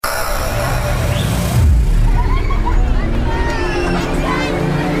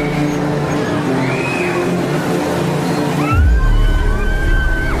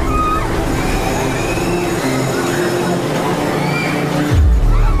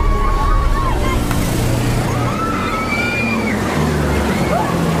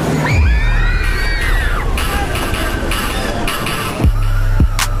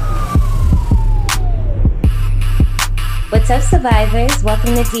What's up, survivors?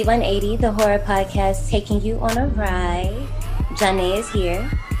 Welcome to D180, the horror podcast taking you on a ride. Johnny is here.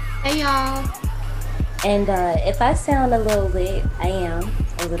 Hey, y'all. And if I sound a little lit, I am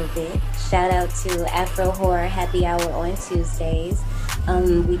a little bit. Shout out to Afro Horror Happy Hour on Tuesdays.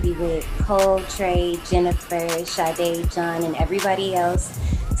 We be with Cole, Trey, Jennifer, Sade, John, and everybody else.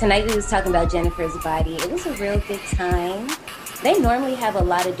 Tonight we was talking about Jennifer's body. It was a real good time. They normally have a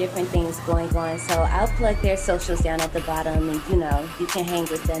lot of different things going on, so I'll plug their socials down at the bottom, and you can hang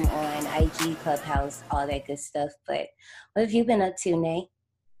with them on IG, Clubhouse, all that good stuff. But what have you been up to, Nay?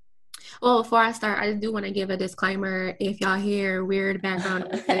 Well, before I start, I do want to give a disclaimer. If y'all hear weird background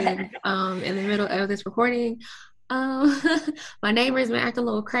noises in the middle of this recording, my neighbor's been acting a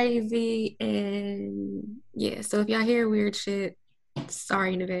little crazy, and yeah, so if y'all hear weird shit,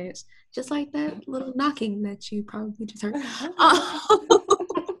 sorry in advance. Just like that little knocking that you probably just heard.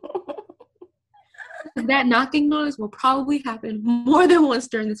 That knocking noise will probably happen more than once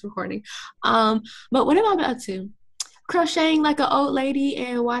during this recording. But what am I up to? Crocheting like an old lady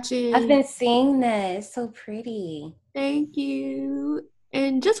and watching. I've been seeing that. It's so pretty. Thank you.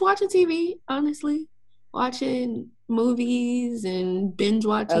 And just watching TV, honestly. Watching movies and binge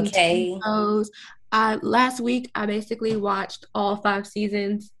watching TV shows. Last week, I basically watched all 5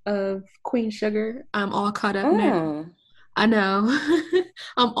 seasons of Queen Sugar. I'm all caught up now. I know.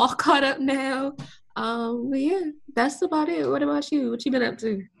 I'm all caught up now. But yeah, that's about it. What about you? What you been up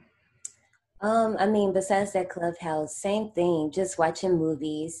to? Besides that Clubhouse, same thing, just watching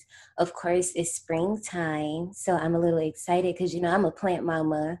movies. Of course, it's springtime, so I'm a little excited because, I'm a plant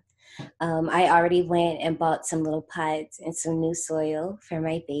mama. I already went and bought some little pots and some new soil for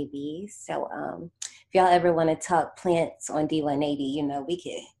my babies. So if y'all ever want to talk plants on D180,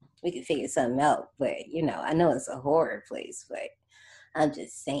 we could figure something out. But, I know it's a horror place, but I'm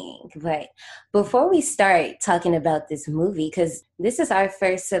just saying. But before we start talking about this movie, because this is our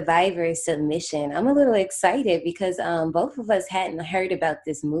first survivor submission, I'm a little excited because both of us hadn't heard about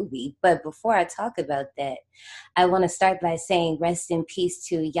this movie. But before I talk about that, I want to start by saying rest in peace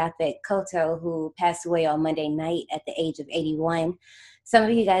to Yaphet Kotto, who passed away on Monday night at the age of 81. Some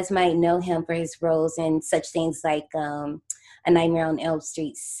of you guys might know him for his roles in such things like A Nightmare on Elm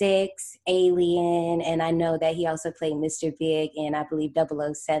Street 6, Alien, and I know that he also played Mr. Big in, I believe,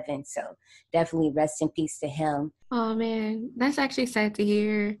 007, so definitely rest in peace to him. Oh, man, that's actually sad to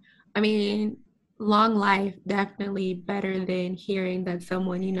hear. I mean, long life, definitely better than hearing that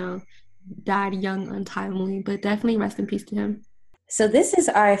someone, died young, untimely, but definitely rest in peace to him. So this is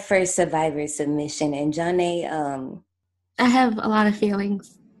our first survivor submission, and Johnny, I have a lot of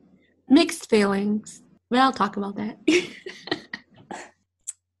feelings, mixed feelings. But I'll talk about that.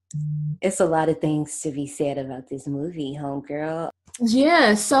 It's a lot of things to be said about this movie, homegirl.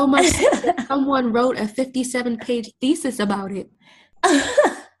 Yeah, so much that someone wrote a 57-page thesis about it.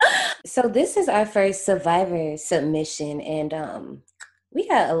 So this is our first survivor submission, and we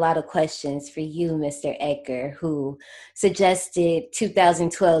got a lot of questions for you, Mr. Edgar, who suggested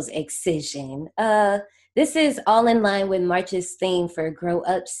 2012's EXCISION. This is all in line with March's theme for Grow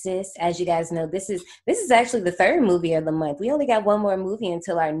Up Sis. As you guys know, this is actually the third movie of the month. We only got one more movie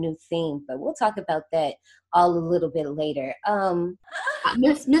until our new theme, but we'll talk about that all a little bit later.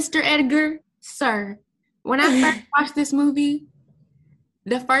 Mr. Edgar, sir, when I first watched this movie,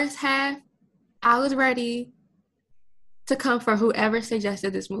 the first half, I was ready to come for whoever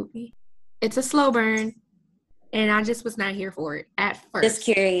suggested this movie. It's a slow burn. And I just was not here for it at first.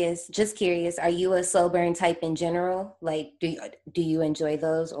 Just curious. Are you a slow burn type in general? Like, do you enjoy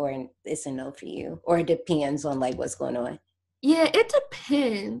those, or it's a no for you? Or it depends on what's going on? Yeah, it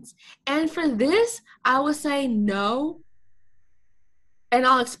depends. And for this, I would say no. And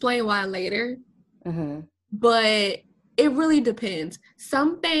I'll explain why later. Mm-hmm. But it really depends.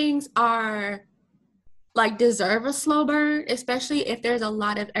 Some things are deserve a slow burn, especially if there's a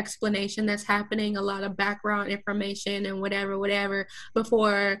lot of explanation that's happening, a lot of background information and whatever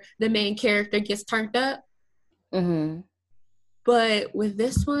before the main character gets turned up. Mm-hmm. But with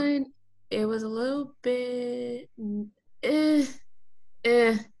this one, it was a little bit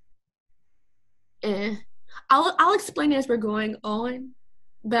I'll explain it as we're going on,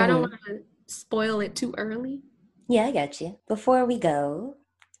 but I don't want to spoil it too early. Yeah, I got you. Before we go,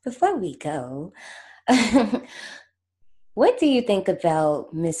 what do you think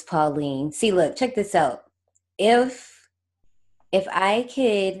about Miss Pauline? See, look, check this out. If I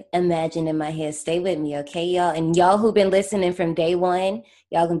could imagine in my head, stay with me, okay, y'all? And y'all who've been listening from day one,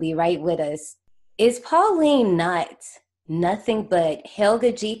 y'all gonna be right with us. Is Pauline not nothing but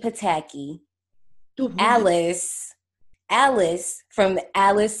Helga G. Pataki, Alice Alice from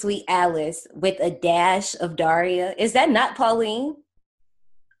Alice, Sweet Alice, with a dash of Daria. Is that not Pauline?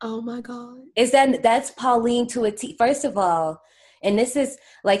 Oh my God. That's Pauline to a T. First of all, and this is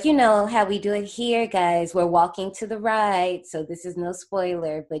like, you know how we do it here, guys. We're walking to the ride, so this is no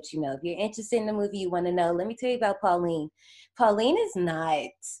spoiler. But you know, if you're interested in the movie, you want to know, let me tell you about Pauline. Pauline is not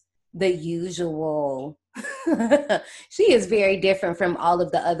the usual. She is very different from all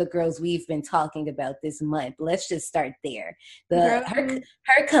of the other girls we've been talking about this month. Let's just start there. Girl,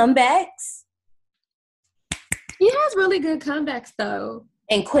 Her comebacks. She has really good comebacks though.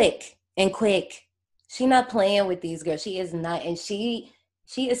 And quick. She not playing with these girls. She is not, and she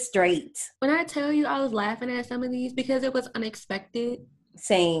is straight. When I tell you I was laughing at some of these because it was unexpected.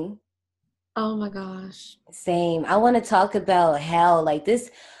 Same. Oh my gosh. Same. I want to talk about how like this,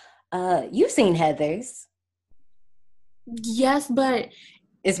 you've seen Heathers. Yes, but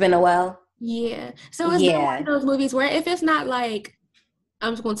it's been a while. Yeah. So it's been one of those movies where if it's not like,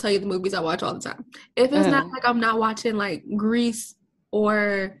 I'm just gonna tell you the movies I watch all the time. If it's not like I'm not watching like Grease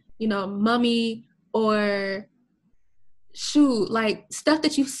or, you know, Mummy or shoot, like stuff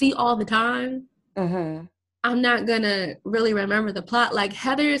that you see all the time, I'm not gonna really remember the plot. Like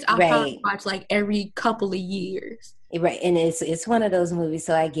Heathers, I'll probably watch like every couple of years. Right, and it's one of those movies,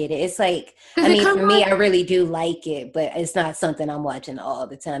 so I get it. It's like, I mean, for me, I really do like it, but it's not something I'm watching all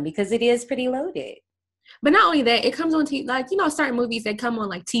the time because it is pretty loaded. But not only that, it comes on like, you know, certain movies that come on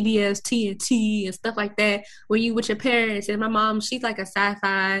like TBS, TNT, and stuff like that when you with your parents. And my mom, she's like a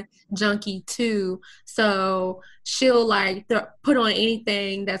sci-fi junkie too, so she'll like put on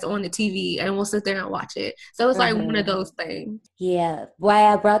anything that's on the TV and we'll sit there and watch it. So it's like one of those things. Yeah, why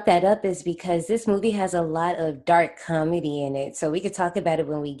I brought that up is because this movie has a lot of dark comedy in it, so we could talk about it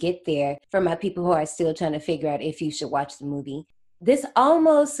when we get there. For my people who are still trying to figure out if you should watch the movie, this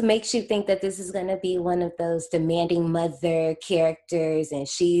almost makes you think that this is going to be one of those demanding mother characters and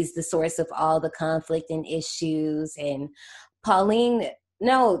she's the source of all the conflict and issues. And Pauline,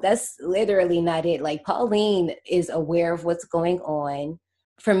 no, that's literally not it. Like, Pauline is aware of what's going on.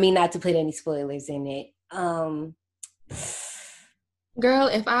 For me not to put any spoilers in it. Girl,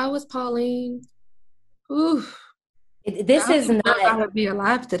 if I was Pauline, this is not... I would be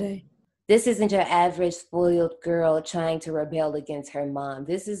alive today. This isn't your average spoiled girl trying to rebel against her mom.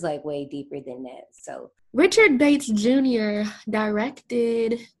 This is like way deeper than that. So Richard Bates Jr.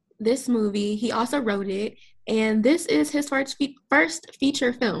 directed this movie. He also wrote it, and this is his first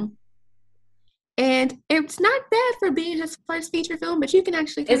feature film. And it's not bad for being his first feature film, but you can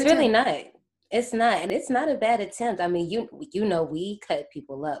actually it's really not. It's not, and it's not a bad attempt. I mean, you know, we cut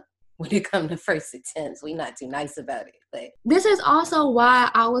people up when it comes to first attempts. We're not too nice about it. But this is also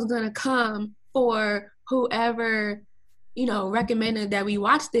why I was gonna come for whoever, you know, recommended that we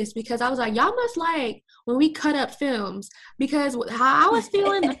watch this, because I was like, y'all must like when we cut up films, because how I was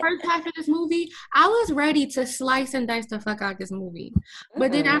feeling the first half of this movie, I was ready to slice and dice the fuck out this movie.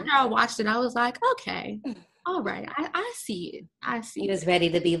 But then after I watched it, I was like, okay, all right, I see it. I see. You was ready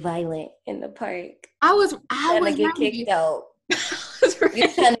to be violent in the park. I was trying to get kicked out. You're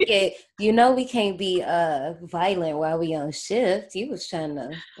trying to get, you know, we can't be violent while we on shift. You was trying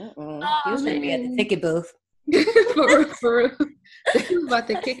to, you was trying to be at the ticket booth. for real. They was about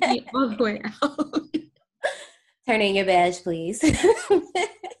to kick me all the way out. Turn in your badge, please.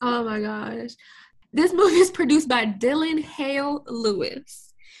 Oh my gosh. This movie is produced by Dylan Hale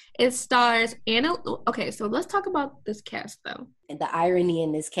Lewis. It stars Anna. Okay, so let's talk about this cast though. And the irony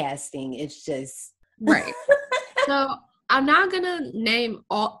in this casting is just right. So I'm not gonna name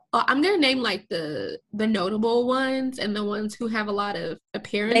all. I'm gonna name like the notable ones and the ones who have a lot of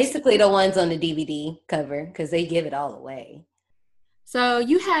appearances. Basically, the ones on the DVD cover, because they give it all away. So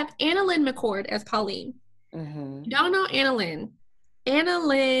you have Anna Lynn McCord as Pauline. Don't know Anna Lynn. Anna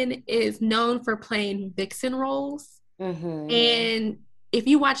Lynn is known for playing vixen roles. And if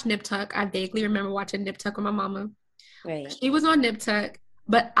you watch Nip Tuck, I vaguely remember watching Nip Tuck with my mama. Right. She was on Nip Tuck,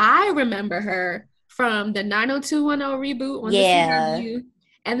 but I remember her from the 90210 reboot on the CW,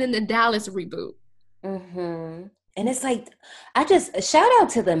 and then the Dallas reboot. And it's like, I just shout out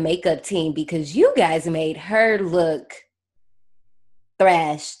to the makeup team, because you guys made her look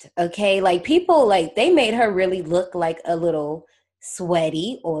thrashed. Okay, like people, like they made her really look like a little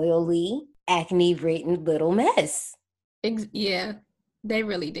sweaty, oily, acne-ridden little mess. Yeah, they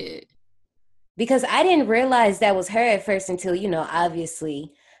really did. Because I didn't realize that was her at first until, you know,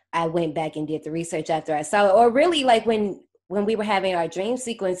 obviously I went back and did the research after I saw it. Or really, like when we were having our dream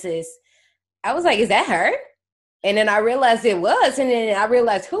sequences, I was like, is that her? And then I realized it was. And then I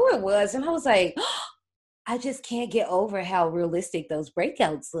realized who it was. And I was like, oh, I just can't get over how realistic those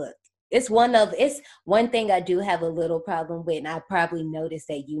breakouts look. it's one thing I do have a little problem with, and I probably noticed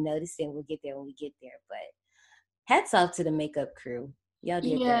that you noticed it. We'll get there when we get there, but hats off to the makeup crew. Y'all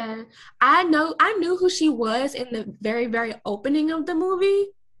did that. Yeah, I knew who she was in the very, very opening of the movie.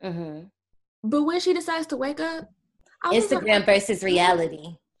 Mm-hmm. But when she decides to wake up, I was Instagram like, versus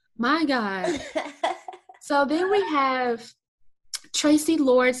reality. My God. So then we have Tracy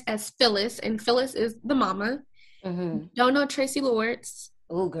Lords as Phyllis, and Phyllis is the mama. Mm-hmm. Don't know Tracy Lords.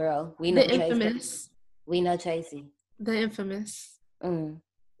 Oh, girl, we know the infamous. Tracy. We know Tracy. The infamous.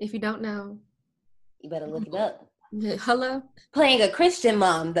 If you don't know, you better look it up. Hello. Playing a Christian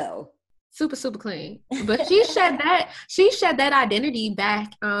mom, though. Super, super clean. But she shed that identity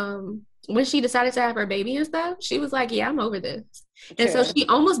back when she decided to have her baby and stuff. She was like, yeah, I'm over this. True. And so she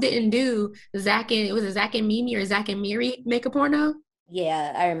almost didn't do Zach and Mimi or Zach and Miri make a porno?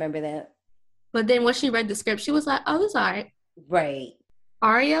 Yeah, I remember that. But then when she read the script, she was like, oh, it's all right. Right.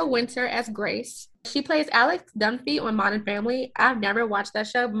 Aria Winter as Grace. She plays Alex Dunphy on Modern Family. I've never watched that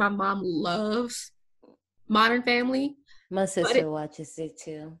show, but my mom loves Modern Family. My sister watches it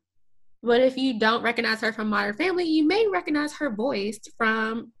too. But if you don't recognize her from Modern Family, you may recognize her voice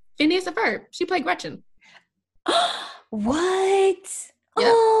from Phineas and Ferb. She played Gretchen. What?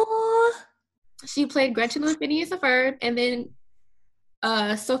 Yep. Aww. She played Gretchen on Phineas and Ferb, and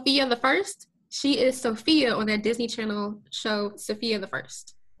then Sophia the First. She is Sophia on that Disney Channel show, Sophia the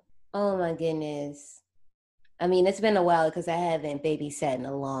First. Oh my goodness. I mean, it's been a while because I haven't babysat in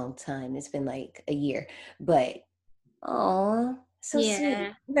a long time. It's been like a year, but oh, so sweet.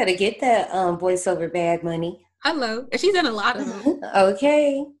 You better get that voiceover bag money. Hello. She's in a lot of them.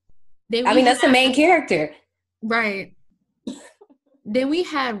 Okay. That's the main character. Right. Then we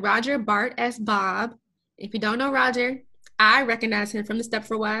have Roger Bart as Bob. If you don't know Roger, I recognize him from The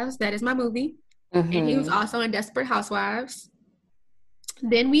Stepford Wives. That is my movie. Mm-hmm. And he was also in Desperate Housewives.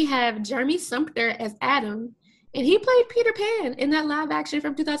 Then we have Jeremy Sumpter as Adam. And he played Peter Pan in that live action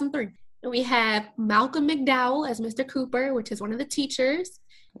from 2003. And we have Malcolm McDowell as Mr. Cooper, which is one of the teachers.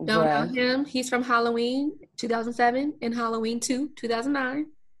 Don't know him. He's from Halloween 2007 and Halloween 2 2009.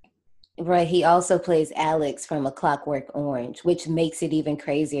 Right. He also plays Alex from A Clockwork Orange, which makes it even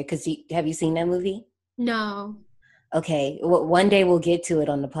crazier. Because have you seen that movie? No. Okay. Well, one day we'll get to it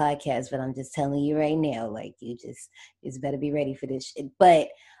on the podcast, but I'm just telling you right now, like, you better be ready for this shit. But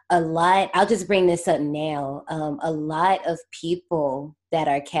I'll just bring this up now. A lot of people that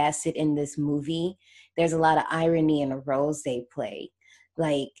are casted in this movie, there's a lot of irony in the roles they play.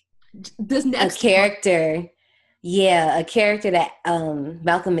 Like this next character. Yeah, a character that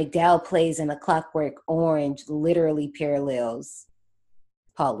Malcolm McDowell plays in A Clockwork Orange literally parallels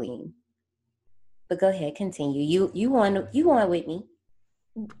Pauline. But go ahead, continue. You on with me.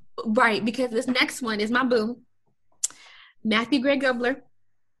 Right, because this next one is my boo. Matthew Gray Gubler.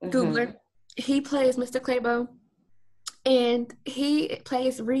 Mm-hmm. He plays Mr. Claybo. And he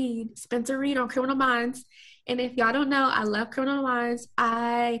plays Spencer Reed on Criminal Minds. And if y'all don't know, I love Criminal Minds.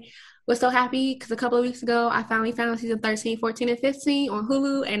 I was so happy because a couple of weeks ago, I finally found season 13, 14, and 15 on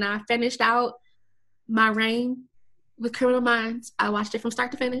Hulu, and I finished out my reign with Criminal Minds. I watched it from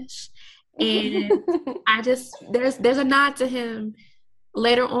start to finish. And there's a nod to him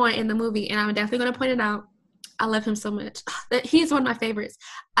later on in the movie, and I'm definitely going to point it out. I love him so much. He's one of my favorites.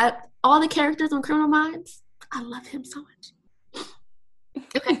 All the characters on Criminal Minds, I love him so much.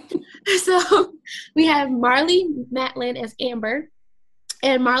 Okay, so we have Marlee Matlin as Amber,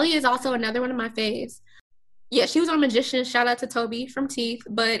 and Marlee is also another one of my faves. Yeah, she was on Magician. Shout out to Toby from Teeth.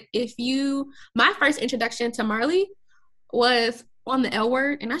 But my first introduction to Marlee was on the L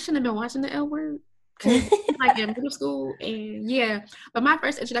Word, and I shouldn't have been watching the L Word because like in middle school, and yeah. But my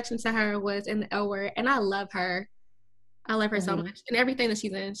first introduction to her was in the L Word, and I love her. I love her so much, and everything that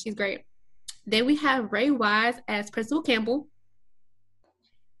she's in, she's great. Then we have Ray Wise as Principal Campbell.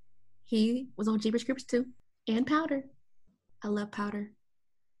 He was on Jeepers Creepers 2 and Powder. I love Powder.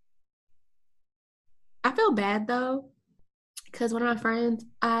 I feel bad though, because one of my friends,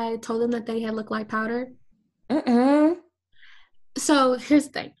 I told them that they had looked like Powder. So here's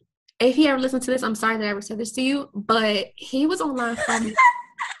the thing. If he ever listens to this, I'm sorry that I ever said this to you, but he was online for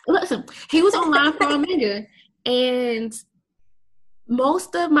listen, he was online for Omega, and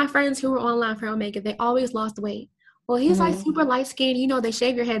most of my friends who were online for Omega, they always lost weight. Well, he's like super light skinned, they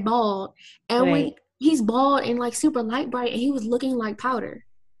shave your head bald. And when he's bald and like super light bright, and he was looking like Powder.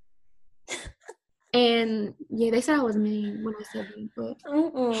 And yeah, they said I was mean when I said that,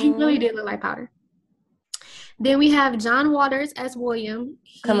 but he really did look like Powder. Then we have John Waters as William.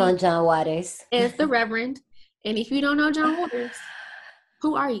 Come on, John Waters. As the Reverend. And if you don't know John Waters,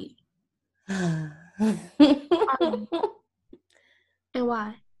 who are you? Who are you? And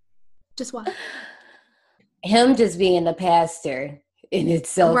why? Just why? Him just being a pastor in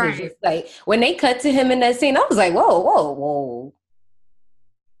itself is Right. just like, when they cut to him in that scene, I was like, whoa, whoa, whoa.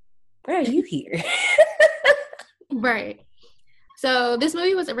 Why are you here? Right. So this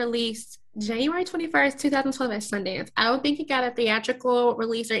movie was released January 21st, 2012 at Sundance. I don't think it got a theatrical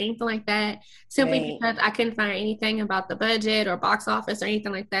release or anything like that, simply Right. because I couldn't find anything about the budget or box office or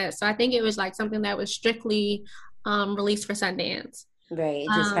anything like that. So I think it was like something that was strictly released for Sundance. Right.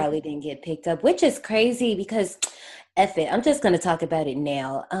 It just Um, probably didn't get picked up, which is crazy because F it. I'm just gonna talk about it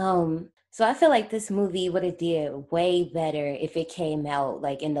now. So I feel like this movie would have did way better if it came out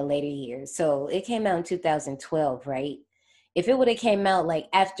like in the later years. So it came out in 2012, right? If it would have came out like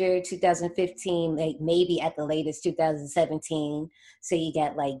after 2015, like maybe at the latest 2017. So you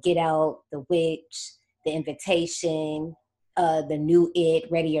got like Get Out, The Witch, The Invitation, the new It,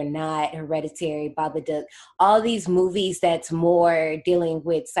 Ready or Not, Hereditary, Babadook, all these movies that's more dealing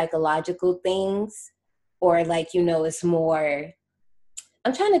with psychological things, or like, it's more,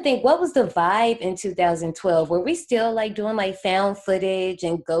 I'm trying to think, what was the vibe in 2012? Were we still like doing like found footage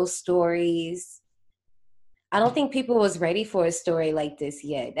and ghost stories? I don't think people was ready for a story like this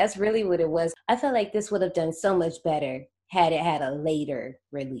yet. That's really what it was. I feel like this would have done so much better had it had a later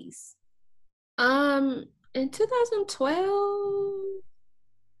release. in 2012,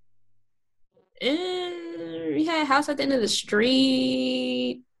 we had House at the End of the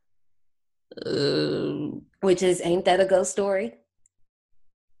Street. Which is, ain't that a ghost story?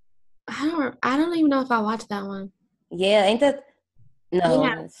 I don't even know if I watched that one. Yeah, ain't that, We had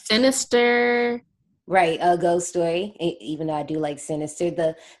no. Sinister. Right, a ghost story. Even though I do like Sinister,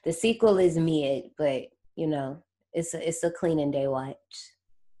 the sequel is mid, but it's a cleaning day watch.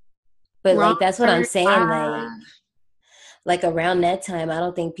 But Wrong like that's what I'm Turn saying. 5. Like around that time, I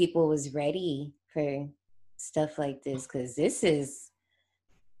don't think people was ready for stuff like this because this is.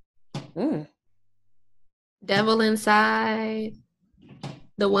 Mm. Devil Inside.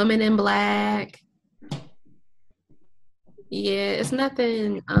 The Woman in Black. Yeah, it's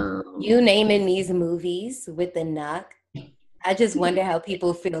nothing. You naming these movies with the knock. I just wonder how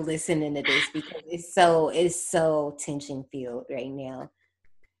people feel listening to this because it's so tension filled right now.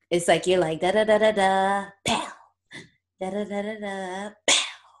 It's like you're like da da da da da pow da da da da da pow.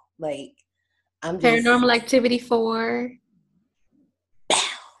 Like I'm just Paranormal Activity 4.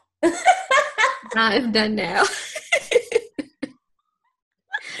 pow. Nah, it's done now.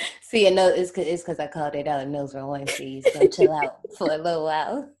 See, I know it's because I called it out. And those were one. See, it's gonna chill out for a little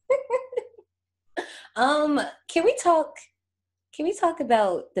while. Um, can we talk? Can we talk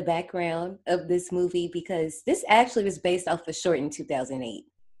about the background of this movie because this actually was based off a short in 2008,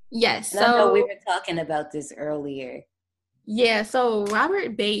 Yes. and I know we So were talking about this earlier. yeah. So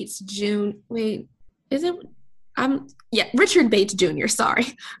Robert Bates Jr. Wait, is it? Yeah. Richard Bates Jr. Sorry,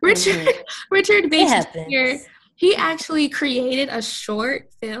 Richard Mm-hmm. Richard It Bates Jr. happens. He actually created a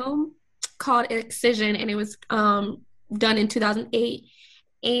short film called Excision, and it was done in 2008.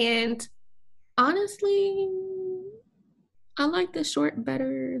 And honestly, I like the short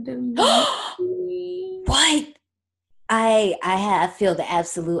better than the movie. What? I feel the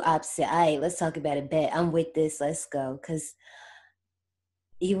absolute opposite. All right, let's talk about it. Bet I'm with this. Let's go. Cause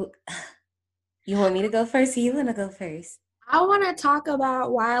you you want me to go first? Or you want to go first? I want to talk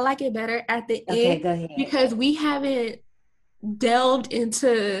about why I like it better at the Okay, end go ahead. because we haven't delved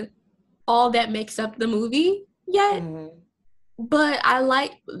into all that makes up the movie yet. Mm-hmm. But I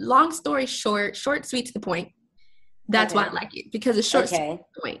like, long story short, short, sweet to the point. That's why I Okay. like it because it's short, sweet Okay. to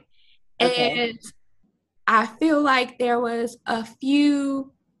the point. Okay. And I feel like there was a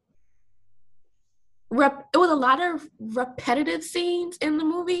few, it was a lot of repetitive scenes in the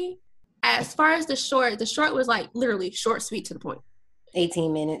movie. As far as the short was like literally short, sweet to the point.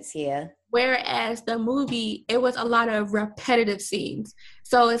 18 minutes. Yeah. Whereas the movie, it was a lot of repetitive scenes.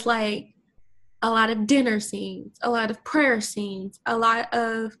 So it's like a lot of dinner scenes, a lot of prayer scenes, a lot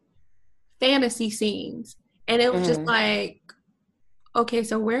of fantasy scenes. And it was just Mm-hmm. like, okay,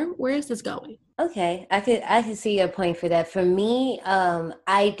 so where is this going? Okay, I could see your point for that. For me,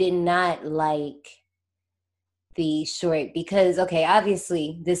 I did not like the short because okay,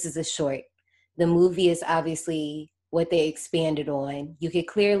 obviously this is a short. The movie is obviously what they expanded on. You could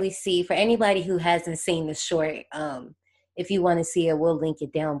clearly see for anybody who hasn't seen the short, if you want to see it, we'll link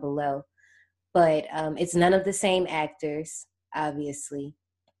it down below. But it's none of the same actors, obviously.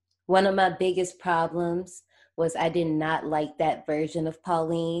 One of my biggest problems was I did not like that version of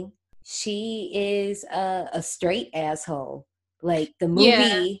Pauline. She is a straight asshole. Like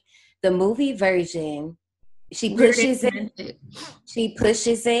Yeah, the movie version, she very pushes it. demented. She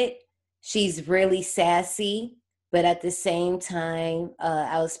pushes it. She's really sassy. But at the same time,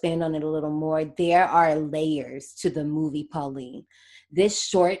 I'll expand on it a little more. There are layers to the movie Pauline. This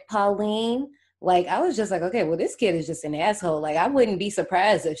short Pauline, like I was just like, okay, well, this kid is just an asshole. Like I wouldn't be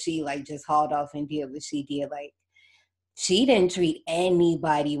surprised if she like just hauled off and did what she did. Like she didn't treat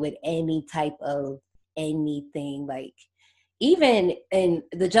anybody with any type of anything. Like even in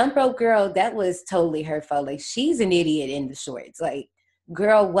the jump rope girl, that was totally her fault. Like she's an idiot in the shorts. Like,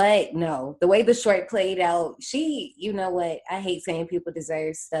 girl, what? No. The way the short played out, she, you know what? I hate saying people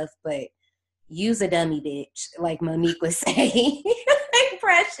deserve stuff, but use a dummy bitch, like Monique was saying.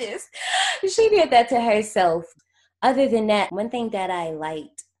 Precious. She did that to herself. Other than that, one thing that I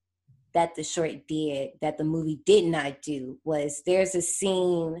liked that the short did that the movie did not do was there's a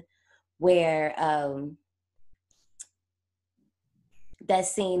scene where that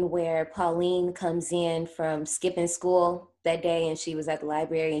scene where Pauline comes in from skipping school that day and she was at the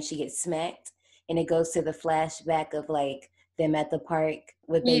library and she gets smacked, and it goes to the flashback of like them at the park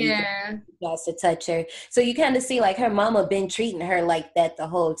with baby wants to touch her. So you kind of see like her mama been treating her like that the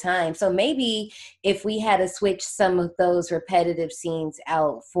whole time. So maybe if we had to switch some of those repetitive scenes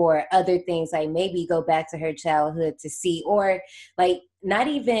out for other things, like maybe go back to her childhood to see, or like not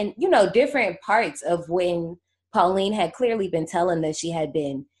even, you know, different parts of when Pauline had clearly been telling that she had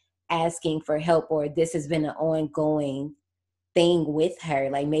been asking for help, or this has been an ongoing thing with her.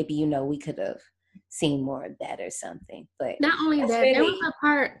 Like maybe, you know, we could have seen more of that or something. But not only that, really...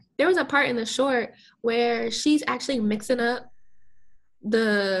 there was a part in the short where she's actually mixing up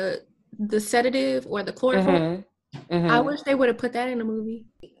the sedative or the chloroform. I wish they would have put that in the movie.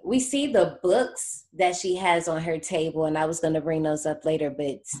 We see the books that she has on her table, and I was going to bring those up later,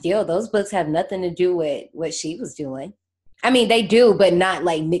 but still, those books have nothing to do with what she was doing. I mean, they do, but not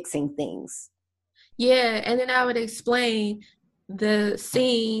like mixing things. Yeah, and then I would explain the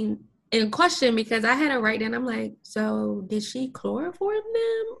scene in question because I had to write down, I'm like, so did she chloroform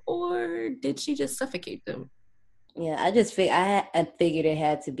them or did she just suffocate them? Yeah, I just I figured it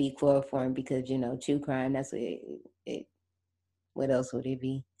had to be chloroform because, you know, true crime, that's what else would it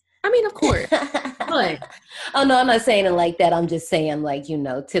be? I mean, of course. But oh no, I'm not saying it like that. I'm just saying, like, you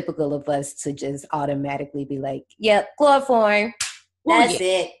know, typical of us to just automatically be like, yep, chloroform. That's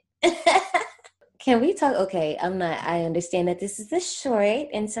it. Can we talk? Okay, I understand that this is a short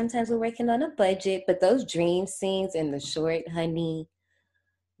and sometimes we're working on a budget, but those dream scenes in the short, honey,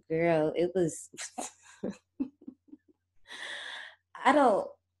 girl, it was,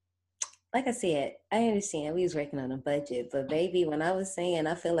 like I said, I understand we was working on a budget, but baby, when I was saying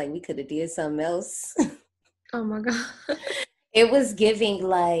I feel like we could have did something else. Oh my God. It was giving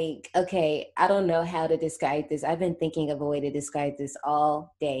like, okay, I don't know how to describe this. I've been thinking of a way to describe this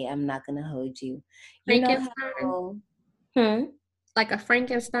all day. I'm not going to hold you. You know how... Like a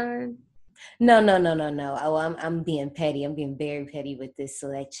Frankenstein? No. Oh, I'm being petty. I'm being very petty with this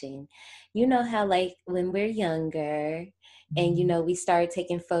selection. You know how like when we're younger and, you know, we start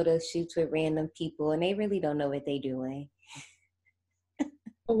taking photo shoots with random people and they really don't know what they're doing.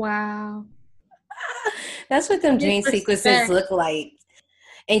 Wow. That's what them dream sequences look like.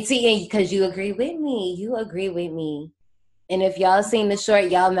 And see, because you agree with me. And if y'all seen the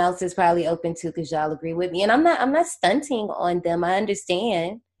short, y'all mouths is probably open too because y'all agree with me. And I'm not stunting on them. I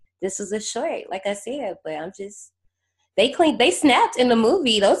understand this was a short, like I said, but I'm just, they snapped in the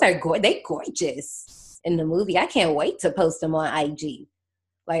movie. Those are they gorgeous in the movie. I can't wait to post them on IG.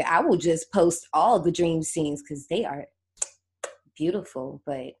 Like I will just post all the dream scenes because they are beautiful.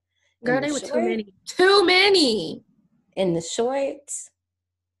 But girl, they were too many. In the shorts,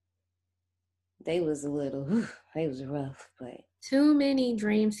 they was rough, but too many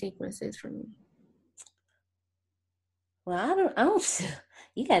dream sequences for me. Well, I don't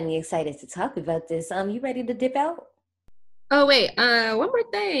you got me excited to talk about this. You ready to dip out? Oh wait, one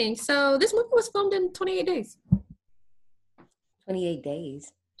more thing. So this movie was filmed in 28 days. 28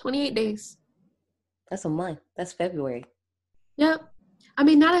 days. 28 days. That's a month. That's February. Yep. I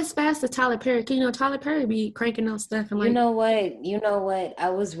mean, not as fast as Tyler Perry. You know, Tyler Perry be cranking out stuff. And like, you know what? I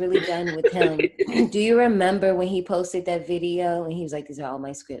was really done with him. Do you remember when he posted that video and he was like, "These are all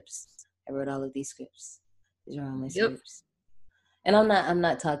my scripts. I wrote all of these scripts. These are all my scripts." And I'm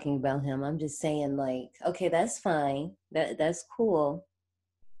not talking about him. I'm just saying, like, okay, that's fine. That's cool.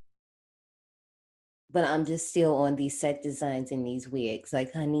 But I'm just still on these set designs and these wigs.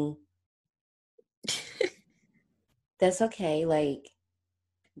 Like, honey, that's okay. Like,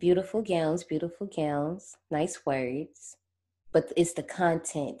 beautiful gowns, nice words. But it's the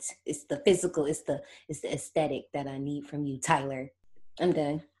content, it's the physical, it's the aesthetic that I need from you, Tyler. I'm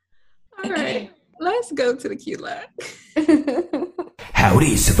done. All right, let's go to the cue line.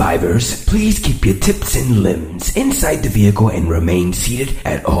 Howdy, survivors. Please keep your tips and limbs inside the vehicle and remain seated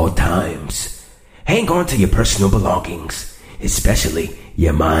at all times. Hang on to your personal belongings, especially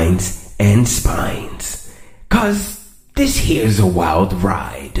your minds and spines, 'cause this here's a wild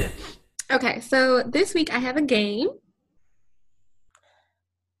ride. Okay, so this week I have a game.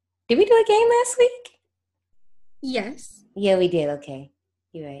 Did we do a game last week? Yes. Yeah, we did. Okay.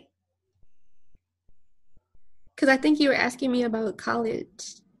 You're right. Because I think you were asking me about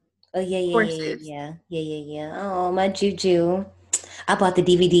college. Oh, yeah. Courses. Yeah. Oh, my Juju. I bought the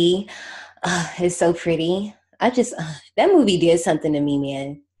DVD. It's so pretty. That movie did something to me,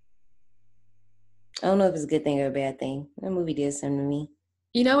 man. I don't know if it's a good thing or a bad thing. That movie did something to me.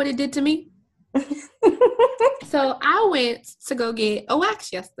 You know what it did to me? So I went to go get a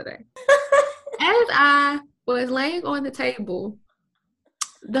wax yesterday. As I was laying on the table,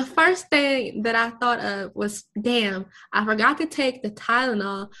 the first thing that I thought of was, damn, I forgot to take the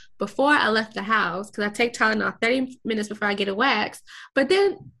Tylenol before I left the house, because I take Tylenol 30 minutes before I get a wax. But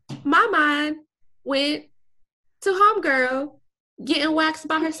then my mind went to homegirl getting waxed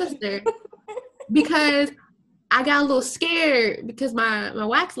by her sister, because I got a little scared because my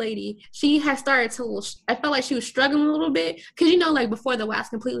wax lady, she had started to, I felt like she was struggling a little bit. Because, you know, like before the wax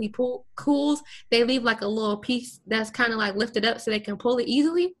completely cools, they leave like a little piece that's kind of like lifted up so they can pull it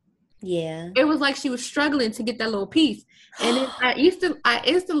easily. Yeah. It was like she was struggling to get that little piece. And then I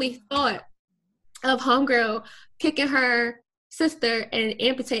instantly thought of homegirl kicking her sister and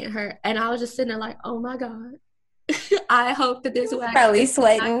amputating her. And I was just sitting there like, oh my God. I hope that this wax probably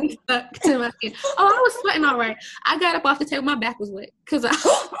sweating stuck to my skin. Oh, I was sweating all right. I got up off the table. My back was wet because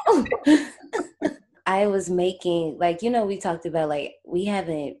I was making, like, you know, we talked about, like, we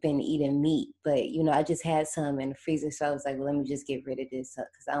haven't been eating meat, but, you know, I just had some in the freezer. So I was like, well, let me just get rid of this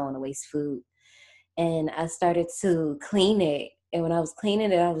because I don't want to waste food. And I started to clean it. And when I was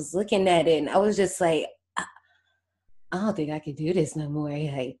cleaning it, I was looking at it and I was just like, I don't think I can do this no more.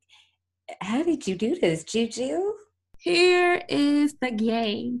 Like, how did you do this, Juju? Here is the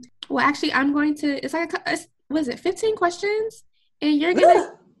game. Well, actually, I'm going to, it's like, was it 15 questions? And you're going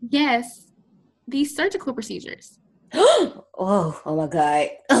to guess these surgical procedures. Oh my God.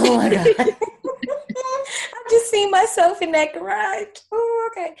 Oh my God. I've just seen myself in that garage. Oh,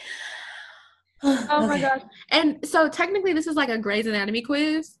 okay. Oh my gosh. And so technically this is like a Grey's Anatomy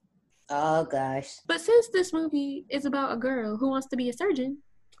quiz. Oh gosh. But since this movie is about a girl who wants to be a surgeon,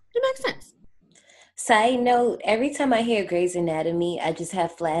 it makes sense. Side note, every time I hear Grey's Anatomy, I just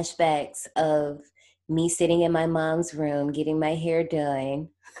have flashbacks of me sitting in my mom's room getting my hair done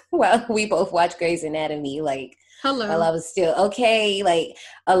while we both watch Grey's Anatomy, like, hello, while I was still okay. Like,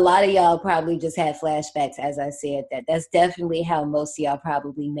 a lot of y'all probably just had flashbacks as I said that. That's definitely how most of y'all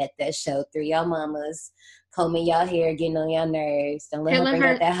probably met that show, through y'all mamas combing y'all hair, getting on y'all nerves. Don't let her bring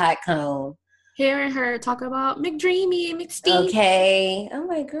out that hot comb. Hearing her talk about McDreamy and McSteve. Okay. I'm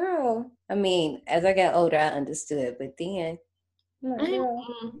like, girl. I mean, as I got older, I understood, but then,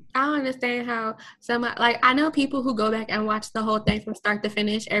 I understand how like, I know people who go back and watch the whole thing from start to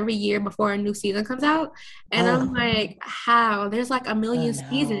finish every year before a new season comes out, and I'm like, how? There's like a million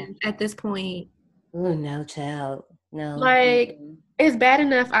seasons at this point. Oh no, child, no. Like, it's bad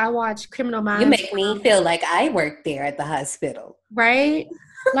enough I watch Criminal Minds. You make me feel like I work there at the hospital, right?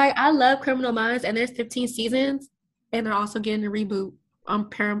 Like, I love Criminal Minds, and there's 15 seasons, and they're also getting a reboot on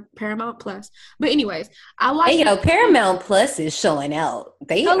Paramount Plus. But anyways, I watched. Hey, Paramount Plus is showing out.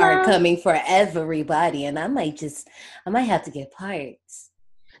 They are coming for everybody, and I might have to get parts.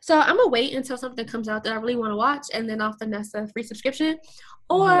 So I'm gonna wait until something comes out that I really want to watch, and then I'll finesse a free subscription,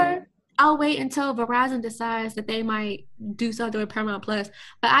 or I'll wait until Verizon decides that they might do something with Paramount Plus.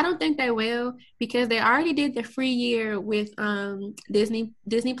 But I don't think they will, because they already did the free year with Disney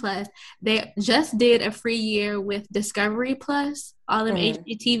Plus. They just did a free year with Discovery Plus, all of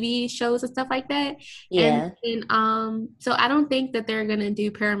HGTV shows and stuff like that. Yeah. And so I don't think that they're gonna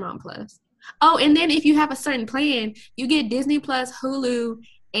do Paramount Plus. Oh, and then if you have a certain plan, you get Disney Plus, Hulu,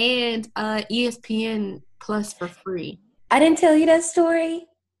 and ESPN Plus for free. I didn't tell you that story.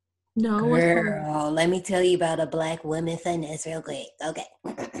 No, girl, let me tell you about a Black woman finesse real quick. Okay.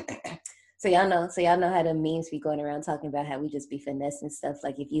 So y'all know how the memes be going around talking about how we just be finessing stuff.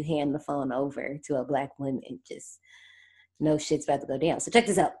 Like, if you hand the phone over to a Black woman, just no shit's about to go down. So check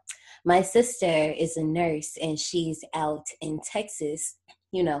this out. My sister is a nurse and she's out in Texas,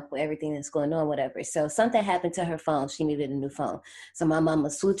 you know, with everything that's going on, whatever. So something happened to her phone. She needed a new phone. So my mama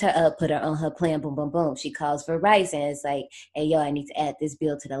swooped her up, put her on her plan, boom, boom, boom. She calls Verizon. It's like, hey, yo, I need to add this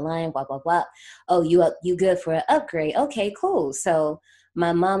bill to the line, blah, blah, blah. Oh, you good for an upgrade? Okay, cool. So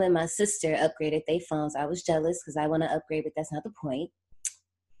my mom and my sister upgraded their phones. I was jealous because I want to upgrade, but that's not the point.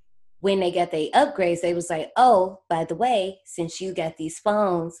 when they got their upgrades, they was like, oh, by the way, since you got these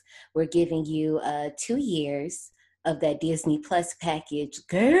phones, we're giving you 2 years of that Disney Plus package,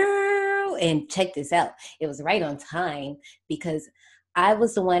 girl. And check this out. It was right on time because I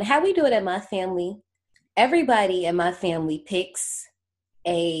was the one. How we do it at my family, everybody in my family picks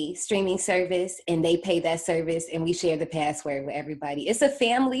a streaming service and they pay that service and we share the password with everybody. It's a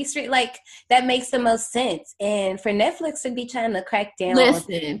family stream. Like, that makes the most sense. And for Netflix to be trying to crack down on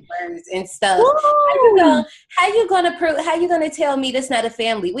words and stuff, how you gonna tell me that's not a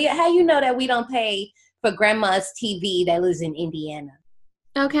family? How you know that we don't pay for grandma's TV that lives in Indiana?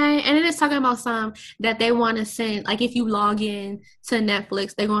 Okay, and then it's talking about some that they want to send, like if you log in to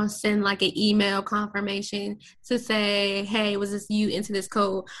Netflix, they're going to send like an email confirmation to say, hey, was this you, enter this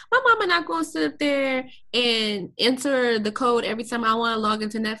code. My mama not going to sit up there and enter the code every time I want to log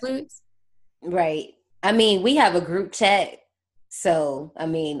into Netflix. Right. I mean, we have a group chat, so, I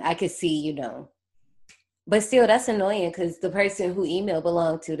mean, I could see, but still, that's annoying because the person who email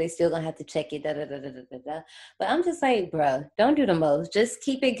belonged to, they still gonna have to check it. But I'm just like, bruh, don't do the most. Just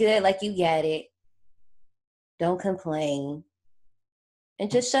keep it good, like you got it. Don't complain,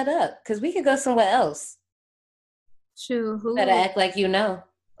 and just shut up because we could go somewhere else. True. Better act like you know.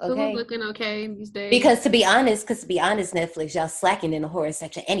 Okay. Looking okay these days. Because to be honest, Netflix, y'all slacking in the horror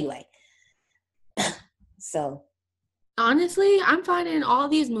section anyway. So. Honestly, I'm finding all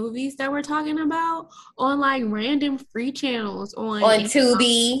these movies that we're talking about on like random free channels on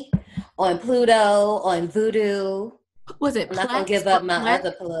Tubi, on Pluto, on Vudu. Was it? I'm not gonna give up my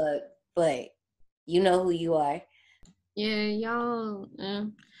other plug, but you know who you are. Yeah, y'all.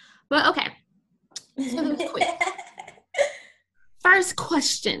 But okay. So quick. First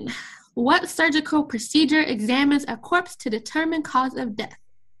question: what surgical procedure examines a corpse to determine cause of death?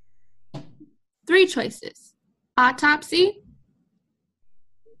 3 choices. Autopsy.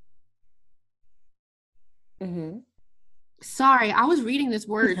 Mm-hmm. Sorry, I was reading this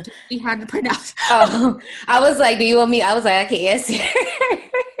word to see how to pronounce. Oh, I was like, do you want me? I was like, I can't answer.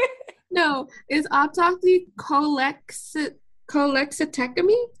 No, it's autopsy,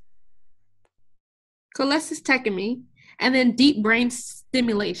 cholecystectomy, and then deep brain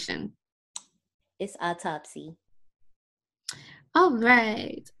stimulation. It's autopsy. All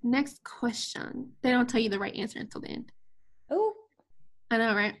right. Next question. They don't tell you the right answer until the end. Oh. I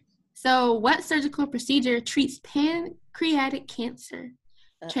know, right? So, what surgical procedure treats pancreatic cancer?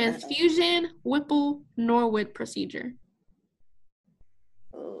 Transfusion, Whipple, Norwood procedure.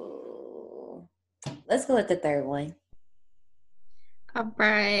 Oh. Let's go with the third one. All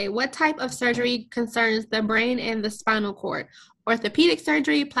right. What type of surgery concerns the brain and the spinal cord? Orthopedic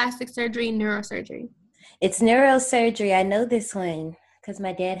surgery, plastic surgery, neurosurgery. It's neurosurgery. I know this one because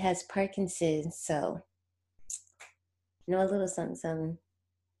my dad has Parkinson's, so know a little something.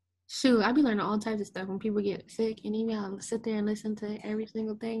 Shoot, I be learning all types of stuff when people get sick, and even I sit there and listen to every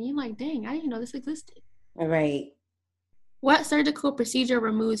single thing. You're like, dang, I didn't know this existed. Right. What surgical procedure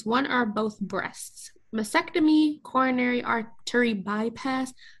removes one or both breasts? Mastectomy, coronary artery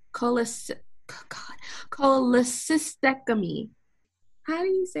bypass, cholecystectomy. How do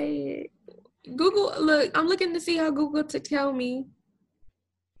you say it? Google, look, I'm looking to see how Google to tell me.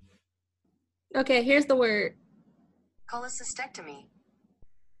 Okay, here's the word. Cholecystectomy.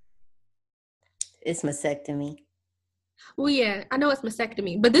 It's mastectomy. Well, yeah, I know it's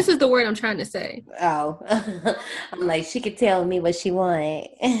mastectomy, but this is the word I'm trying to say. Oh, I'm like, she could tell me what she want.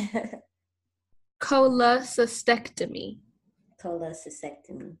 Cholecystectomy.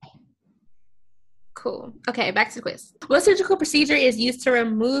 Cool. Okay, back to the quiz. What surgical procedure is used to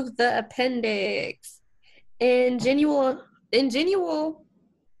remove the appendix? Ingenual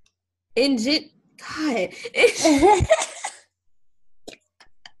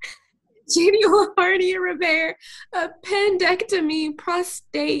hernia repair, appendectomy,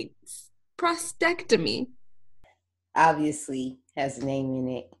 prostatectomy. Obviously has a name in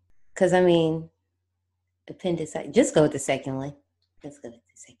it. Because, I mean, appendicitis. Just go with the second one.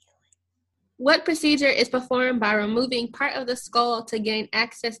 What procedure is performed by removing part of the skull to gain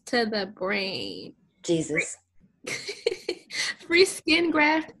access to the brain? Jesus. Free skin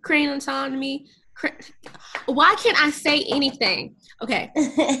graft, craniotomy. Why can't I say anything? Okay.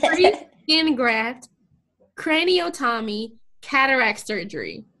 Free skin graft, craniotomy, cataract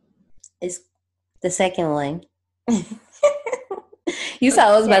surgery. It's the second one. You saw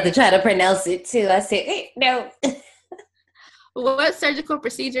I was about to try to pronounce it too. I said, no. What surgical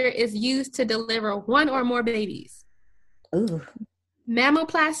procedure is used to deliver one or more babies? Ooh.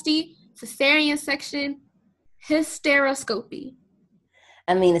 Mammoplasty, cesarean section, hysteroscopy.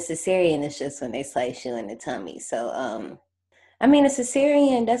 I mean, a cesarean is just when they slice you in the tummy. So I mean, a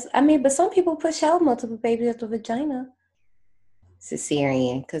cesarean, but some people push out multiple babies at the vagina.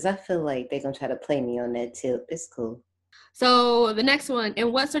 Cesarean, because I feel like they're going to try to play me on that tip. It's cool. So the next one,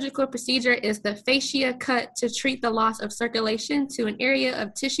 in what surgical procedure is the fascia cut to treat the loss of circulation to an area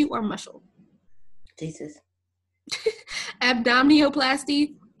of tissue or muscle? Jesus.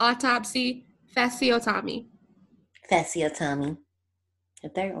 Abdominoplasty, autopsy, fasciotomy. Fasciotomy. The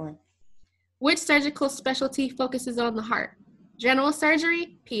third one. Which surgical specialty focuses on the heart? General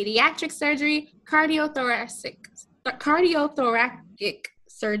surgery, pediatric surgery, cardiothoracic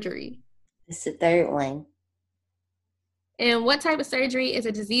surgery. It's the third one. And what type of surgery is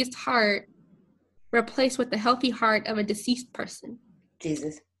a diseased heart replaced with the healthy heart of a deceased person?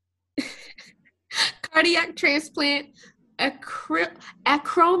 Jesus. Cardiac transplant,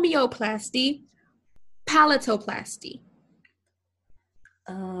 acromioplasty, palatoplasty.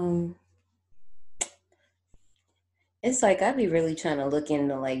 It's like I be really trying to look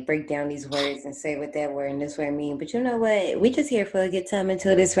into like break down these words and say what that word and this word mean. But you know what? We just here for a good time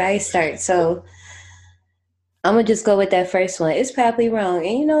until this ride starts. So I'm gonna just go with that first one. It's probably wrong,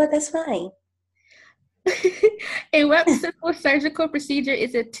 and you know what? That's fine. In what simple surgical procedure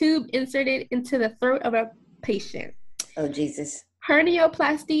is a tube inserted into the throat of a patient? Oh, Jesus.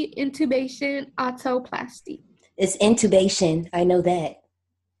 Hernioplasty, intubation, autoplasty. It's intubation. I know that.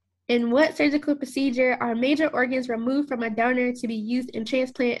 In what surgical procedure are major organs removed from a donor to be used in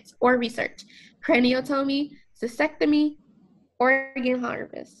transplants or research? Craniotomy, cystectomy, organ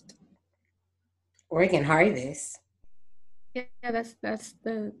harvest. Organ harvest? Yeah, that's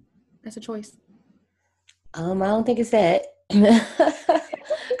a choice. I don't think it's that.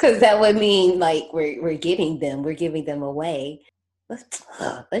 Because that would mean like we're getting them, we're giving them away.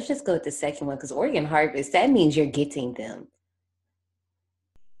 Let's just go with the second one, because organ harvest, that means you're getting them.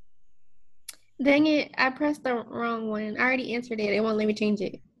 Dang it, I pressed the wrong one. I already answered it. It won't let me change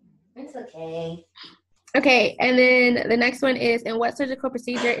it. It's okay. Okay, and then the next one is, in what surgical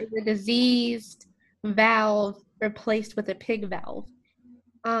procedure is a diseased valve replaced with a pig valve?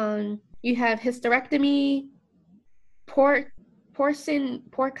 You have hysterectomy, porcine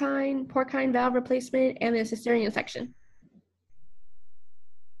valve replacement, and then cesarean section.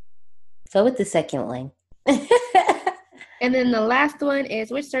 Go with the second one. And then the last one is,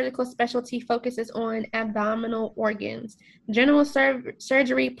 which surgical specialty focuses on abdominal organs? General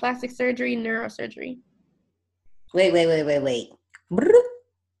surgery, plastic surgery, neurosurgery. Wait.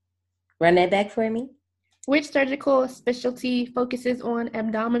 Run that back for me. Which surgical specialty focuses on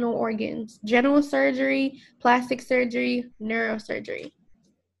abdominal organs? General surgery, plastic surgery, neurosurgery.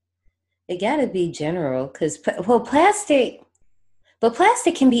 It gotta be general, because, plastic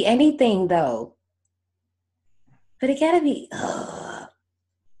can be anything, though. But it gotta be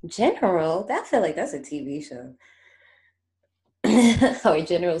general. I feel like that's a TV show. Or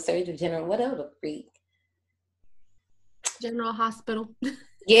general surgery, general, whatever the freak. General hospital.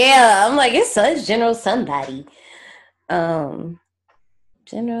 Yeah, I'm like, it's such general somebody. General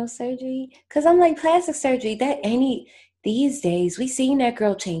surgery. Because I'm like, plastic surgery, these days, we seen that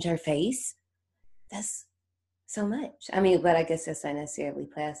girl change her face. That's so much. I mean, but I guess that's not necessarily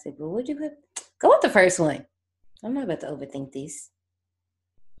plastic. But would you go with the first one? I'm not about to overthink this.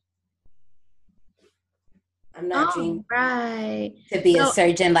 I'm not dreaming to be a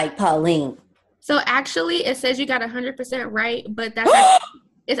surgeon like Pauline. So actually, it says you got 100% right, but that's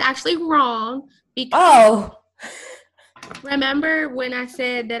it's actually wrong. Because remember when I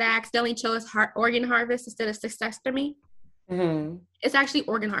said that I accidentally chose organ harvest instead of cystectomy? Mm-hmm. It's actually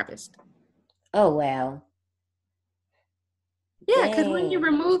organ harvest. Oh, wow. Yeah, because when you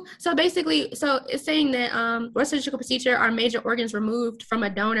remove, so it's saying that what surgical procedure are major organs removed from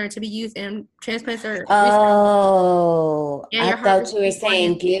a donor to be used in transplants or I thought you were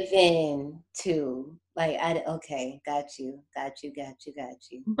saying given to. Like, okay, got you.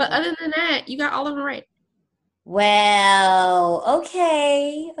 But other than that, you got all of them right. Well,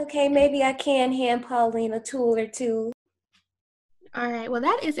 okay, maybe I can hand Pauline a tool or two. All right, well,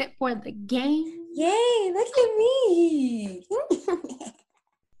 that is it for the game. Yay, look at me.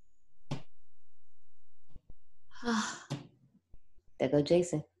 There go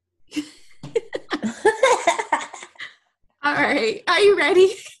Jason. All right, are you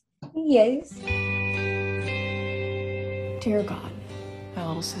ready? Yes. Dear God, my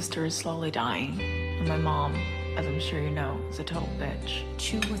little sister is slowly dying, and my mom, as I'm sure you know, is a total bitch.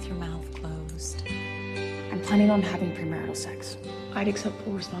 Chew with your mouth closed. I'm planning on having premarital sex. I'd accept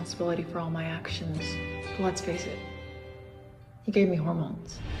full responsibility for all my actions, but let's face it, he gave me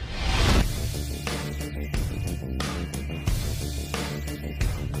hormones.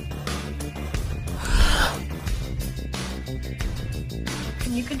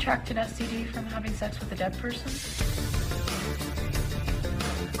 Can you contract an STD from having sex with a dead person?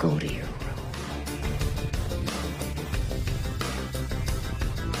 Go to your room.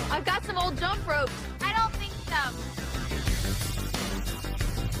 I've got some old jump ropes. I don't think so.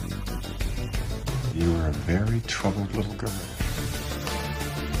 You are a very troubled little girl.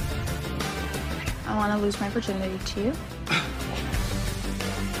 I want to lose my virginity to you.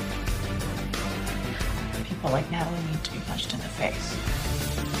 People like Natalie need to be punched in the face.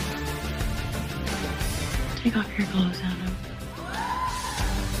 Take off your clothes, Anna.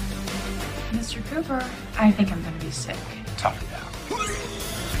 Mr. Cooper, I think I'm gonna be sick. Tough it out.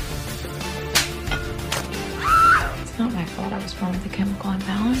 It's not my fault I was born with a chemical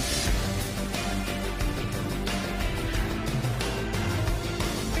imbalance.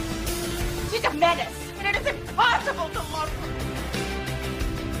 She's a menace, and it is impossible to love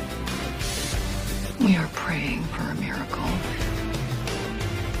her. We are praying for a miracle.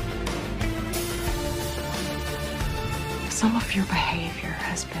 Some of your behavior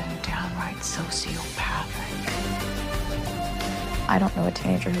has been downright sociopathic. I don't know a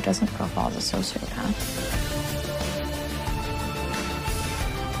teenager who doesn't profile as a sociopath.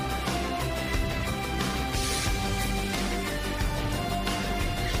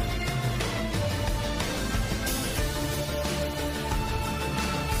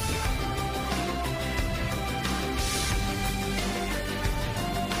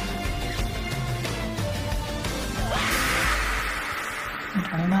 I'm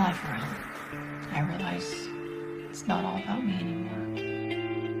turning my life around. I realize it's not all about me anymore.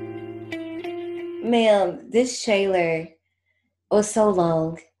 Ma'am, this trailer was so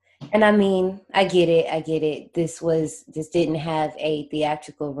long. And I mean, I get it. This didn't have a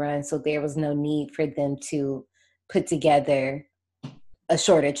theatrical run, so there was no need for them to put together a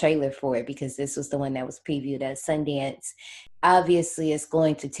shorter trailer for it because this was the one that was previewed at Sundance. Obviously, it's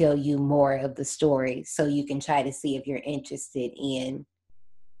going to tell you more of the story, so you can try to see if you're interested in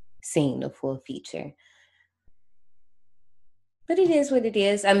seeing the full feature. But it is what it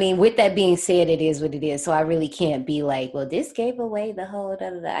is. I mean, with that being said, it is what it is. So I really can't be like, well, this gave away the whole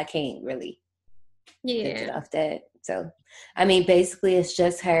da-da-da. I can't really get it off that. So, I mean, basically it's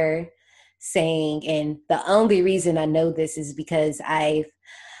just her saying, and the only reason I know this is because I've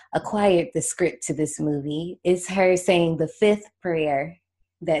acquired the script to this movie. It's her saying the fifth prayer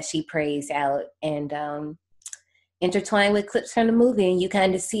that she prays out and intertwined with clips from the movie. And you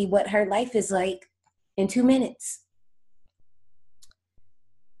kind of see what her life is like in 2 minutes.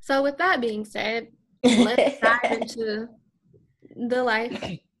 So with that being said, let's dive into the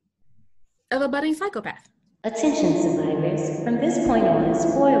life of a budding psychopath. Attention survivors, from this point on,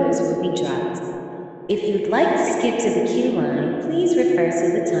 spoilers will be dropped. If you'd like to skip to the queue line, please refer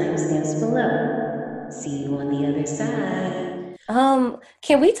to the timestamps below. See you on the other side.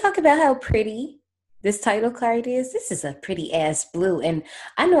 Can we talk about how pretty this title card is? This is a pretty ass blue. And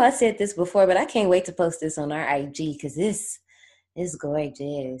I know I said this before, but I can't wait to post this on our IG because this is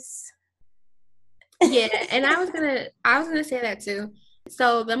gorgeous. Yeah, and I was gonna say that too.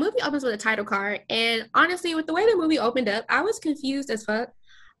 So the movie opens with a title card, and honestly, with the way the movie opened up, I was confused as fuck.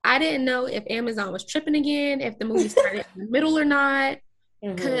 I didn't know if Amazon was tripping again, if the movie started in the middle or not,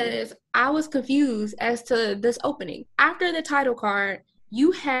 because I was confused as to this opening. After the title card,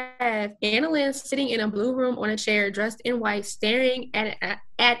 you have Anna Lynn sitting in a blue room on a chair, dressed in white, staring at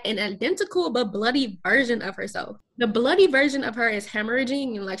an identical but bloody version of herself. The bloody version of her is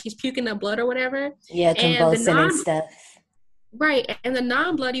hemorrhaging and like she's puking up blood or whatever. Yeah, convulsing and stuff. Right, and the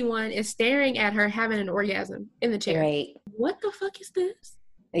non-bloody one is staring at her having an orgasm in the chair. Right. What the fuck is this?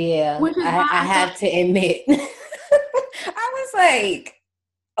 Yeah, I have to admit. I was like,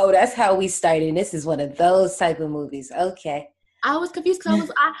 oh, that's how we started. This is one of those type of movies. Okay. I was confused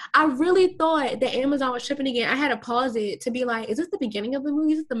because I really thought that Amazon was tripping again. I had to pause it to be like, is this the beginning of the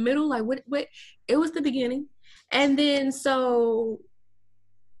movie? Is it the middle? Like, what? It was the beginning. And then, so,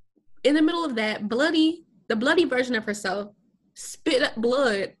 in the middle of that, the bloody version of herself spit up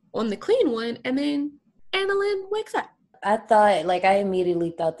blood on the clean one, and then Anna Lynn wakes up. I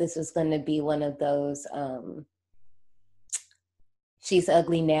immediately thought this was going to be one of those, she's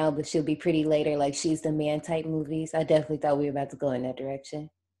ugly now, but she'll be pretty later, like She's the Man type movies. I definitely thought we were about to go in that direction.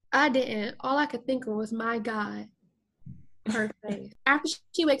 I didn't. All I could think of was, my God, her face. After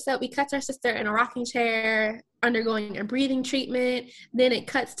she wakes up, we cut to her sister in a rocking chair, undergoing a breathing treatment. Then it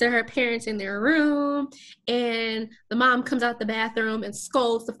cuts to her parents in their room, and the mom comes out the bathroom and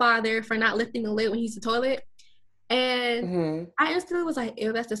scolds the father for not lifting the lid when he's in the toilet. And I instantly was like,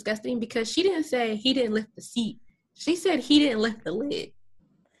 ew, that's disgusting, because she didn't say he didn't lift the seat. She said he didn't lift the lid.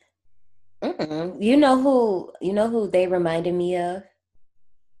 You know who they reminded me of?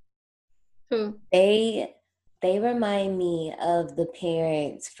 Who? They remind me of the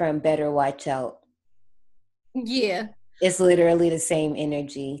parents from Better Watch Out. Yeah. It's literally the same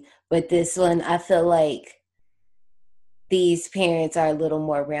energy. But this one, I feel like these parents are a little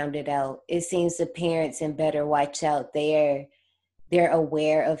more rounded out. It seems the parents in Better Watch Out, they're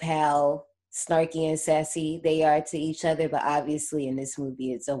aware of how snarky and sassy they are to each other, but obviously in this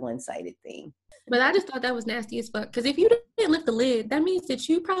movie it's a one-sided thing. But I just thought that was nasty as fuck. Because if you didn't lift the lid, that means that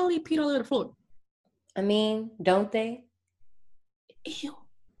you probably peed all over the floor. I mean, don't they? Ew.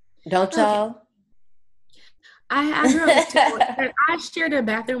 Don't y'all? Okay. I grew up with 2 boys. I shared a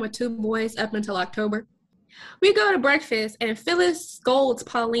bathroom with 2 boys up until October. We go to breakfast, and Phyllis scolds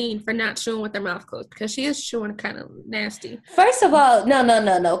Pauline for not chewing with her mouth closed because she is chewing kind of nasty. First of all,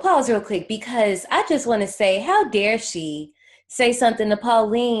 no. Pause real quick, because I just want to say, how dare she say something to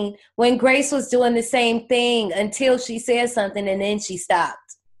Pauline when Grace was doing the same thing until she said something and then she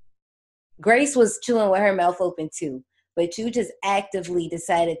stopped. Grace was chewing with her mouth open too, but you just actively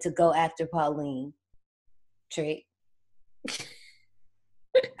decided to go after Pauline. Trick.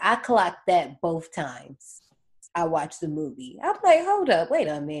 I clocked that both times I watched the movie. I'm like, hold up, wait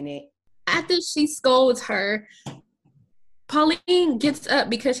a minute. After she scolds her, Pauline gets up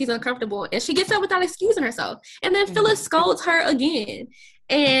because she's uncomfortable, and she gets up without excusing herself. And then Phyllis scolds her again.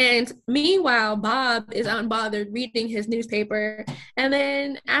 And meanwhile, Bob is unbothered reading his newspaper. And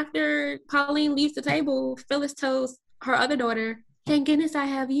then after Pauline leaves the table, Phyllis tells her other daughter, "Thank goodness I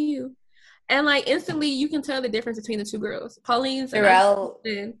have you." And like instantly, you can tell the difference between the 2 girls. Pauline's an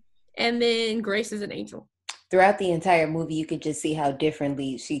person, and then Grace is an angel. Throughout the entire movie, you could just see how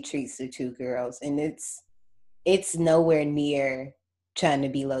differently she treats the 2 girls, and it's nowhere near trying to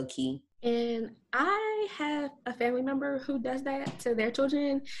be low key. And I have a family member who does that to their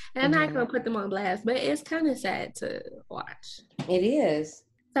children, and I'm not gonna put them on blast, but it's kind of sad to watch. It is.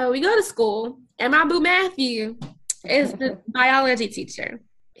 So we go to school, and my boo Matthew is the biology teacher.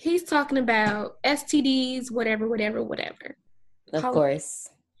 He's talking about STDs, whatever. Of course.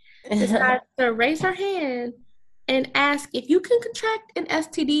 Decides to raise her hand and ask if you can contract an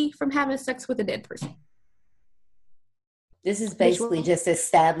STD from having sex with a dead person. This is basically just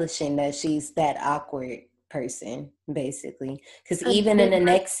establishing that she's that awkward person, basically. Because even in the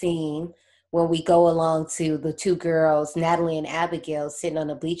next scene, when we go along to the 2 girls, Natalie and Abigail, sitting on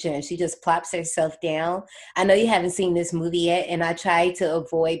the bleacher, and she just plops herself down. I know you haven't seen this movie yet, and I tried to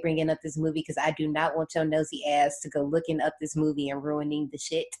avoid bringing up this movie because I do not want your nosy ass to go looking up this movie and ruining the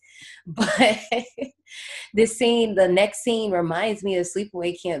shit. But the next scene reminds me of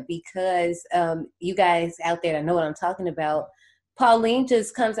Sleepaway Camp because you guys out there that know what I'm talking about, Pauline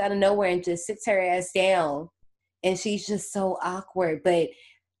just comes out of nowhere and just sits her ass down, and she's just so awkward. But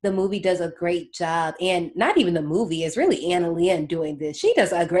the movie does a great job, and not even the movie, it's really Anna Lynn doing this. She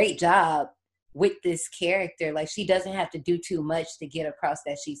does a great job with this character. Like, she doesn't have to do too much to get across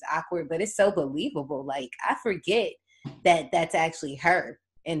that she's awkward, but it's so believable. Like, I forget that that's actually her,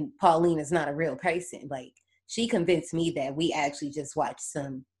 and Pauline is not a real person. Like, she convinced me that we actually just watched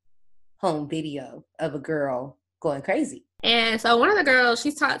some home video of a girl going crazy. And so one of the girls,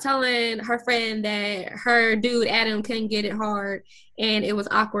 she's telling her friend that her dude, Adam, couldn't get it hard and it was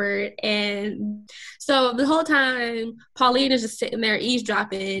awkward. And so the whole time, Pauline is just sitting there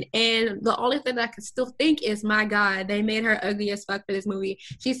eavesdropping. And the only thing that I can still think is, my God, they made her ugly as fuck for this movie.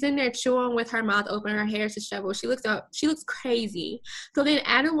 She's sitting there chewing with her mouth open, her hair's disheveled. She looks crazy. So then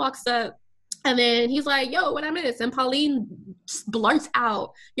Adam walks up, and then he's like, "Yo, what I miss?" And Pauline blurts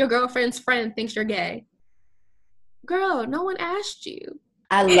out, "Your girlfriend's friend thinks you're gay." Girl, no one asked you.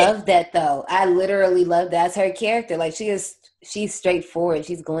 I love that, though. I literally love that. That's her character. Like, she's straightforward.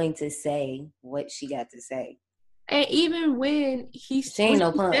 She's going to say what she got to say. And even when she said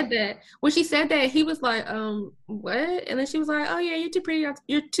that, he was like, what? And then she was like, "Oh yeah, you're too pretty.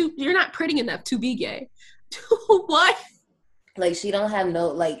 You're not pretty enough to be gay." What? Like, she don't have no,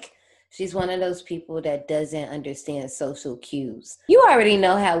 like, she's one of those people that doesn't understand social cues. You already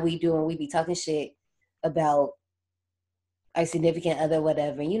know how we do when we be talking shit about our significant other,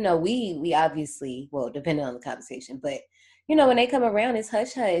 whatever. You know, we obviously, well, depending on the conversation, but, you know, when they come around, it's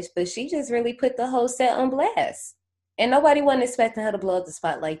hush-hush. But she just really put the whole set on blast. And nobody wasn't expecting her to blow up the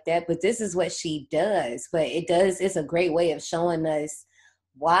spot like that. But this is what she does. But it's a great way of showing us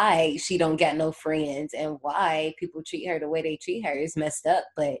why she don't got no friends and why people treat her the way they treat her. Is messed up.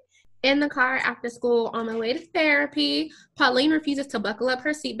 But in the car after school on the way to therapy, Pauline refuses to buckle up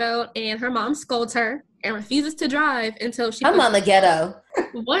her seatbelt, and her mom scolds her and refuses to drive until she... I'm on the ghetto.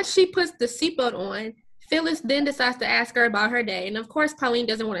 Once she puts the seatbelt on, Phyllis then decides to ask her about her day. And of course, Pauline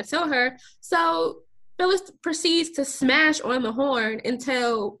doesn't want to tell her. So Phyllis proceeds to smash on the horn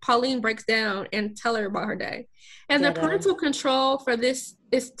until Pauline breaks down and tell her about her day. And the parental control for this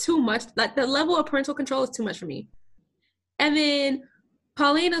is too much. Like, the level of parental control is too much for me. And then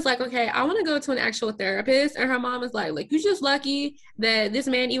Pauline is like, okay, I want to go to an actual therapist. And her mom is like, you're just lucky that this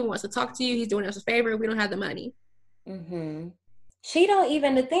man even wants to talk to you. He's doing us a favor. We don't have the money. Mm-hmm. She don't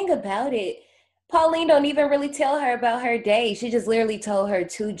even think about it. Pauline don't even really tell her about her day. She just literally told her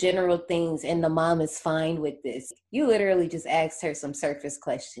 2 general things, and the mom is fine with this. You literally just asked her some surface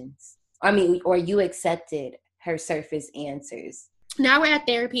questions. Or you accepted her surface answers. Now we're at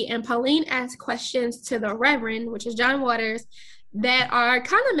therapy, and Pauline asks questions to the Reverend, which is John Waters, that are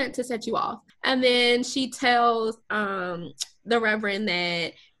kind of meant to set you off. And then she tells the Reverend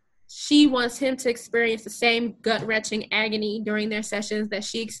that she wants him to experience the same gut-wrenching agony during their sessions that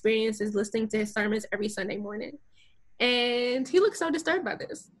she experiences listening to his sermons every Sunday morning. And he looks so disturbed by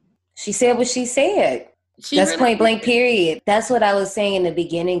this. She said what she said. That's really point blank, period. That's what I was saying in the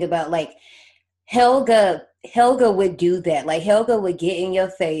beginning about, like, Helga would do that. Like, Helga would get in your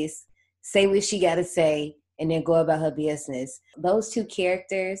face, say what she got to say, and then go about her business. Those 2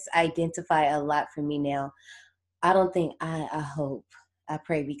 characters identify a lot for me now. I don't think, I hope, I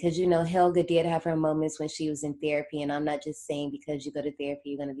pray, because, Helga did have her moments when she was in therapy, and I'm not just saying because you go to therapy,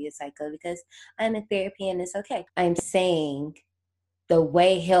 you're going to be a psycho, because I'm in therapy and it's okay. I'm saying the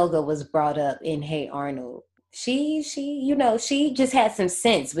way Helga was brought up in Hey Arnold, she just had some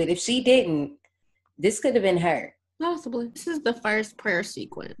sense, but if she didn't, this could have been her. Possibly. This is the first prayer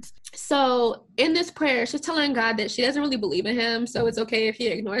sequence. So in this prayer, she's telling God that she doesn't really believe in him, so it's okay if he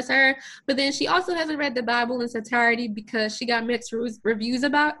ignores her. But then she also hasn't read the Bible in its entirety because she got mixed reviews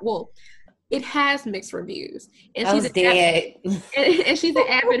about, it has mixed reviews. And I was dead. And she's an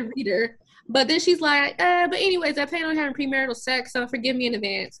avid reader. But then she's like, but anyways, I plan on having premarital sex, so forgive me in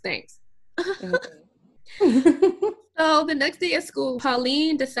advance. Thanks. So the next day at school,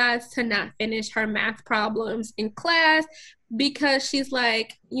 Pauline decides to not finish her math problems in class because she's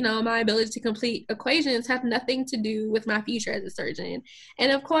like, my ability to complete equations have nothing to do with my future as a surgeon.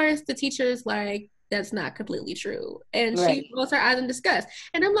 And of course, the teacher's like, that's not completely true. And she rolls her eyes in disgust.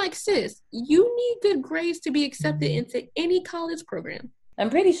 And I'm like, sis, you need good grades to be accepted into any college program. I'm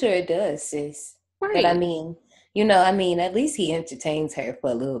pretty sure it does, sis. Right. But at least he entertains her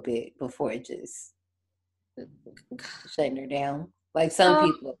for a little bit before just shutting her down, like some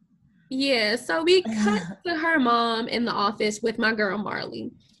people. Yeah, so we cut to her mom in the office with my girl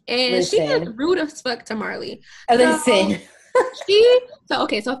Marley, and she is rude as fuck to Marley. So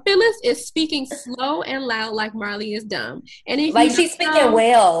Phyllis is speaking slow and loud like Marley is dumb, and if she's speaking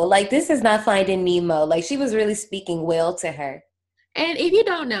well, like this is not Finding Nemo. Like she was really speaking well to her. And if you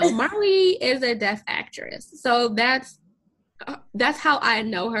don't know, Marley is a deaf actress, so that's how I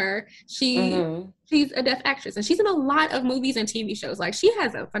know her. She's a deaf actress, and she's in a lot of movies and TV shows. Like she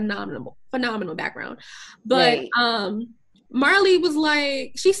has a phenomenal background. But Marley was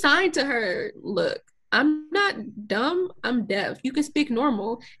like, she signed to her, look, I'm not dumb, I'm deaf. You can speak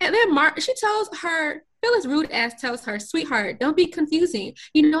normal. And then she tells her, Phyllis rude ass tells her, sweetheart, don't be confusing.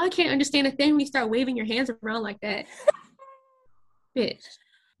 I can't understand a thing when you start waving your hands around like that. Bitch.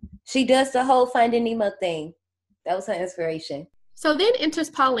 She does the whole Finding Nemo thing. That was her inspiration. So then enters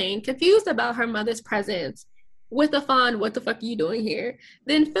Pauline, confused about her mother's presence, with a fond, what the fuck are you doing here?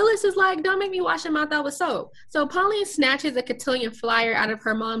 Then Phyllis is like, don't make me wash your mouth out with soap. So Pauline snatches a cotillion flyer out of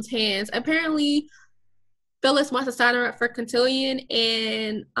her mom's hands. Apparently, Phyllis wants to sign her up for cotillion,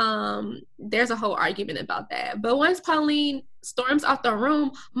 and there's a whole argument about that. But once Pauline storms out the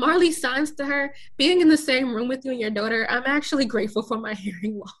room, Marley signs to her, being in the same room with you and your daughter, I'm actually grateful for my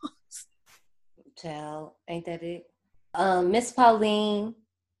hearing loss. Child, ain't that it? Miss Pauline,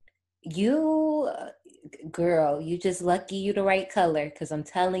 you just lucky you the right color, because I'm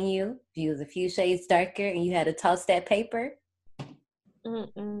telling you, if you was a few shades darker and you had to toss that paper,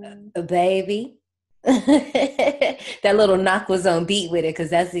 baby, that little knock was on beat with it,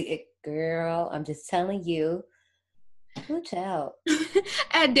 because that's the girl. I'm just telling you. Good child.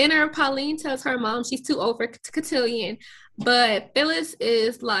 At dinner, Pauline tells her mom she's too old for cotillion, but Phyllis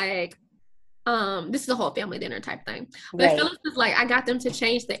is like, this is a whole family dinner type thing. But Phyllis is like, I got them to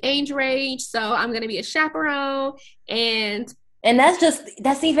change the age range, so I'm gonna be a chaperone, and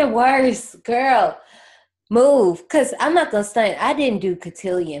that's even worse, girl. Move, because I'm not gonna stunt. I didn't do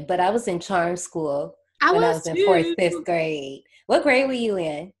cotillion, but I was in charm school when I was in 4th, 5th grade. What grade were you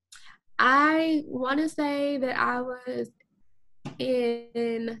in? I want to say that I was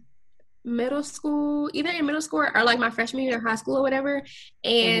in middle school, either in middle school or like my freshman year of high school or whatever.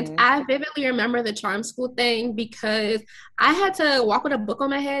 And I vividly remember the charm school thing because I had to walk with a book on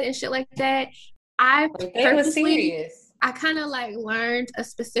my head and shit like that. I like, they were serious. I kind of like learned a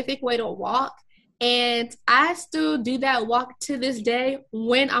specific way to walk, and I still do that walk to this day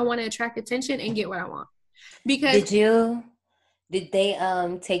when I want to attract attention and get what I want. Because did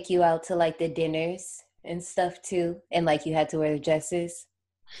they take you out to like the dinners and stuff too, and like you had to wear the dresses?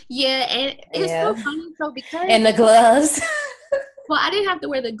 Yeah, and it's so funny so because and the gloves. Well, I didn't have to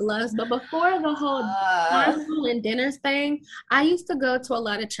wear the gloves, but before the whole carnival and dinners thing, I used to go to a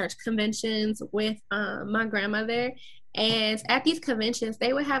lot of church conventions with my grandmother. And at these conventions,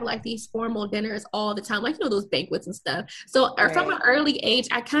 they would have like these formal dinners all the time, like, you know, those banquets and stuff. So from an early age,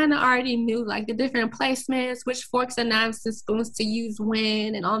 I kind of already knew like the different placements, which forks and knives and spoons to use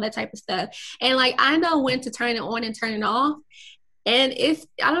when, and all that type of stuff. And like, I know when to turn it on and turn it off. And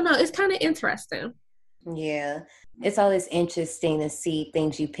I don't know, it's kind of interesting. Yeah. It's always interesting to see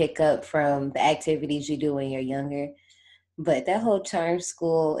things you pick up from the activities you do when you're younger. But that whole charm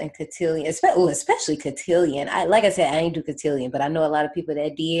school and cotillion, especially cotillion. Like I said, I ain't do cotillion, but I know a lot of people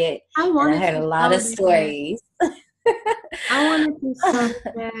that did. I heard a lot of stories. I wanted to so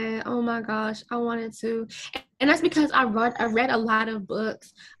bad. Oh my gosh, I wanted to. And that's because I read a lot of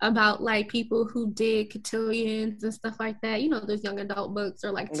books about like people who did cotillions and stuff like that. You know, those young adult books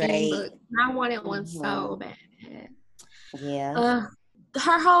or like teen books. And I wanted one so bad. Yeah.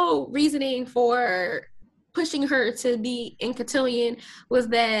 Her whole reasoning for pushing her to be in cotillion was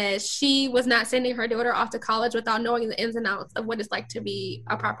that she was not sending her daughter off to college without knowing the ins and outs of what it's like to be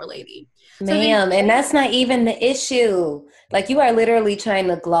a proper lady. Ma'am, and that's not even the issue. Like, you are literally trying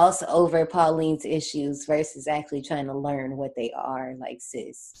to gloss over Pauline's issues versus actually trying to learn what they are, like,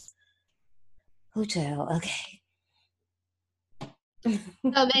 sis. Oh, child. Okay.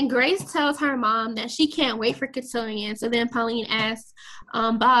 So then Grace tells her mom that she can't wait for cotillion. So then Pauline asks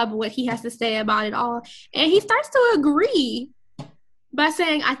Bob what he has to say about it all. And he starts to agree by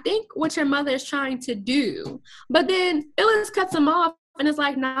saying, I think what your mother is trying to do. But then Phyllis cuts him off and is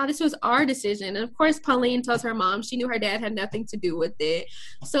like, nah, this was our decision. And of course, Pauline tells her mom she knew her dad had nothing to do with it.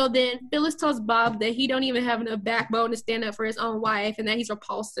 So then Phyllis tells Bob that he don't even have enough backbone to stand up for his own wife and that he's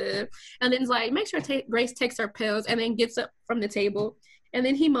repulsive. And then he's like, make sure Grace takes her pills, and then gets up from the table. And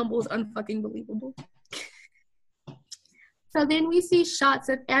then he mumbles, unfucking believable. So then we see shots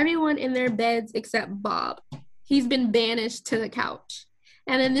of everyone in their beds except Bob. He's been banished to the couch.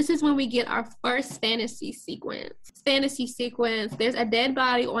 And then this is when we get our first fantasy sequence. There's a dead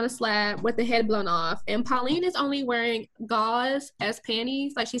body on a slab with the head blown off. And Pauline is only wearing gauze as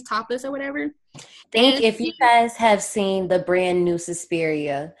panties, like she's topless or whatever. If you guys have seen the brand new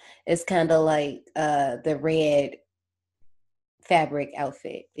Suspiria, it's kind of like the red fabric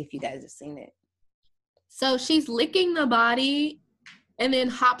outfit, if you guys have seen it. So she's licking the body and then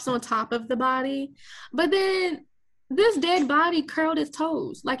hops on top of the body. But then this dead body curled its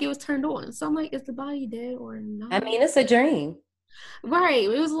toes like it was turned on. So I'm like, is the body dead or not? I mean, it's a dream. Right.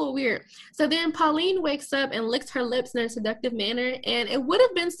 It was a little weird. So then Pauline wakes up and licks her lips in a seductive manner. And it would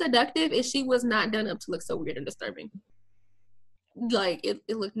have been seductive if she was not done up to look so weird and disturbing. Like, it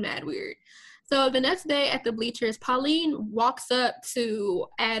looked mad weird. So the next day at the bleachers, Pauline walks up to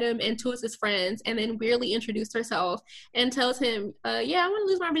Adam and two of his friends and then weirdly introduced herself and tells him, yeah, I want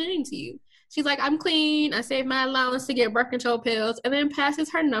to lose my virginity to you. She's like, I'm clean. I saved my allowance to get birth control pills, and then passes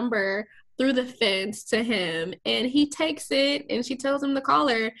her number through the fence to him. And he takes it, and she tells him to call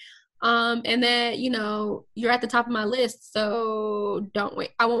her, and that, you know, you're at the top of my list, so don't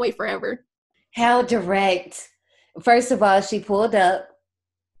wait. I won't wait forever. How direct. First of all, she pulled up,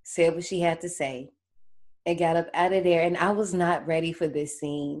 said what she had to say, and got up out of there. And I was not ready for this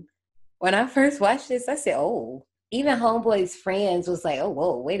scene. When I first watched this, I said, oh, even Homeboy's friends was like, oh,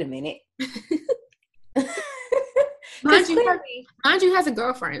 whoa, wait a minute. Mind you has a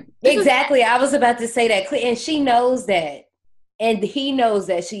girlfriend. Exactly. I was about to say that. And she knows that. And he knows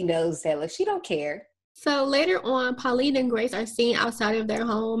that she knows that. Like, she don't care. So later on, Pauline and Grace are seen outside of their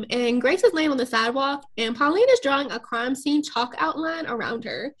home, and Grace is laying on the sidewalk, and Pauline is drawing a crime scene chalk outline around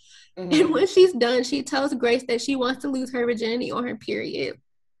her. Mm-hmm. And when she's done, she tells Grace that she wants to lose her virginity on her period.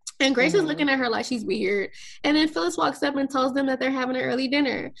 And Grace is looking at her like she's weird. And then Phyllis walks up and tells them that they're having an early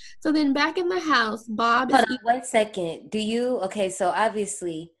dinner. So then back in the house, Bob Hold on 1 second. So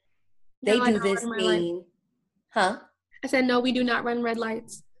obviously they do this scene. Huh? I said, no, we do not run red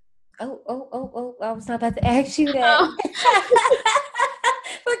lights. Oh, I was not about to ask you that.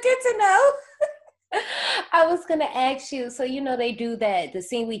 But good to know. I was going to ask you, so you know they do that, the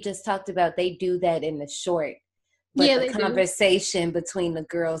scene we just talked about, they do that in the short But yeah, the they conversation between the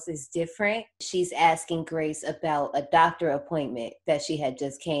girls is different. She's asking Grace about a doctor appointment that she had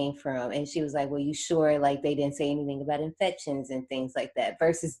just came from. And she was like, well, you sure like they didn't say anything about infections and things like that?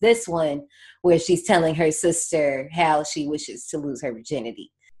 Versus this one where she's telling her sister how she wishes to lose her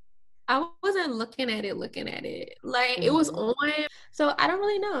virginity. I wasn't looking at it. Like, it was on. So I don't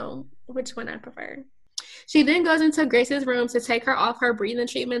really know which one I prefer. She then goes into Grace's room to take her off her breathing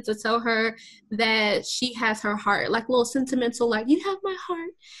treatment to tell her that she has her heart. Like, a little sentimental, like, you have my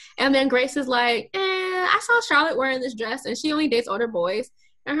heart. And then Grace is like, I saw Charlotte wearing this dress and she only dates older boys.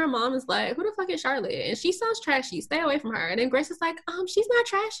 And her mom is like, who the fuck is Charlotte? And she sounds trashy. Stay away from her. And then Grace is like, she's not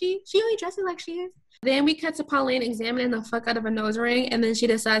trashy. She only dresses like she is. Then we cut to Pauline examining the fuck out of a nose ring, and then she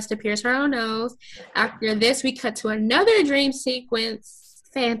decides to pierce her own nose. After this, we cut to another dream sequence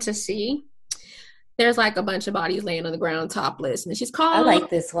fantasy. There's like a bunch of bodies laying on the ground topless, and she's calling. I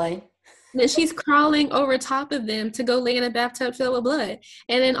like this one. Then she's crawling over top of them to go lay in a bathtub filled with blood.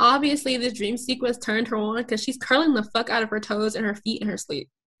 And then obviously this dream sequence turned her on because she's curling the fuck out of her toes and her feet in her sleep.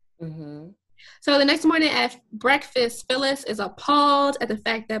 So the next morning at breakfast, Phyllis is appalled at the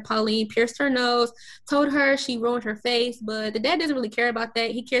fact that Pauline pierced her nose, told her she ruined her face, but the dad doesn't really care about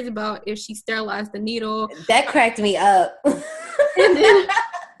that. He cares about if she sterilized the needle. That cracked me up. And then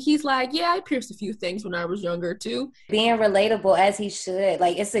he's like, yeah, I pierced a few things when I was younger too. Being relatable as he should.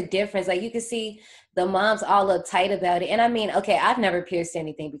 Like, it's a difference. Like, you can see the mom's all uptight about it. And I mean, okay, I've never pierced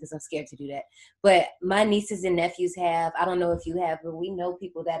anything because I'm scared to do that. But my nieces and nephews have. I don't know if you have, but we know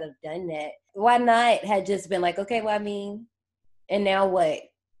people that have done that. Why not had just been like, okay, well, I mean, and now what?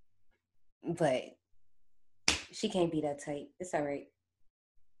 But she can't be that tight. It's all right.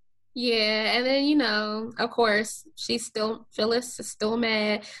 Yeah, and then, you know, of course, Phyllis is still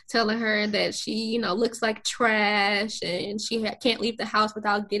mad, telling her that she, you know, looks like trash and she can't leave the house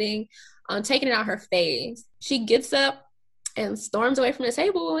without getting taking it out her face. She gets up and storms away from the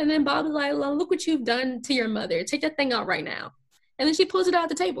table, and then Bob is like, well, look what you've done to your mother. Take that thing out right now. And then she pulls it out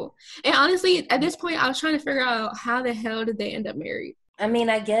the table. And honestly, at this point, I was trying to figure out how the hell did they end up married? I mean,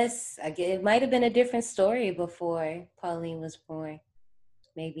 I guess it might have been a different story before Pauline was born.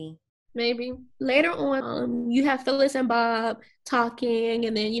 Maybe. Later on, you have Phyllis and Bob talking,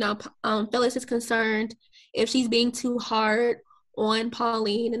 and then, you know, Phyllis is concerned if she's being too hard on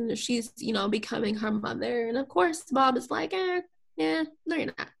Pauline and if she's, you know, becoming her mother. And of course, Bob is like, no, you're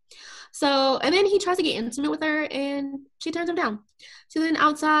not. So, and then he tries to get intimate with her and she turns him down. So then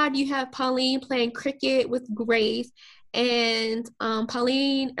outside, you have Pauline playing cricket with Grace. And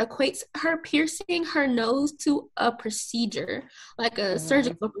Pauline equates her piercing her nose to a procedure, like a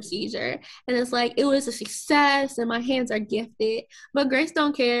surgical procedure. And it's like, it was a success and my hands are gifted. But Grace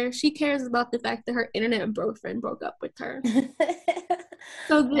don't care. She cares about the fact that her internet boyfriend broke up with her.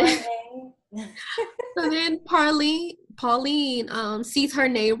 So then Pauline sees her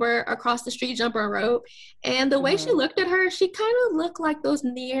neighbor across the street jump a rope, and the way she looked at her, she kind of looked like those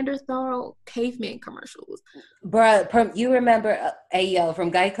Neanderthal caveman commercials. Bruh, you remember Ayo from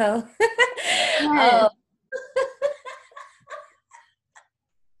Geico? Yeah.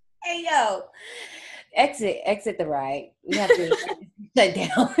 Ayo, exit the ride. We have to shut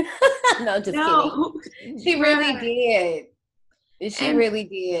down. No, just kidding. She really did. Really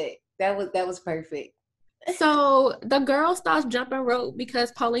did. That was perfect. So the girl starts jumping rope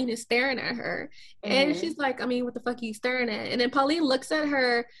because Pauline is staring at her. And she's like, I mean, what the fuck are you staring at? And then Pauline looks at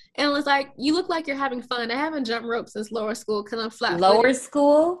her and was like, you look like you're having fun. I haven't jumped rope since lower school because I'm flat. Lower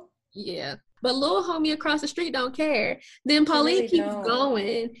school? Yeah. But little homie across the street don't care. Then Pauline really keeps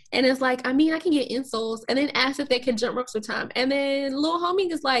going and it's like, I mean, I can get insults, and then asks if they can jump ropes with time. And then little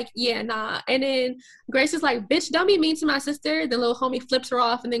homie is like, yeah, nah. And then Grace is like, bitch, don't be mean to my sister. Then little homie flips her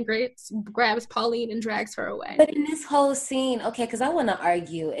off, and then Grace grabs Pauline and drags her away. But in this whole scene, okay, because I want to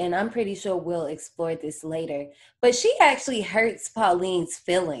argue, and I'm pretty sure we'll explore this later, but she actually hurts Pauline's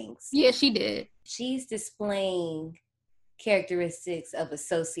feelings. Yeah, she did. She's displaying characteristics of a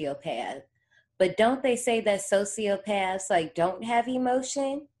sociopath. But don't they say that sociopaths like don't have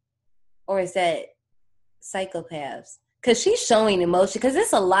emotion? Or is that psychopaths? Because she's showing emotion. Because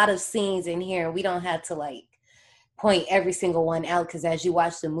there's a lot of scenes in here and we don't have to like point every single one out. Because as you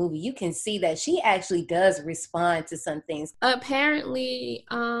watch the movie, you can see that she actually does respond to some things. Apparently,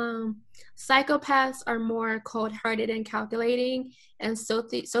 psychopaths are more cold-hearted and calculating, and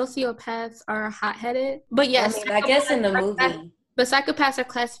sociopaths are hot-headed. But yes, I mean, I guess in the movie. But psychopaths are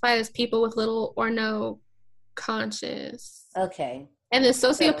classified as people with little or no conscience. Okay. And the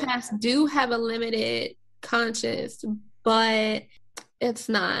sociopaths do have a limited conscience, but it's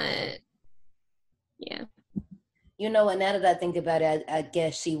not. Yeah. You know what? Now that I think about it, I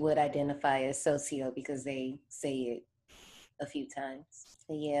guess she would identify as socio because they say it a few times.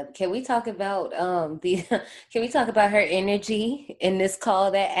 Yeah, can we talk about can we talk about her energy in this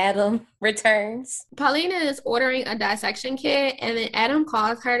call that Adam returns? Paulina is ordering a dissection kit, and then Adam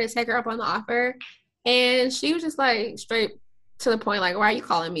calls her to take her up on the offer, and she was just like straight to the point, like, "Why are you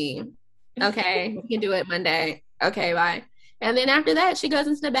calling me? Okay, you can do it Monday. Okay, bye." And then after that, she goes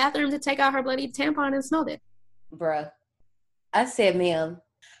into the bathroom to take out her bloody tampon and smelled it. Bruh, I said, ma'am,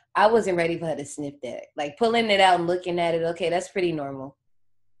 I wasn't ready for her to sniff that. Like pulling it out and looking at it, okay, that's pretty normal.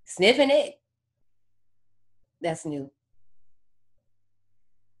 Sniffing it, that's new.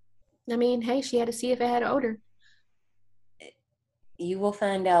 I mean, hey, she had to see if it had an odor. You will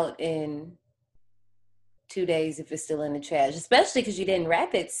find out in 2 days if it's still in the trash, especially because you didn't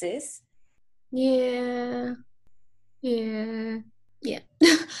wrap it, sis. Yeah.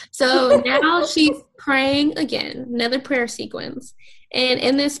 So now she's praying again, another prayer sequence. And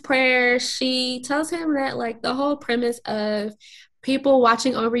in this prayer, she tells him that like the whole premise of people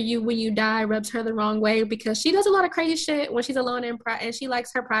watching over you when you die rubs her the wrong way because she does a lot of crazy shit when she's alone and she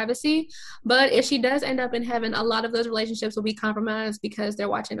likes her privacy. But if she does end up in heaven, a lot of those relationships will be compromised because they're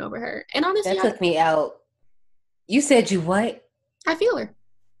watching over her. And honestly, that took me out. You said you what? I feel her.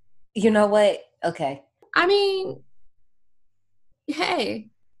 You know what? Okay. I mean, hey,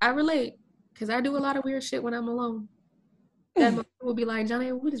 I relate because I do a lot of weird shit when I'm alone. That mother will be like,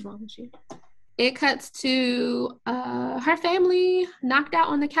 Johnny, what is wrong with you? It cuts to her family knocked out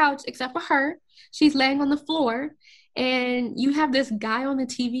on the couch except for her. She's laying on the floor, and you have this guy on the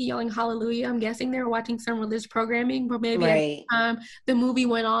TV yelling hallelujah. I'm guessing they were watching some religious programming, but maybe at the time the movie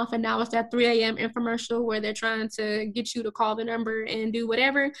went off and now it's that 3 a.m. infomercial where they're trying to get you to call the number and do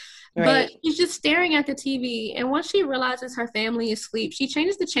whatever. Right. But she's just staring at the TV, and once she realizes her family is asleep, she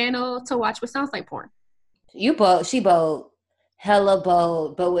changes the channel to watch what sounds like porn. She bold. Hella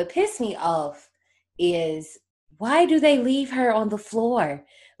bold. But what pissed me off is why do they leave her on the floor?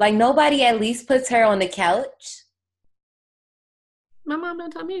 Like nobody at least puts her on the couch. My mom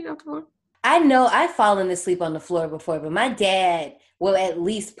don't tell me to go to the floor. I know I've fallen asleep on the floor before, but my dad will at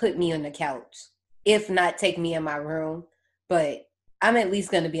least put me on the couch. If not, take me in my room. But I'm at least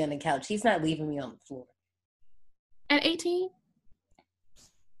going to be on the couch. He's not leaving me on the floor. At 18?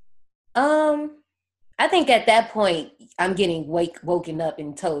 I think at that point, I'm getting woken up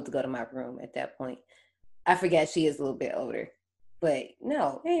and told to go to my room at that point. I forget she is a little bit older. But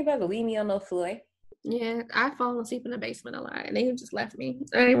no, they ain't about to leave me on the floor. Yeah, I've fallen asleep in the basement a lot, and they just left me.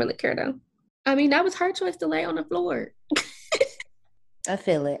 I didn't really care, though. I mean, that was her choice to lay on the floor. I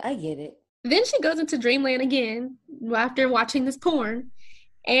feel it. I get it. Then she goes into dreamland again after watching this porn,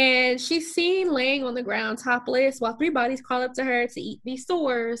 and she's seen laying on the ground topless while 3 bodies crawl up to her to eat these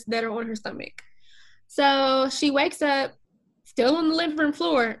sores that are on her stomach. So she wakes up, still on the living room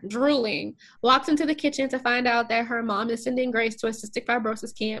floor, drooling, walks into the kitchen to find out that her mom is sending Grace to a cystic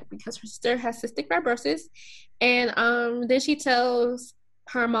fibrosis camp because her sister has cystic fibrosis. And then she tells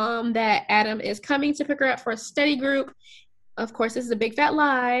her mom that Adam is coming to pick her up for a study group. Of course, this is a big fat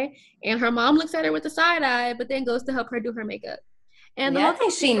lie. And her mom looks at her with a side eye, but then goes to help her do her makeup. And I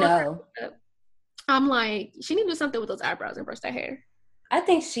think she know. I'm like, she need to do something with those eyebrows and brush that hair. I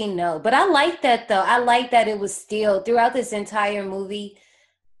think she know. But I like that, though. I like that it was still, throughout this entire movie,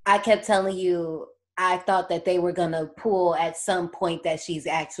 I kept telling you, I thought that they were going to pull at some point that she's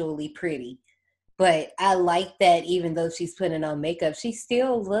actually pretty. But I like that even though she's putting on makeup, she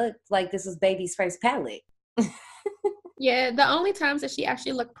still looked like this was baby's first palette. Yeah, the only times that she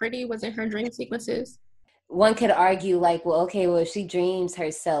actually looked pretty was in her dream sequences. One could argue like, well, okay, well, if she dreams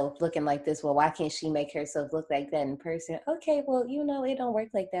herself looking like this, well, why can't she make herself look like that in person? Okay, well, it don't work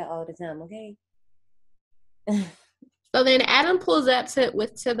like that all the time, okay? So then Adam pulls up to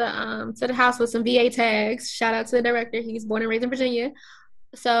the house with some VA tags. Shout out to the director. He's born and raised in Virginia.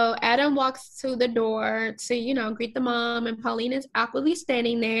 So Adam walks to the door to, greet the mom, and Pauline is awkwardly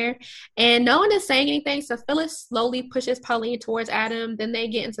standing there, and no one is saying anything. So Phyllis slowly pushes Pauline towards Adam. Then they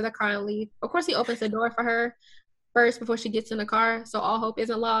get into the car and leave. Of course, he opens the door for her first before she gets in the car. So all hope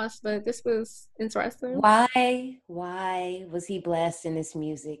isn't lost, but this was interesting. Why was he blasting this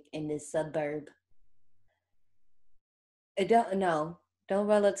music in this suburb? Don't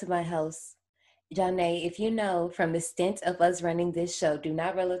roll up to my house. Johnny, if you know from the stint of us running this show, do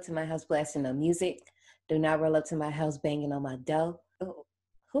not roll up to my house blasting no music. Do not roll up to my house banging on my door. Oh,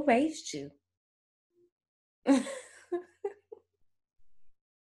 who raised you? Then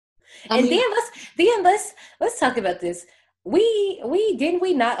let's talk about this. We didn't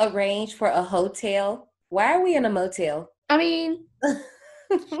we not arrange for a hotel? Why are we in a motel? I mean,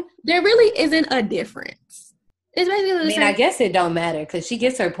 there really isn't a difference. It's basically the same. I guess it don't matter because she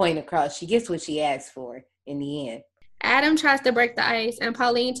gets her point across. She gets what she asked for in the end. Adam tries to break the ice, and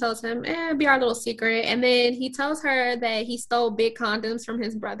Pauline tells him, be our little secret. And then he tells her that he stole big condoms from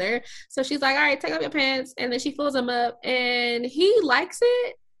his brother. So she's like, all right, take off your pants. And then she fills them up, and he likes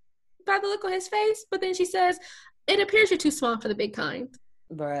it by the look on his face. But then she says, it appears you're too small for the big kind.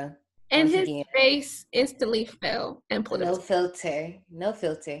 Bruh. And his face instantly fell and pulled No filter. No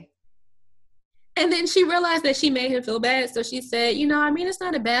filter. And then she realized that she made him feel bad. So she said, it's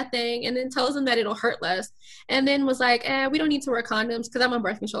not a bad thing. And then tells him that it'll hurt less. And then was like, we don't need to wear condoms because I'm on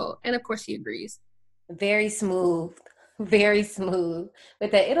birth control. And of course he agrees. Very smooth. Very smooth.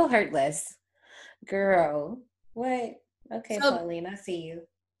 But that it'll hurt less. Girl. What? Okay, so, Pauline, I see you.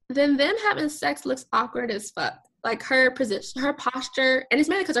 Then them having sex looks awkward as fuck. Like her position, her posture, and it's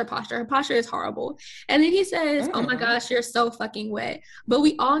mainly because her posture is horrible. And then he says, oh my gosh, you're so fucking wet. But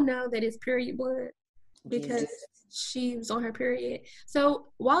we all know that it's period blood because she was on her period. So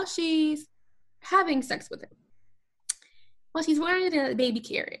while she's having sex with him, while she's wearing a baby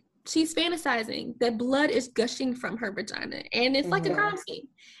carrot, she's fantasizing that blood is gushing from her vagina. And it's like a crime scene.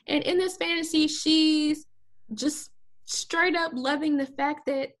 And in this fantasy, she's just straight up loving the fact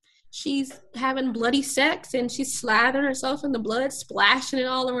that she's having bloody sex and she's slathering herself in the blood, splashing it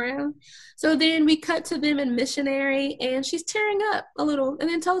all around. So then we cut to them in missionary and she's tearing up a little and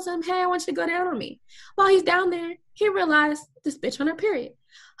then tells him, hey, I want you to go down on me. While he's down there, he realized this bitch on her period.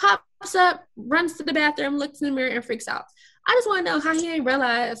 Hops up, runs to the bathroom, looks in the mirror and freaks out. I just want to know how he ain't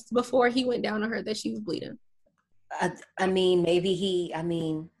realized before he went down on her that she was bleeding.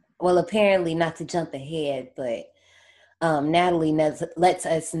 Well, apparently not to jump ahead, but Natalie lets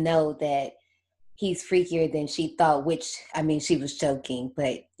us know that he's freakier than she thought, she was joking,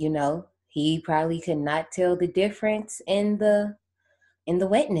 but he probably could not tell the difference in the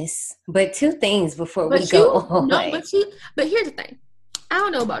wetness. But two things before we go on. No, but here's the thing. I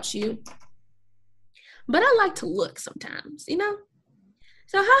don't know about you, but I like to look sometimes,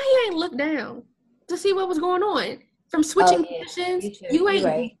 So how he ain't look down to see what was going on from switching positions? You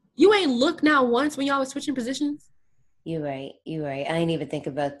ain't look now once when y'all was switching positions. You're right. I didn't even think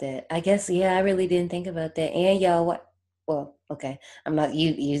about that. I guess, I really didn't think about that. And y'all, what? Well, okay. I'm not,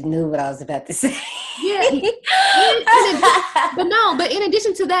 you knew what I was about to say. Yeah. But in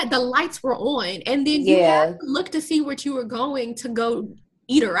addition to that, the lights were on. And then you had to look to see what you were going to go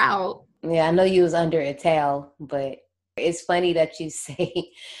eat her out. Yeah, I know you was under a towel, but it's funny that you say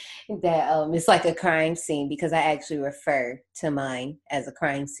that it's like a crime scene because I actually refer to mine as a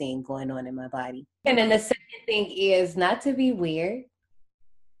crime scene going on in my body. And then the second thing is, not to be weird,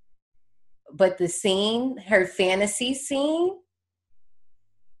 but the scene, her fantasy scene,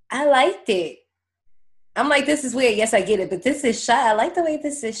 I liked it. I'm like, this is weird. Yes, I get it, but this is shot. I like the way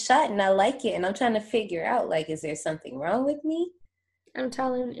this is shot and I like it. And I'm trying to figure out, like, is there something wrong with me? I'm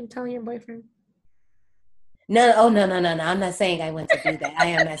telling your boyfriend. No. I'm not saying I want to do that. I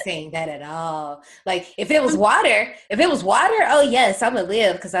am not saying that at all. Like, if it was water, oh yes, I'm gonna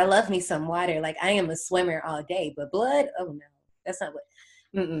live because I love me some water. Like, I am a swimmer all day. But blood, oh no, that's not what.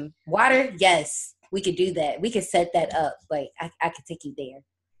 Water, yes, we could do that. We could set that up. Like, I could take you there.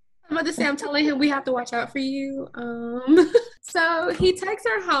 I'm about to say, I'm telling him we have to watch out for you. So he takes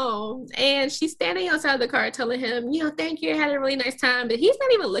her home and she's standing outside the car telling him, thank you, I had a really nice time. But he's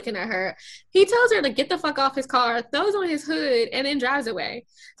not even looking at her. He tells her to get the fuck off his car, throws on his hood, and then drives away.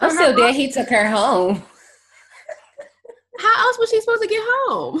 So I'm still there. He took her home. How else was she supposed to get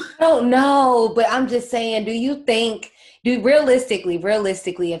home? Oh, no, but I'm just saying,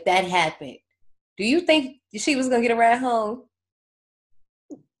 realistically, if that happened, do you think she was going to get a ride home?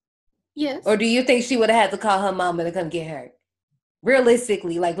 Yes. Or do you think she would have had to call her mama to come get her?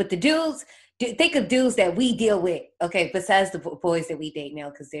 Realistically, like with the dudes, think of dudes that we deal with. Okay, besides the boys that we date now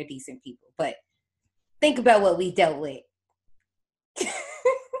because they're decent people. But think about what we dealt with.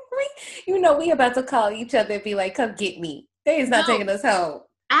 We about to call each other and be like, come get me. They is not taking us home.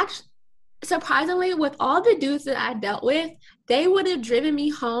 Actually, surprisingly, with all the dudes that I dealt with, they would have driven me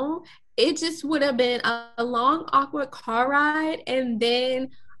home. It just would have been a long, awkward car ride, and then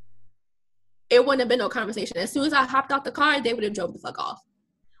it wouldn't have been no conversation. As soon as I hopped out the car, they would have drove the fuck off.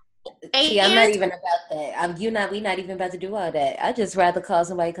 I'm not even about that. We're not even about to do all that. I just rather call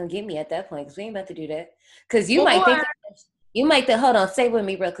somebody come get me at that point because we ain't about to do that. Because you might think, hold on, stay with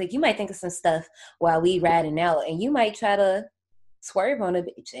me real quick. You might think of some stuff while we riding out, and you might try to swerve on a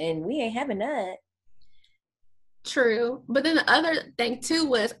bitch, and we ain't having that. True. But then the other thing too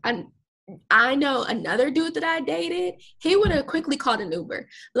was I know another dude that I dated, he would have quickly called an Uber.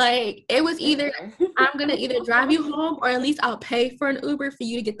 Like, it was either I'm going to either drive you home or at least I'll pay for an Uber for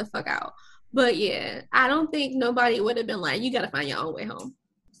you to get the fuck out. But yeah, I don't think nobody would have been like, you got to find your own way home.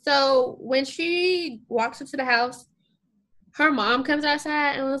 So when she walks into the house, her mom comes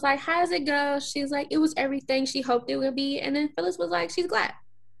outside and was like, how does it go? She's like, it was everything she hoped it would be. And then Phyllis was like, she's glad.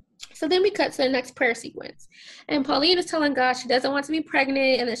 So then we cut to the next prayer sequence. And Pauline is telling God she doesn't want to be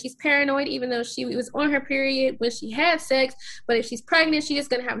pregnant and that she's paranoid even though she was on her period when she had sex. But if she's pregnant, she's just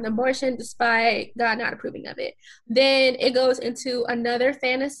going to have an abortion despite God not approving of it. Then it goes into another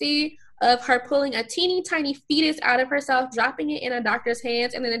fantasy of her pulling a teeny tiny fetus out of herself, dropping it in a doctor's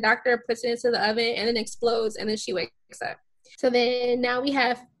hands, and then the doctor puts it into the oven and then explodes, and then she wakes up. So then now we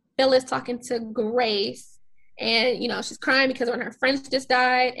have Phyllis talking to Grace, and she's crying because one of her friends just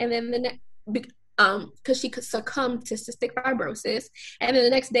died, and then because she succumbed to cystic fibrosis. And then the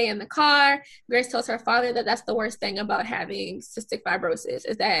next day in the car, Grace tells her father that that's the worst thing about having cystic fibrosis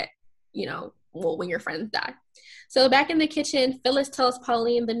is that when your friends die. So back in the kitchen, Phyllis tells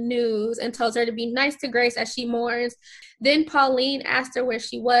Pauline the news and tells her to be nice to Grace as she mourns. Then Pauline asked her where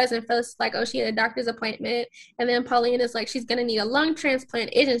she was, and Phyllis is like, oh, she had a doctor's appointment. And then Pauline is like, she's going to need a lung transplant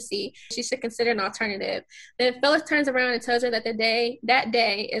agency. She should consider an alternative. Then Phyllis turns around and tells her that that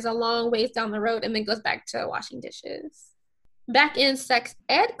day is a long ways down the road, and then goes back to washing dishes. Back in sex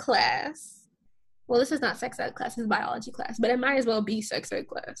ed class, well, this is not sex ed class, it's biology class, but it might as well be sex ed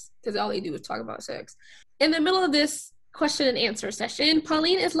class because all they do is talk about sex. In the middle of this question and answer session,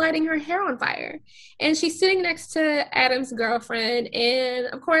 Pauline is lighting her hair on fire, and she's sitting next to Adam's girlfriend, and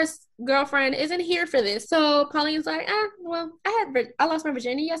of course, girlfriend isn't here for this. So Pauline's like, well, I lost my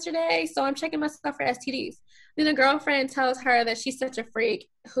virginity yesterday, so I'm checking myself for STDs. Then the girlfriend tells her that she's such a freak,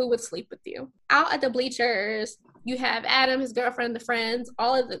 who would sleep with you? Out at the bleachers, you have Adam, his girlfriend, the friends,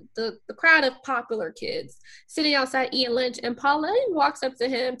 all of the crowd of popular kids sitting outside eating lunch, and Pauline walks up to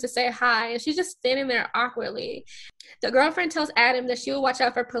him to say hi, and she's just standing there awkwardly. The girlfriend tells Adam that she would watch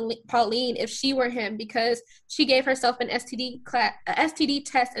out for Pauline if she were him because she gave herself an STD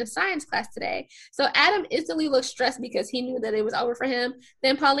test in science class today. So Adam instantly looks stressed because he knew that it was over for him.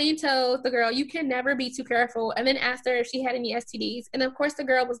 Then Pauline tells the girl, you can never be too careful, and then asked her if she had any STDs. And of course the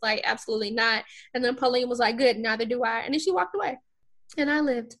girl was like, absolutely not. And then Pauline was like, good, neither do I. And then she walked away. And I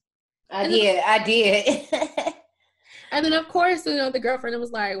lived. I did. And then, of course, the girlfriend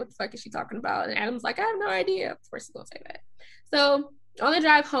was like, what the fuck is she talking about? And Adam's like, I have no idea. Of course, he's going to say that. So on the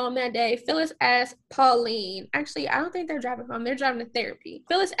drive home that day, Phyllis asked Pauline, actually, I don't think they're driving home. They're driving to therapy.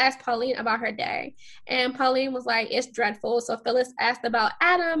 Phyllis asked Pauline about her day. And Pauline was like, it's dreadful. So Phyllis asked about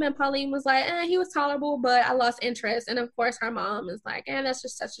Adam. And Pauline was like, he was tolerable, but I lost interest. And, of course, her mom is like, that's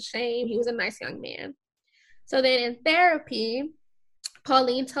just such a shame. He was a nice young man. So then in therapy,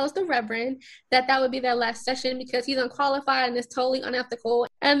 Pauline tells the Reverend that would be their last session because he's unqualified and it's totally unethical.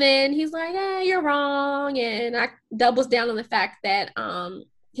 And then he's like, you're wrong. And I doubles down on the fact that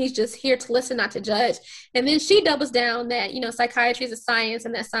he's just here to listen, not to judge. And then she doubles down that, psychiatry is a science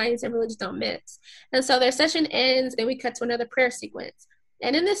and that science and religion don't mix. And so their session ends and we cut to another prayer sequence.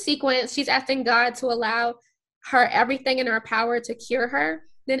 And in this sequence, she's asking God to allow her everything in her power to cure her.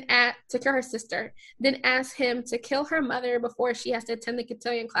 To cure her sister, then ask him to kill her mother before she has to attend the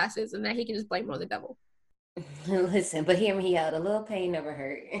cotillion classes and that he can just blame her on the devil. Listen, but hear me out. A little pain never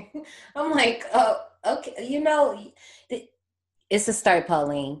hurt. I'm like, oh, okay. It's a start,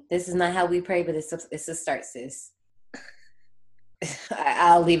 Pauline. This is not how we pray, but it's a start, sis.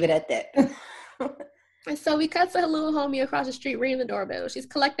 I'll leave it at that. And so we cut to a little homie across the street ringing the doorbell. She's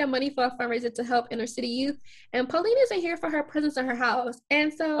collecting money for a fundraiser to help inner city youth. And Pauline isn't here for her presence in her house.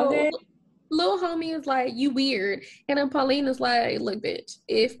 And so little homie is like, you weird. And then Pauline is like, look, bitch,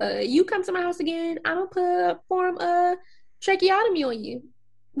 if you come to my house again, I'm going to perform a tracheotomy on you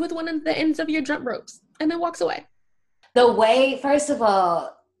with one of the ends of your jump ropes. And then walks away. The way, first of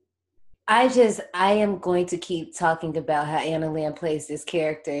all, I am going to keep talking about how Anna Lamb plays this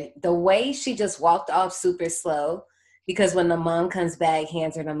character. The way she just walked off super slow, because when the mom comes back,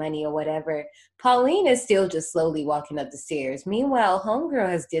 hands her the money or whatever, Pauline is still just slowly walking up the stairs. Meanwhile, homegirl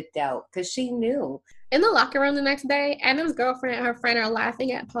has dipped out because she knew. In the locker room the next day, Adam's girlfriend and her friend are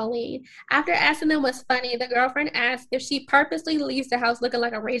laughing at Pauline. After asking them what's funny, the girlfriend asks if she purposely leaves the house looking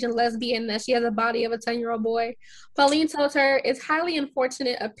like a raging lesbian, that she has a body of a 10-year-old boy. Pauline tells her it's highly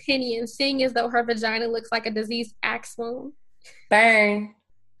unfortunate opinion, seeing as though her vagina looks like a diseased axe wound. Burn.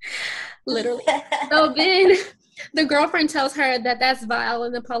 Literally. So then the girlfriend tells her that that's vile,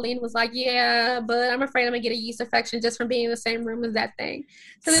 and then Pauline was like, yeah, but I'm afraid I'm going to get a yeast infection just from being in the same room as that thing.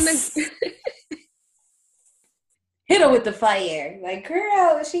 So then hit her with the fire. Like,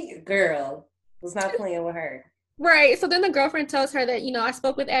 girl was not playing with her. Right. So then the girlfriend tells her that, I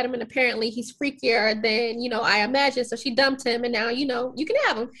spoke with Adam and apparently he's freakier than, I imagined. So she dumped him and now, you can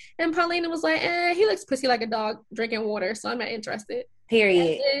have him. And Paulina was like, he looks pussy like a dog drinking water. So I'm not interested.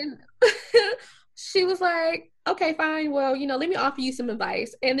 Period. And she was like, okay, fine. Well, let me offer you some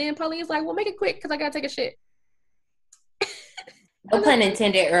advice. And then Paulina's like, well, make it quick because I got to take a shit. No pun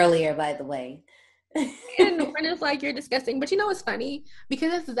intended earlier, by the way. And Brenda's like, you're disgusting. But it's funny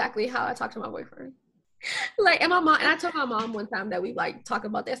because that's exactly how I talk to my boyfriend. Like, and my mom, and I told my mom one time that we like talk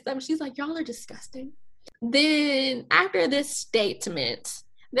about that stuff. And she's like, y'all are disgusting. Then after this statement,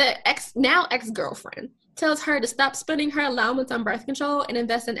 the now ex-girlfriend tells her to stop spending her allowance on birth control and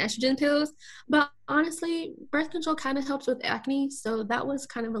invest in estrogen pills. But honestly, birth control kind of helps with acne. So that was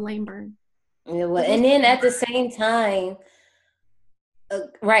kind of a lame burn. Yeah, well, and then at the same time,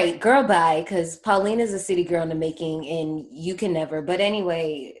 right, girl, bye, because Paulina's a city girl in the making, and you can never. But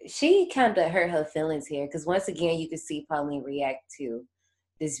anyway, she kind of hurt her feelings here, because once again, you can see Pauline react to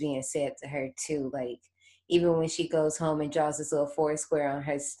this being said to her too. Like, even when she goes home and draws this little four square on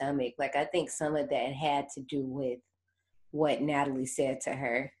her stomach, like, I think some of that had to do with what Natalie said to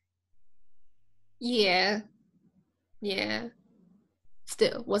her. Yeah.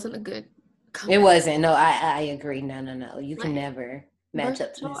 Still, wasn't a good comment. It wasn't. No, I agree. No. You can never match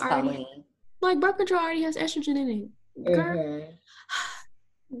up to Miss Pauline. Birth control already has estrogen in it. Girl.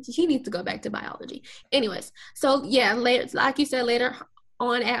 He needs to go back to biology. Anyways, so yeah, later, like you said, later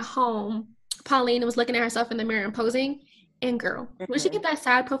on at home, Pauline was looking at herself in the mirror and posing. And girl, when she did that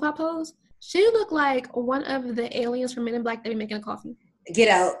side profile pose, she looked like one of the aliens from Men in Black that be making a coffee. Get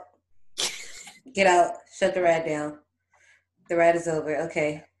out. Get out. Shut the ride down. The ride is over.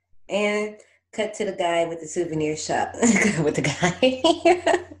 Okay. And cut to the guy with the souvenir shop. With the guy.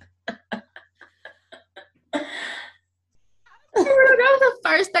 That was the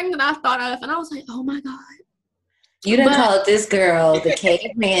first thing that I thought of. And I was like, oh my God. You done called this girl the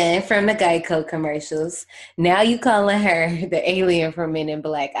caveman from the Geico commercials. Now you calling her the alien from Men in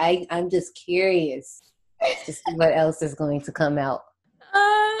Black. I'm just curious to see what else is going to come out.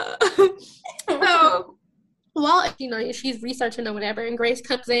 So while she's researching or whatever, and Grace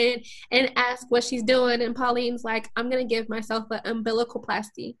comes in and asks what she's doing, and Pauline's like, I'm gonna give myself an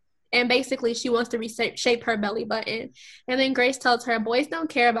umbilicoplasty. And basically, she wants to reshape her belly button. And then Grace tells her, boys don't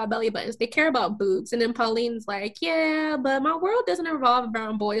care about belly buttons. They care about boobs. And then Pauline's like, yeah, but my world doesn't revolve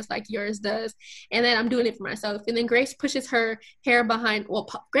around boys like yours does. And then I'm doing it for myself. And then Grace pushes her hair behind,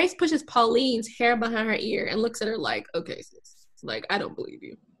 Grace pushes Pauline's hair behind her ear and looks at her like, okay, sis, like, I don't believe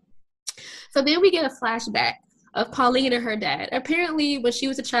you. So then we get a flashback of Pauline and her dad. Apparently, when she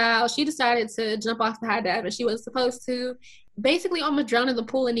was a child, she decided to jump off the high dive and she wasn't supposed to. Basically almost drowned in the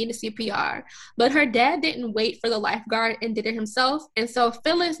pool and needed CPR. But her dad didn't wait for the lifeguard and did it himself. And so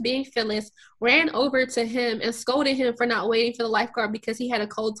Phyllis, being Phyllis, ran over to him and scolded him for not waiting for the lifeguard because he had a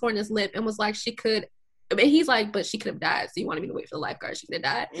cold sore in his lip and was like, he's like, but she could have died. So you wanted me to wait for the lifeguard. She could have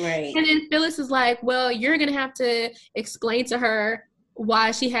died. Right. And then Phyllis is like, well, you're going to have to explain to her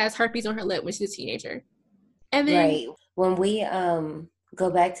why she has herpes on her lip when she's a teenager. And then, right. When we go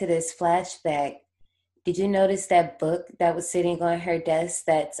back to this flashback, did you notice that book that was sitting on her desk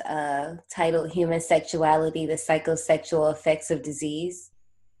that's titled Human Sexuality, the Psychosexual Effects of Disease?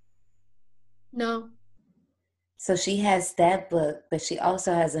 No. So she has that book, but she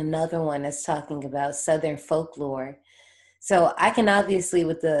also has another one that's talking about Southern folklore. So I can obviously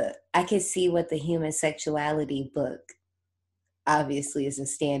I can see what the Human Sexuality book obviously is a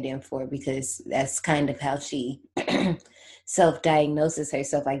stand-in for, because that's kind of how she self-diagnoses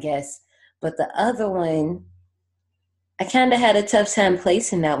herself, I guess. But the other one, I kind of had a tough time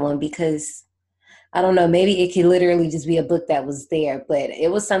placing that one because, I don't know, maybe it could literally just be a book that was there, but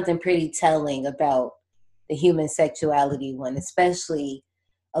it was something pretty telling about the human sexuality one, especially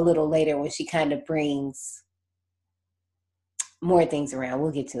a little later when she kind of brings more things around.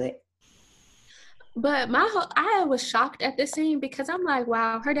 We'll get to it. But I was shocked at this scene because I'm like,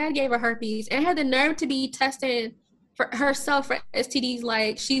 wow, her dad gave her herpes and had the nerve to be testing for herself for STDs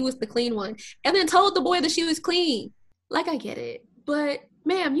like she was the clean one, and then told the boy that she was clean. Like, I get it, but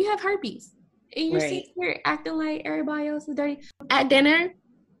ma'am, you have herpes and you're sitting here acting like everybody else is dirty. At dinner,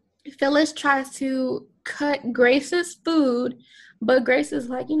 Phyllis tries to cut Grace's food, but Grace is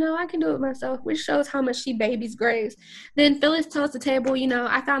like, I can do it myself, which shows how much she babies Grace. Then Phyllis tells the table,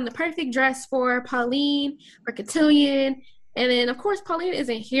 I found the perfect dress for Pauline, for Cotillion. And then, of course, Pauline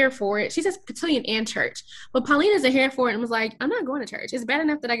isn't here for it. She says Cotillion and church. But Pauline isn't here for it and was like, I'm not going to church. It's bad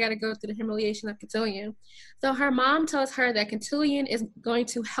enough that I got to go through the humiliation of Cotillion. So her mom tells her that Cotillion is going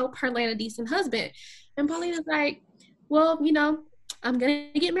to help her land a decent husband. And Pauline is like, well, I'm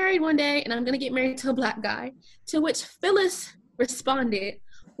going to get married one day, and I'm going to get married to a black guy. To which Phyllis responded,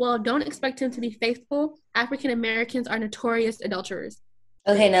 well, don't expect him to be faithful. African Americans are notorious adulterers.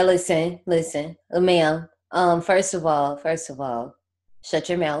 Okay, now listen, ma'am. First of all, shut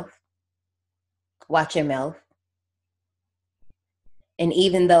your mouth. Watch your mouth. And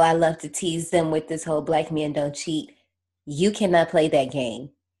even though I love to tease them with this whole black men don't cheat, you cannot play that game.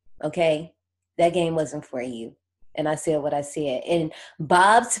 Okay? That game wasn't for you. And I said what I said. And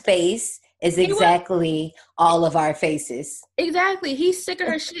Bob's face is exactly all of our faces. Exactly. He's sick of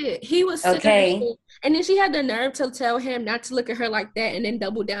her shit. He was sick of her shit. And then she had the nerve to tell him not to look at her like that and then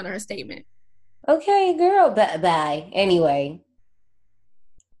double down on her statement. Okay, girl, bye. Anyway.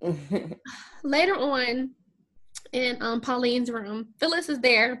 Later on in Pauline's room, Phyllis is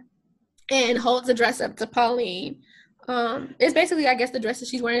there and holds the dress up to Pauline. It's basically, I guess, the dress that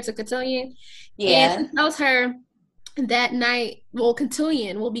she's wearing to Cotillion. Yeah. And she tells her that night,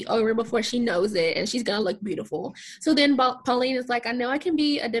 Cotillion will be over before she knows it, and she's gonna look beautiful. So then Pauline is like, I know I can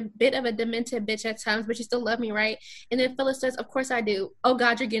be a bit of a demented bitch at times, but you still love me, right? And then Phyllis says, of course I do. Oh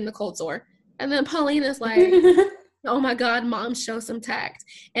God, you're getting the cold sore. And then Pauline is like, oh my God, mom, show some tact.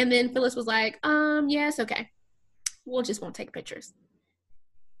 And then Phyllis was like, yes, okay. We'll just won't take pictures.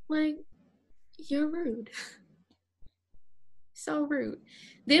 Like, you're rude. So rude.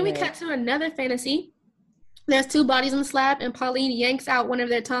 Then we cut to another fantasy. There's two bodies on the slab, and Pauline yanks out one of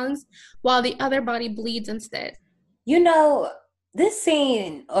their tongues while the other body bleeds instead. You know, this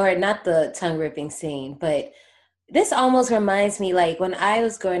scene, or not the tongue ripping scene, but this almost reminds me, like, when I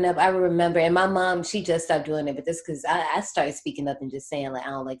was growing up, I remember, and my mom, she just stopped doing it, but this because I started speaking up and just saying, like,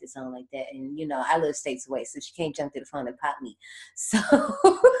 I don't like this, I don't like that. And, you know, I live states away, so she can't jump to the phone and pop me. So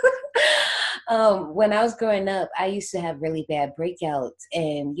when I was growing up, I used to have really bad breakouts.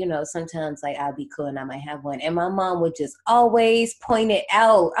 And, you know, sometimes, like, I'll be cool and I might have one. And my mom would just always point it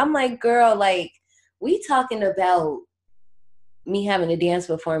out. I'm like, girl, like, we talking about me having a dance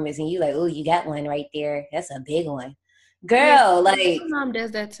performance and you like, oh, you got one right there. That's a big one. Girl, yeah, like. My mom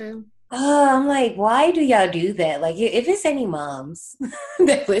does that too. Oh, I'm like, why do y'all do that? Like, if it's any moms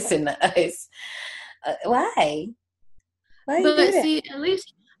that listen to us, why? Why but do see, at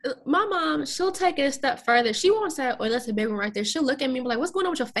least my mom, she'll take it a step further. She won't say, oh, that's a big one right there. She'll look at me and be like, what's going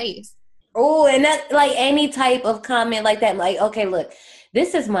on with your face? Oh, and that, like, any type of comment like that. Like, okay, look,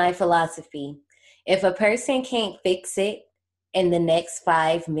 this is my philosophy. If a person can't fix it in the next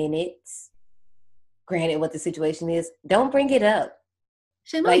 5 minutes, granted what the situation is, don't bring it up.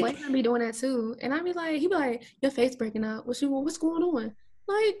 Shit, my boyfriend be doing that too. And I be like, he be like, your face breaking out. What's going on?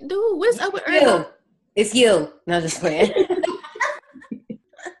 Like, dude, what's up with you? It's you. No, just playing.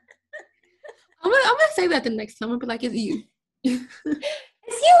 I'm gonna say that the next time. I'm gonna be like, it's you. It's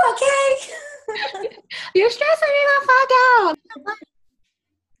you, okay? You're stressing me the fuck out.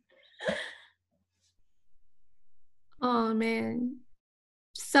 Oh man.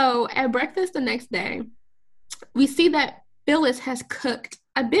 So at breakfast the next day, we see that Phyllis has cooked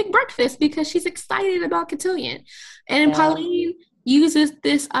a big breakfast because she's excited about Cotillion. And Pauline uses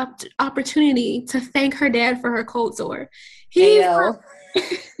this opportunity to thank her dad for her cold sore. He's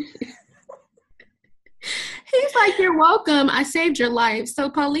like, you're welcome. I saved your life. So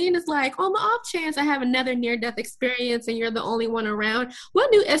Pauline is like, on the off chance I have another near-death experience and you're the only one around,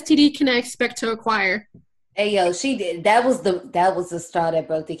 what new STD can I expect to acquire? Hey, yo, she did. That was the straw that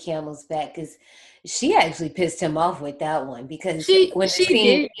broke the camel's back, because she actually pissed him off with that one, because when the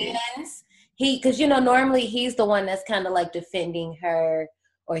scene ends, because, you know, normally he's the one that's kind of like defending her,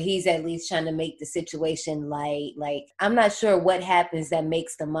 or he's at least trying to make the situation light. Like, I'm not sure what happens that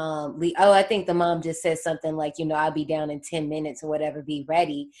makes the mom leave. Oh, I think the mom just says something like, you know, I'll be down in 10 minutes or whatever, be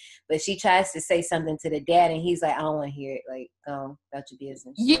ready. But she tries to say something to the dad, and he's like, I don't want to hear it. Like, go about your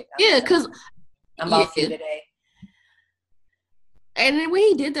business. Yeah, because I'm off you today. And then when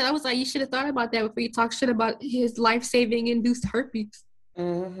he did that, I was like, you should have thought about that before you talk shit about his life-saving induced herpes.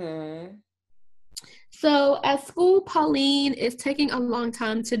 Mm-hmm. So at school, Pauline is taking a long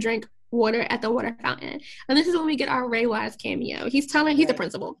time to drink water at the water fountain. And this is when we get our Ray Wise cameo. He's the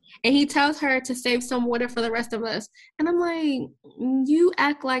principal, and he tells her to save some water for the rest of us. And I'm like, you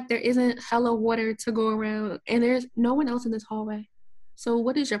act like there isn't hella water to go around, and there's no one else in this hallway. So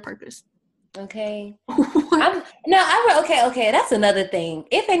what is your purpose? Okay. Okay. That's another thing.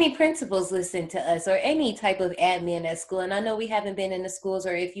 If any principals listen to us, or any type of admin at school, and I know we haven't been in the schools,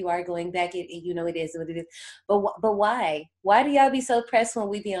 or if you are going back, you know, it is what it is. But why? why do y'all be so pressed when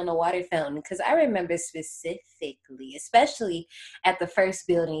we be on the water fountain? Because I remember specifically, especially at the first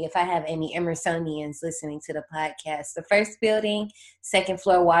building, if I have any Emersonians listening to the podcast, the first building, second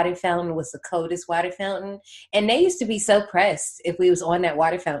floor water fountain was the coldest water fountain. And they used to be so pressed if we was on that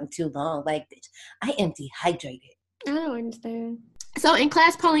water fountain too long. Like, bitch, I am dehydrated. I don't understand. So in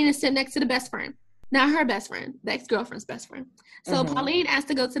class, Pauline is sitting next to the best friend. Not her best friend, the ex-girlfriend's best friend. So Pauline asked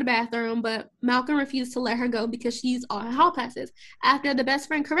to go to the bathroom, but Malcolm refused to let her go because she used all her hall passes. After the best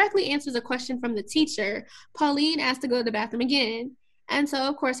friend correctly answers a question from the teacher, Pauline asked to go to the bathroom again. And so,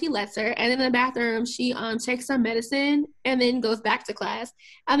 of course, he lets her. And in the bathroom, she takes some medicine and then goes back to class.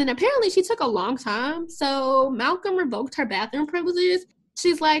 And then apparently she took a long time. So Malcolm revoked her bathroom privileges.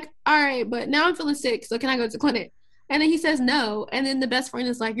 She's like, all right, but now I'm feeling sick, so can I go to the clinic? And then he says no. And then the best friend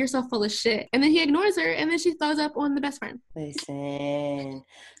is like, you're so full of shit. And then he ignores her. And then she throws up on the best friend. Listen.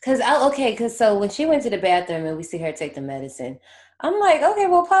 Because so when she went to the bathroom and we see her take the medicine, I'm like, okay,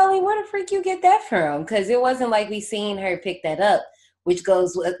 well, Pauline, where the freak you get that from? Because it wasn't like we seen her pick that up, which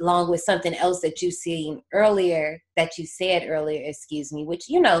goes along with something else that you seen earlier, that you said earlier, which,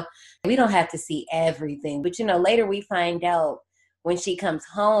 we don't have to see everything. But, later we find out when she comes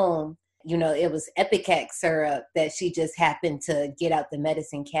home, it was Epicac syrup that she just happened to get out the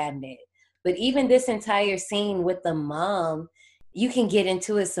medicine cabinet. But even this entire scene with the mom, you can get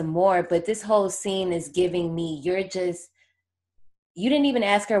into it some more, but this whole scene is giving me, you didn't even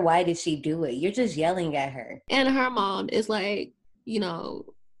ask her why did she do it. You're just yelling at her. And her mom is like,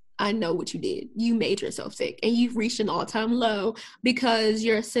 I know what you did. You made yourself sick and you've reached an all-time low because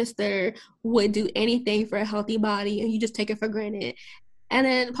your sister would do anything for a healthy body and you just take it for granted. And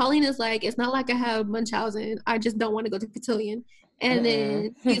then Pauline is like, it's not like I have Munchausen. I just don't want to go to cotillion. And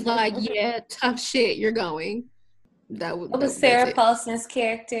then he's like, yeah, tough shit, you're going. That was Sarah Paulson's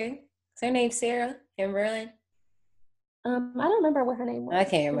character. Is her name Sarah in Berlin? I don't remember what her name was. I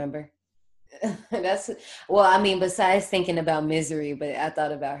can't remember. Besides thinking about Misery, but I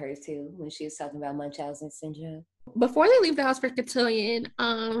thought about her too when she was talking about Munchausen syndrome. Before they leave the house for cotillion,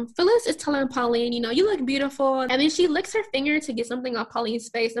 Phyllis is telling Pauline, you look beautiful. And then she licks her finger to get something off Pauline's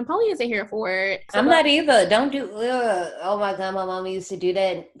face, and Pauline isn't here for it. I'm not either. Don't do, oh my God, my mom used to do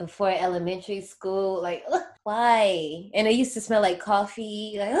that before elementary school. Like, why? And it used to smell like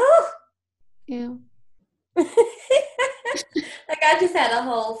coffee. Like, yeah. Like I just had a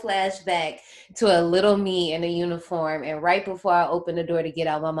whole flashback to a little me in a uniform, and right before I opened the door to get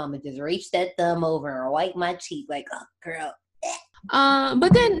out, my mama just reached that thumb over and wiped my cheek like, oh girl.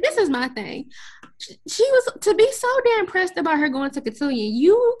 But then this is my thing. She was to be so damn pressed about her going to cotillion.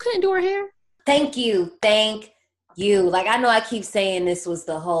 You couldn't do her hair? Thank you. Like, I know I keep saying this was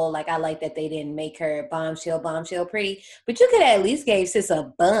the whole, like, I like that they didn't make her bombshell pretty, but you could at least gave sis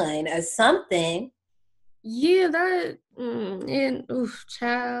a bun or something. Yeah, that and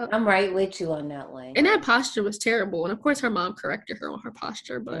child. I'm right with you on that one. And that posture was terrible. And of course, her mom corrected her on her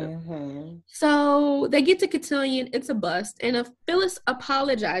posture. But so they get to cotillion. It's a bust, and Phyllis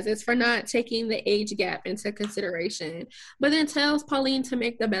apologizes for not taking the age gap into consideration, but then tells Pauline to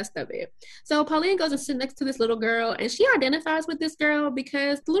make the best of it. So Pauline goes and sits next to this little girl, and she identifies with this girl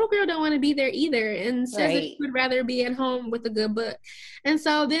because the little girl don't want to be there either, and says that she would rather be at home with a good book. And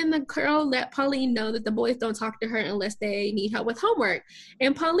so then the girl let Pauline know that the boys don't talk to her unless they need help with homework.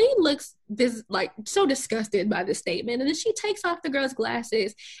 And Pauline looks so disgusted by this statement. And then she takes off the girl's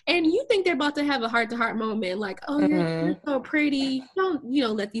glasses, and you think they're about to have a heart-to-heart moment, like, oh, you're so pretty. Don't,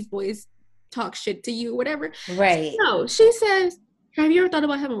 let these boys talk shit to you, whatever. Right. No, she says, have you ever thought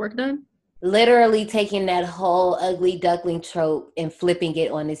about having work done? Literally taking that whole ugly duckling trope and flipping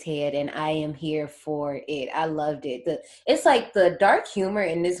it on his head, and I am here for it. I loved it. It's like the dark humor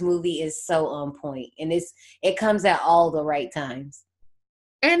in this movie is so on point, and it comes at all the right times.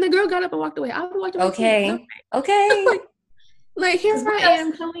 And the girl got up and walked away. I would walk away. Okay. Like here I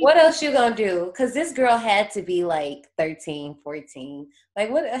am. What else you gonna do? Because this girl had to be like 13, 14.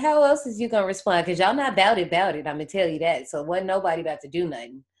 Like what? How else is you gonna respond? Because y'all not about it. I'm gonna tell you that. So wasn't nobody about to do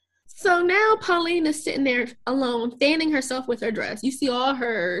nothing. So now Pauline is sitting there alone, fanning herself with her dress. You see all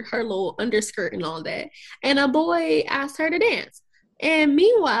her little underskirt and all that. And a boy asked her to dance. And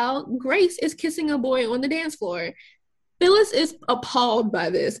meanwhile, Grace is kissing a boy on the dance floor. Phyllis is appalled by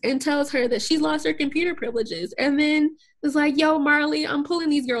this and tells her that she's lost her computer privileges. And then is like, yo, Marley, I'm pulling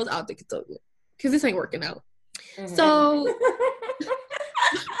these girls out to cotillion because this ain't working out. Mm-hmm. So...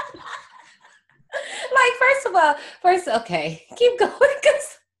 okay, keep going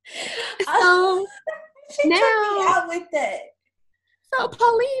because... So now out with that. So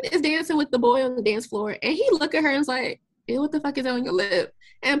Pauline is dancing with the boy on the dance floor, and he look at her and is like, "Ew, what the fuck is on your lip?"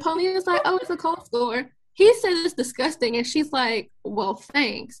 And Pauline is like, "Oh, it's a cold sore." he says it's disgusting, and she's like, well,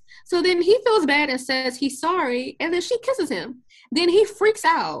 thanks. So then he feels bad and says he's sorry, and then she kisses him. Then he freaks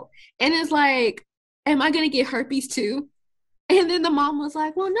out and is like, am I going to get herpes too? And then the mom was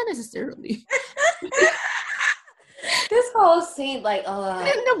like, well, not necessarily. This whole scene, like,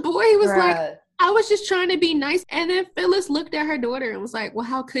 and the boy was like, I was just trying to be nice. And then Phyllis looked at her daughter and was like, well,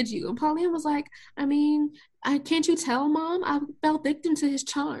 how could you? And Pauline was like, I mean, can't you tell, Mom? I fell victim to his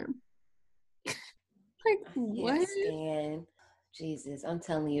charm. Like, what? Yes, and Jesus, I'm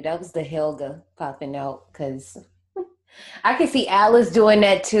telling you, that was the Helga popping out, because I can see Alice doing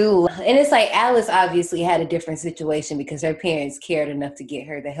that too. And it's like Alice obviously had a different situation because her parents cared enough to get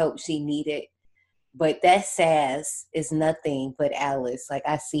her the help she needed. But that sass is nothing but Alice. Like,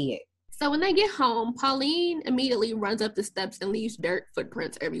 I see it. So when they get home, Pauline immediately runs up the steps and leaves dirt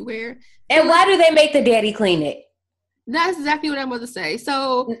footprints everywhere. And why do they make the daddy clean it? That's exactly what I'm about to say.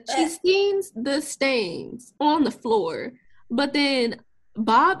 So she sees the stains on the floor, but then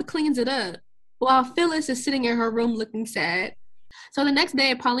Bob cleans it up while Phyllis is sitting in her room looking sad. So the next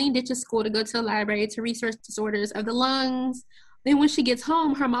day, Pauline ditches school to go to the library to research disorders of the lungs. Then when she gets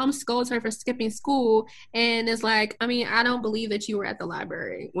home, her mom scolds her for skipping school and is like, I mean, I don't believe that you were at the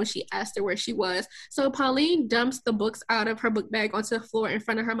library, when she asked her where she was. So Pauline dumps the books out of her book bag onto the floor in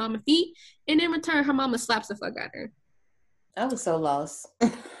front of her mama's feet. And in return, her mama slaps the fuck out of her. I was so lost.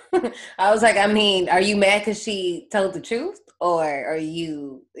 I was like, I mean, are you mad because she told the truth? Or are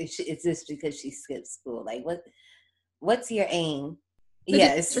you, is this because she skipped school? Like, what's your aim?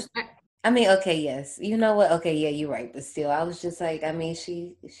 Yes. I mean, okay, yes. You know what? Okay, yeah, you're right. But still, I was just like, I mean,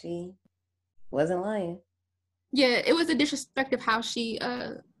 she wasn't lying. Yeah, it was a disrespect of how she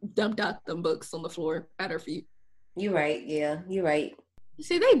dumped out them books on the floor at her feet. You're right. Yeah, you're right.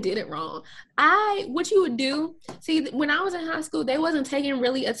 See, they did it wrong. What you would do, see, when I was in high school, they wasn't taking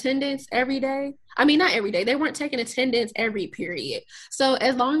really attendance every day. I mean, not every day. They weren't taking attendance every period. So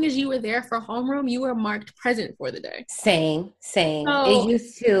as long as you were there for homeroom, you were marked present for the day. Same. So, it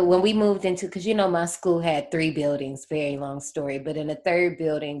used to, when we moved into, because you know my school had 3 buildings, very long story, but in the 3rd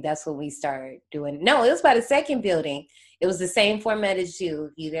building, that's when we started doing, no, it was by the 2nd building. It was the same format as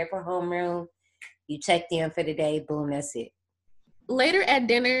you. You there for homeroom, you checked in for the day, boom, that's it. Later at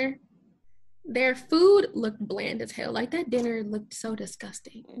dinner, their food looked bland as hell. Like, that dinner looked so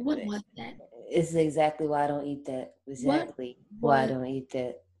disgusting. What was that? It's exactly why I don't eat that. Exactly why I don't eat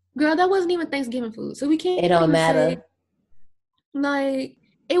that. Girl, that wasn't even Thanksgiving food, so we can't. It don't matter. Like,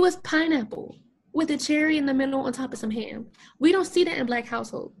 it was pineapple with a cherry in the middle on top of some ham. We don't see that in Black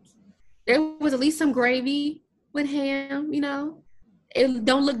households. There was at least some gravy with ham, you know. It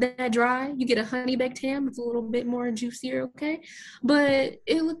don't look that dry. You get a honey baked ham. It's a little bit more juicier, okay? But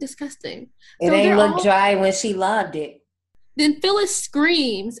it looked disgusting. It ain't look dry when she lobbed it. Then Phyllis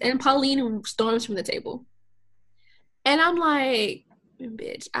screams and Pauline storms from the table. And I'm like,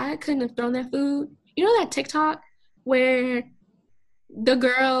 bitch, I couldn't have thrown that food. You know that TikTok where the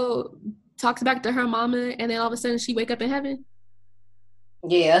girl talks back to her mama and then all of a sudden she wake up in heaven?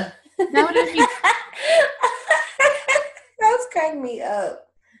 Yeah. That would have been That's cracking me up.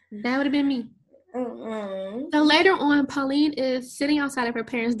 That would have been me. So later on, Pauline is sitting outside of her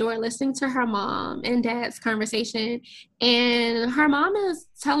parents' door listening to her mom and dad's conversation, and her mom is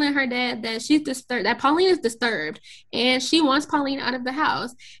telling her dad that she's disturbed, that Pauline is disturbed, and she wants Pauline out of the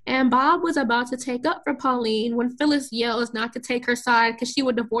house. And Bob was about to take up for Pauline when Phyllis yells not to take her side because she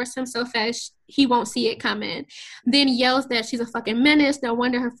would divorce him so fast he won't see it coming. Then yells that she's a fucking menace. No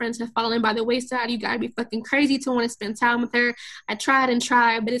wonder her friends have fallen by the wayside. You gotta be fucking crazy to want to spend time with her. I tried and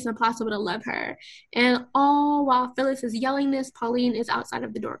tried, but it's impossible to love her. And all while Phyllis is yelling this, Pauline is outside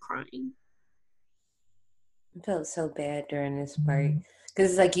of the door crying. I felt so bad during this part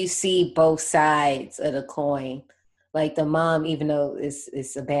because it's like you see both sides of the coin. Like the mom, even though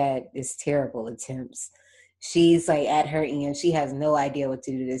it's terrible attempts, she's like at her end. She has no idea what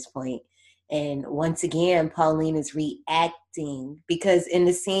to do at this point. And once again, Pauline is reacting because in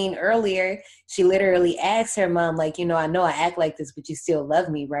the scene earlier, she literally asked her mom, like, you know I act like this, but you still love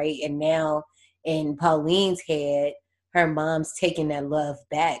me, right? And now in Pauline's head, her mom's taking that love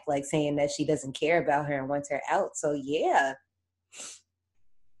back, like saying that she doesn't care about her and wants her out. So, yeah.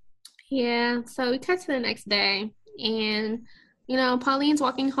 Yeah, so we cut to the next day, and, you know, Pauline's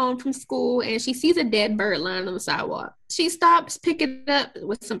walking home from school, and she sees a dead bird lying on the sidewalk. She stops, picks it up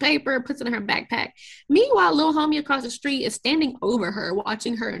with some paper, puts it in her backpack. Meanwhile, little homie across the street is standing over her,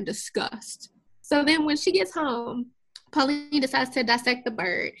 watching her in disgust. So then when she gets home, Pauline decides to dissect the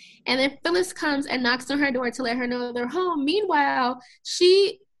bird, and then Phyllis comes and knocks on her door to let her know they're home. Meanwhile,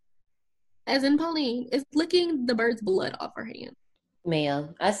 she, as in Pauline, is licking the bird's blood off her hand.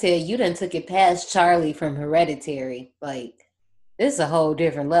 Ma'am, I said you done took it past Charlie from Hereditary. Like, this is a whole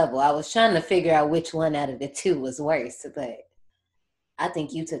different level. I was trying to figure out which one out of the two was worse, but I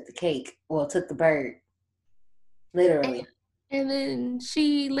think you took the cake. Well, took the bird. Literally. And then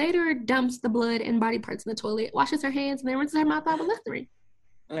she later dumps the blood and body parts in the toilet, washes her hands, and then rinses her mouth out with Listerine.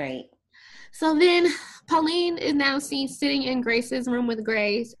 Right. So then Pauline is now seen sitting in Grace's room with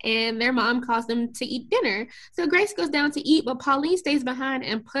Grace, and their mom calls them to eat dinner. So Grace goes down to eat, but Pauline stays behind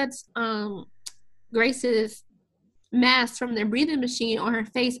and puts Grace's mask from their breathing machine on her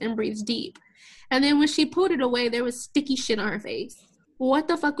face and breathes deep. And then when she pulled it away, there was sticky shit on her face. What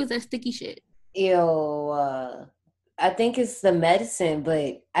the fuck was that sticky shit? Ew. I think it's the medicine,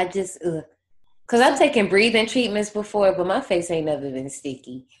 but I just, because I've taken breathing treatments before, but my face ain't never been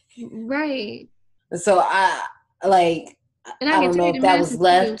sticky. Right. So I don't know if that was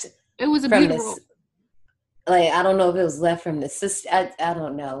left. It was a beautiful. I don't know if it was left from the sister. I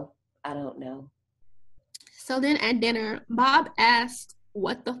don't know. So then at dinner, Bob asked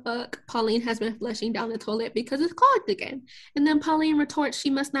what the fuck Pauline has been flushing down the toilet because it's clogged again. And then Pauline retorts she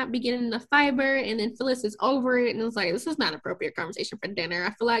must not be getting enough fiber, and then Phyllis is over it and it's like, this is not appropriate conversation for dinner.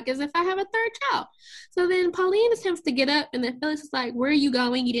 I feel like as if I have a third child. So then Pauline attempts to get up, and then Phyllis is like, where are you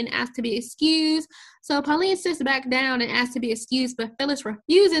going? You didn't ask to be excused. So Pauline sits back down and asks to be excused, but Phyllis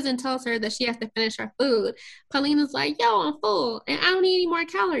refuses and tells her that she has to finish her food. Pauline is like, yo, I'm full and I don't need any more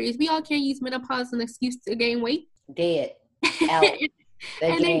calories. We all can't use menopause as an excuse to gain weight. Dead. Out.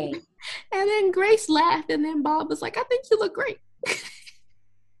 And then Grace laughed, and then Bob was like, I think you look great.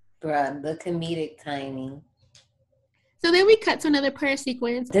 Bruh, the comedic timing. So then we cut to another prayer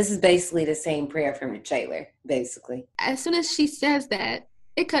sequence. This is basically the same prayer from the trailer, basically. As soon as she says that,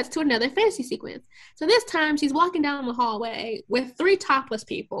 it cuts to another fantasy sequence. So this time she's walking down the hallway with 3 topless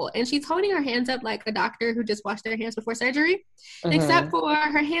people, and she's holding her hands up like a doctor who just washed their hands before surgery, except for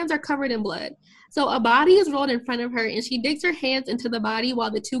her hands are covered in blood. So a body is rolled in front of her, and she digs her hands into the body while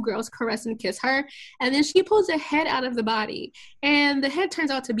the 2 girls caress and kiss her, and then she pulls a head out of the body, and the head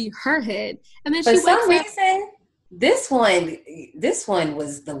turns out to be her head. And then for some reason, this one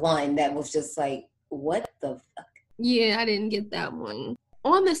was the one that was just like, what the fuck? Yeah, I didn't get that one.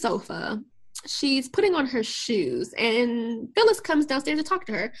 On the sofa, she's putting on her shoes, and Phyllis comes downstairs to talk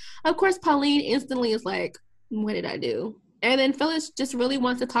to her. Of course, Pauline instantly is like, what did I do? And then Phyllis just really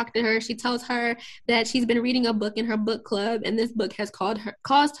wants to talk to her. She tells her that she's been reading a book in her book club, and this book has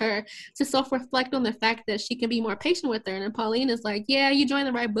caused her to self-reflect on the fact that she can be more patient with her. And then Pauline is like, yeah, you joined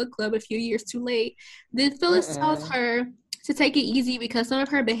the right book club a few years too late. Then Phyllis tells her to take it easy because some of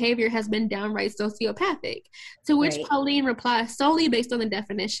her behavior has been downright sociopathic. To which Pauline replies solely based on the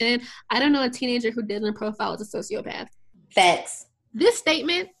definition, I don't know a teenager who didn't profile as a sociopath. Facts. This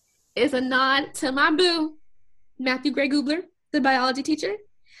statement is a nod to my boo, Matthew Gray Gubler, the biology teacher.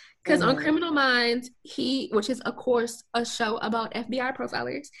 Because on Criminal Minds, which is, of course, a show about FBI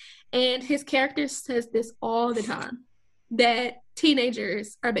profilers, and his character says this all the time, that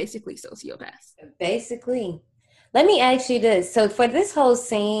teenagers are basically sociopaths. Basically. Let me ask you this. So for this whole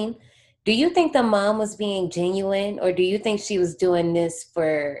scene, do you think the mom was being genuine, or do you think she was doing this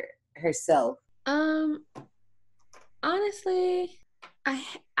for herself? Honestly,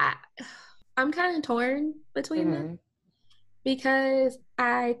 I'm kind of torn between them because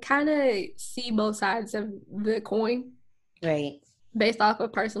I kind of see both sides of the coin. Right. Based off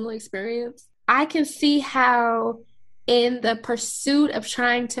of personal experience. I can see how in the pursuit of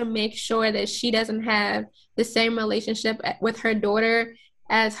trying to make sure that she doesn't have the same relationship with her daughter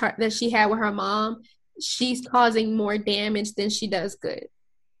as that she had with her mom, she's causing more damage than she does good.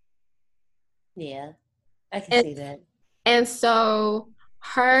 Yeah, I can see that. And so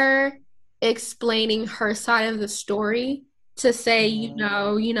her explaining her side of the story to say, you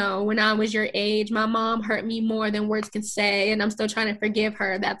know, when I was your age, my mom hurt me more than words can say, and I'm still trying to forgive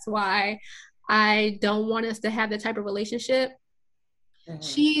her. That's why I don't want us to have that type of relationship.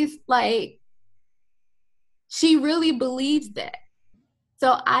 She's like, she really believes that.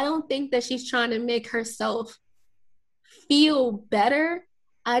 So I don't think that she's trying to make herself feel better.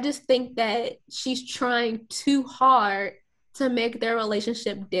 I just think that she's trying too hard to make their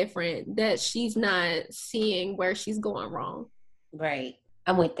relationship different, that she's not seeing where she's going wrong. Right.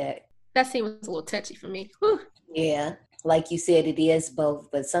 I'm with that. That scene was a little touchy for me. Whew. Yeah. Like you said, it is both.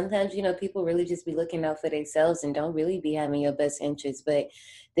 But sometimes, you know, people really just be looking out for themselves and don't really be having your best interests. But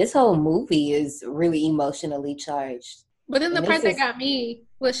this whole movie is really emotionally charged. But then the part that got me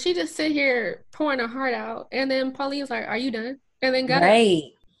was she just sit here pouring her heart out. And then Pauline's like, are you done? And then got right.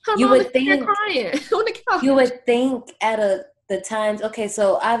 You would think crying on the couch. You would think at the times, okay,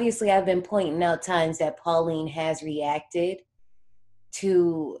 so obviously I've been pointing out times that Pauline has reacted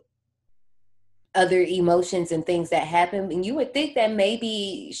to other emotions and things that happen. And you would think that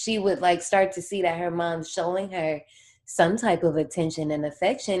maybe she would like start to see that her mom's showing her some type of attention and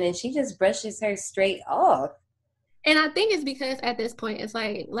affection, and she just brushes her straight off. And I think it's because at this point, it's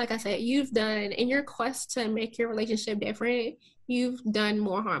like I said, you've done, in your quest to make your relationship different, you've done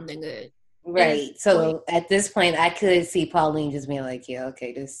more harm than good. Right. So at this point, I could see Pauline just being like, yeah,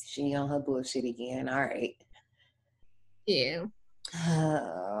 okay, she on her bullshit again. All right. Yeah.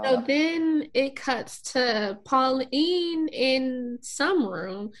 So then it cuts to Pauline in some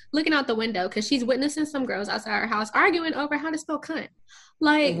room looking out the window because she's witnessing some girls outside her house arguing over how to spell cunt.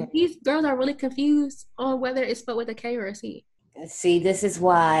 Like, these girls are really confused on whether it's spelled with a K or a C. See, this is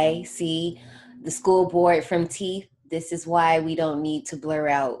why, the school board from Teeth, this is why we don't need to blur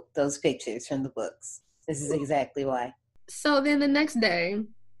out those pictures from the books. This is exactly why. So then the next day,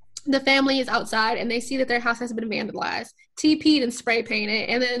 the family is outside and they see that their house has been vandalized, TP'd and spray painted.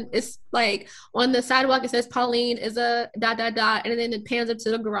 And then it's like on the sidewalk, it says Pauline is a ... And then it pans up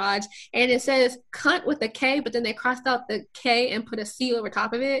to the garage and it says cunt with a K, but then they crossed out the K and put a C over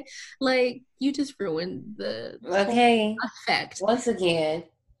top of it. Like, you just ruined the effect. Once again,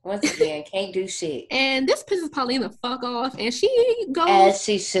 can't do shit. And this pisses Pauline the fuck off. And she goes, as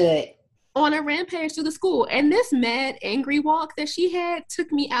she should, on a rampage through the school. And this mad, angry walk that she had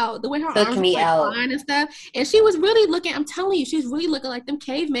took me out. The way her arms were flying and stuff. And she was really looking, I'm telling you, she's really looking like them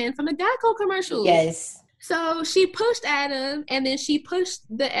cavemen from the Geico commercials. Yes. So she pushed at him, and then she pushed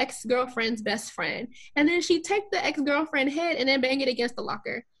the ex-girlfriend's best friend. And then she took the ex-girlfriend head and then banged it against the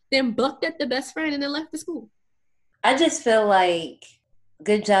locker. Then bucked at the best friend and then left the school. I just feel like,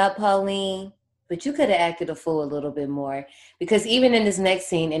 good job, Pauline. But you could have acted a fool a little bit more. Because even in this next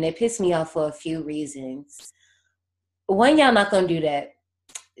scene, and it pissed me off for a few reasons. One, y'all not going to do that.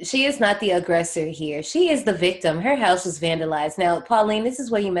 She is not the aggressor here. She is the victim. Her house was vandalized. Now, Pauline, this is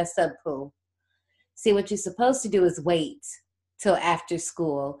where you messed up, Pooh. See, what you're supposed to do is wait till after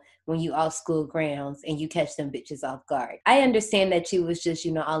school when you off school grounds and you catch them bitches off guard. I understand that you was just,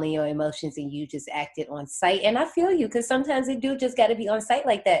 all in your emotions and you just acted on sight. And I feel you, because sometimes it do just got to be on sight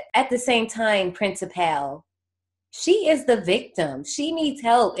like that. At the same time, Principal, she is the victim. She needs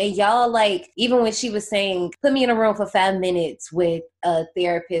help. And y'all, like, even when she was saying, put me in a room for 5 minutes with a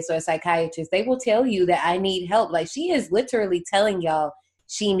therapist or a psychiatrist, they will tell you that I need help. Like, she is literally telling y'all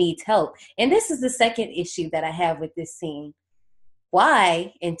she needs help. And this is the second issue that I have with this scene.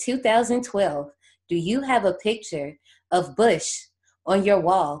 Why, in 2012, do you have a picture of Bush on your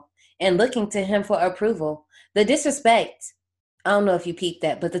wall and looking to him for approval? The disrespect. I don't know if you peeped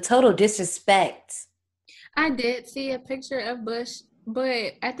that, but the total disrespect. I did see a picture of Bush,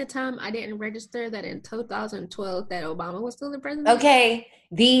 but at the time, I didn't register that in 2012 that Obama was still the president. Okay,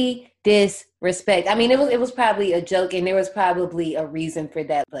 the disrespect. I mean, it was probably a joke, and there was probably a reason for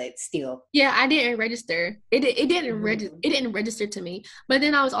that, but still. Yeah, I didn't register. It didn't register to me. But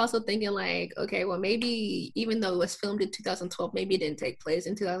then I was also thinking, like, okay, well, maybe even though it was filmed in 2012, maybe it didn't take place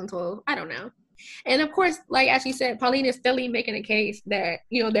in 2012. I don't know. And of course, like as she said, Pauline is still making a case that,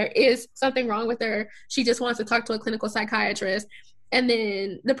 there is something wrong with her. She just wants to talk to a clinical psychiatrist. And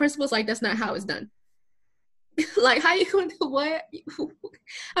then the principal's like, that's not how it's done. Like, how you going to do what?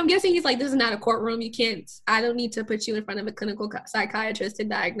 I'm guessing he's like, this is not a courtroom. I don't need to put you in front of a clinical psychiatrist to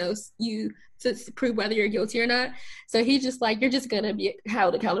diagnose you to prove whether you're guilty or not. So he's just like, you're just going to be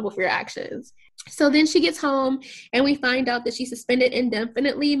held accountable for your actions. So then she gets home and we find out that she's suspended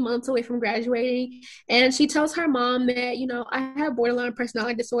indefinitely, months away from graduating. And she tells her mom that, I have borderline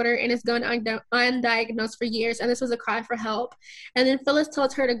personality disorder and it's gone undiagnosed for years. And this was a cry for help. And then Phyllis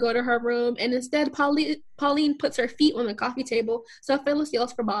tells her to go to her room. And instead, Pauline puts her feet on the coffee table. So Phyllis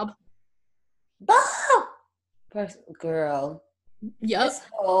yells for Bob. Bob! Girl. Yep. This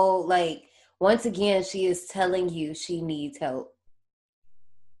whole, once again, she is telling you she needs help.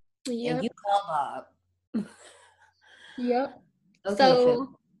 Yep. And you call Bob. Yep. Okay, so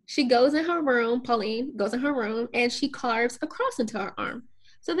she goes in her room, Pauline goes in her room, and she carves a cross into her arm.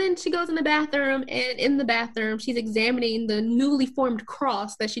 So then she goes in the bathroom, and in the bathroom, she's examining the newly formed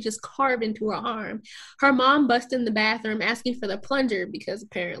cross that she just carved into her arm. Her mom busts in the bathroom asking for the plunger because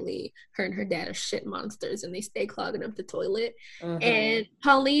apparently her and her dad are shit monsters and they stay clogging up the toilet. Mm-hmm. And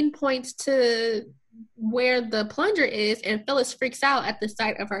Pauline points to where the plunger is, and Phyllis freaks out at the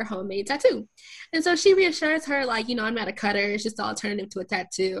sight of her homemade tattoo. And so she reassures her, like, I'm not a cutter, it's just an alternative to a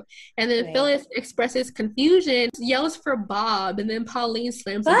tattoo. And then right. Phyllis expresses confusion, yells for Bob, and then Pauline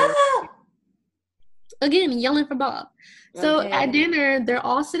slams him. again, yelling for Bob. So at dinner, they're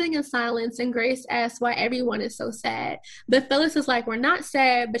all sitting in silence, and Grace asks why everyone is so sad. But Phyllis is like, we're not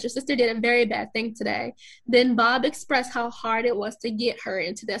sad, but your sister did a very bad thing today. Then Bob expressed how hard it was to get her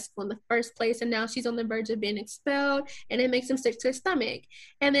into that school in the first place, and now she's on the verge of being expelled, and it makes him sick to his stomach.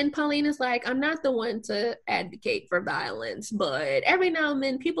 And then Pauline is like, I'm not the one to advocate for violence, but every now and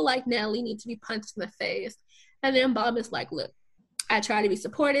then, people like Nellie need to be punched in the face. And then Bob is like, look, I try to be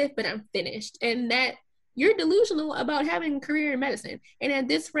supportive, but I'm finished. And that you're delusional about having a career in medicine. And at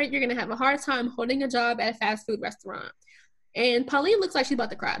this rate, you're going to have a hard time holding a job at a fast food restaurant. And Pauline looks like she's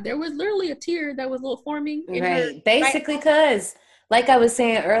about to cry. There was literally a tear that was a little forming in her. Basically, because, like I was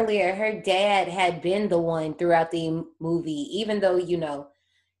saying earlier, her dad had been the one throughout the movie, even though, you know,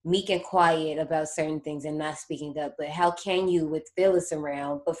 meek and quiet about certain things and not speaking up. But how can you with Phyllis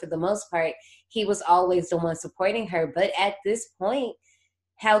around? But for the most part, he was always the one supporting her. But at this point,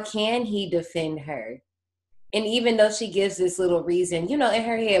 how can he defend her? And even though she gives this little reason, you know, in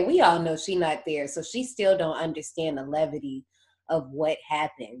her head, we all know she's not there. So she still don't understand the levity of what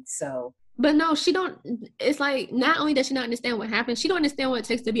happened. So. But no, she don't. It's like, not only does she not understand what happened, she don't understand what it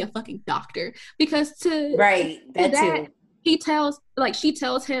takes to be a fucking doctor. Because that too. She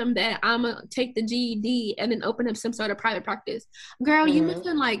tells him that I'm going to take the GED and then open up some sort of private practice. Girl, you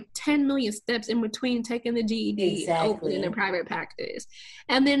missing like 10 million steps in between taking the GED and opening a private practice.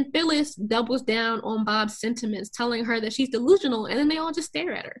 And then Phyllis doubles down on Bob's sentiments, telling her that she's delusional, and then they all just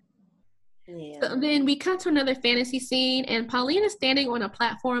stare at her. Yeah. So then we cut to another fantasy scene, and Pauline is standing on a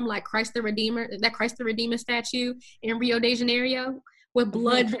platform like Christ the Redeemer statue in Rio de Janeiro, with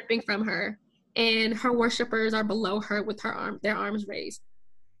blood dripping from her. And her worshipers are below her with their arms raised.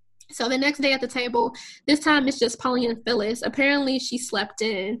 So the next day at the table, this time it's just Pauline and Phyllis. Apparently she slept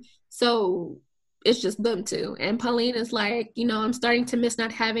in, so it's just them two. And Pauline is like, you know, I'm starting to miss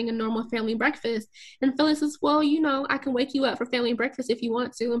not having a normal family breakfast. And Phyllis is, well, you know, I can wake you up for family breakfast if you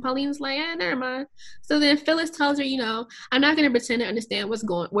want to. And Pauline's like, never mind. So then Phyllis tells her, you know, I'm not going to pretend to understand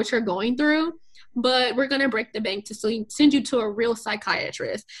what you're going through, but we're going to break the bank to send you to a real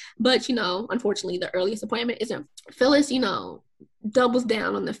psychiatrist. But, you know, unfortunately, the earliest appointment isn't. Phyllis, you know, doubles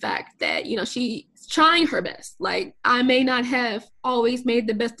down on the fact that, you know, she's trying her best. Like, I may not have always made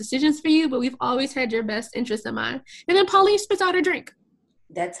the best decisions for you, but we've always had your best interest in mind. And then Pauline spits out her drink.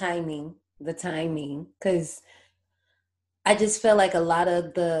 The timing, because I just feel like a lot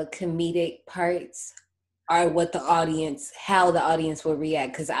of the comedic parts are how the audience will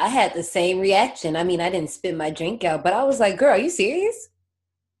react. Because I had the same reaction. I mean, I didn't spit my drink out, but I was like, girl, are you serious?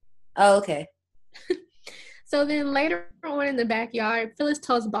 Oh, okay. So then later on in the backyard, Phyllis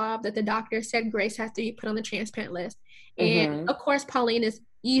tells Bob that the doctor said Grace has to be put on the transplant list. And of course, Pauline is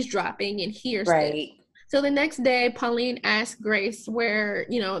eavesdropping and hears this. So the next day, Pauline asked Grace where,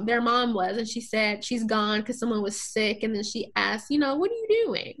 you know, their mom was. And she said she's gone because someone was sick. And then she asked, you know, what are you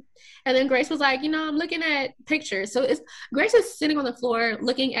doing? And then Grace was like, you know, I'm looking at pictures. So Grace is sitting on the floor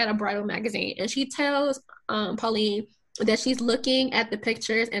looking at a bridal magazine. And she tells Pauline that she's looking at the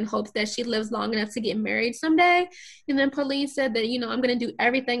pictures and hopes that she lives long enough to get married someday. And then Pauline said that, you know, I'm going to do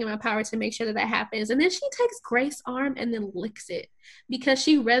everything in my power to make sure that happens. And then she takes Grace's arm and then licks it because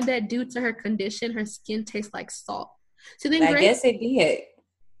she read that due to her condition, her skin tastes like salt. So then I guess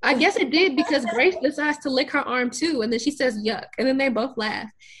it did because Grace decides to lick her arm too. And then she says, yuck. And then they both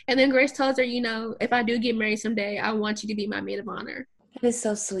laugh. And then Grace tells her, you know, if I do get married someday, I want you to be my maid of honor. That is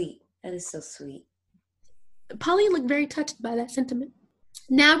so sweet. Pauline looked very touched by that sentiment.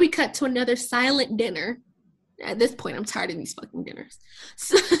 Now we cut to another silent dinner. At this point, I'm tired of these fucking dinners.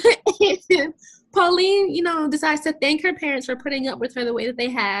 So, Pauline, you know, decides to thank her parents for putting up with her the way that they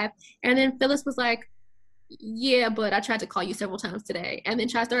have. And then Phyllis was like, yeah, but I tried to call you several times today. And then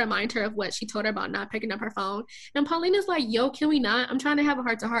tries to remind her of what she told her about not picking up her phone. And Pauline is like, yo, can we not? I'm trying to have a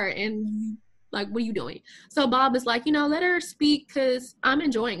heart-to-heart. And like, what are you doing? So Bob is like, you know, let her speak because I'm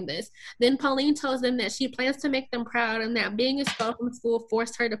enjoying this. Then Pauline tells them that she plans to make them proud and that being expelled from school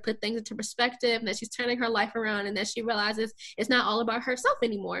forced her to put things into perspective and that she's turning her life around and that she realizes it's not all about herself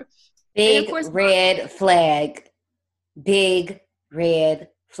anymore. Big red flag.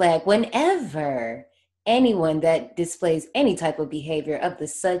 Whenever anyone that displays any type of behavior of the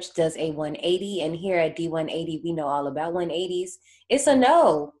such does a 180, and here at D180, we know all about 180s, it's a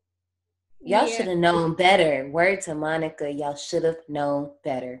no. Y'all should have known better. Word to Monica, y'all should have known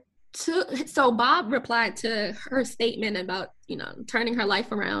better. So Bob replied to her statement about, you know, turning her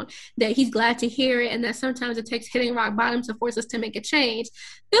life around, that he's glad to hear it and that sometimes it takes hitting rock bottom to force us to make a change.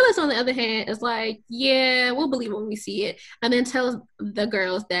 Phyllis, on the other hand, is like, yeah, we'll believe it when we see it. And then tells the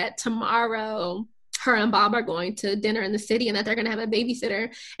girls that tomorrow her and Bob are going to dinner in the city and that they're going to have a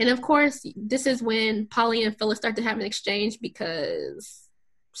babysitter. And of course, this is when Polly and Phyllis start to have an exchange because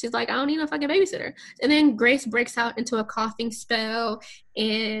she's like, I don't need no fucking babysitter. And then Grace breaks out into a coughing spell,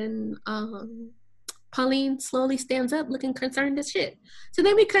 and Pauline slowly stands up looking concerned as shit. So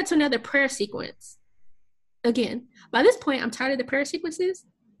then we cut to another prayer sequence. Again, by this point, I'm tired of the prayer sequences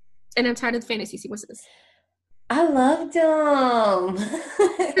and I'm tired of the fantasy sequences. I loved them.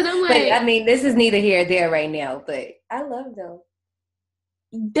 I'm like, but I mean, this is neither here or there right now, but I loved them.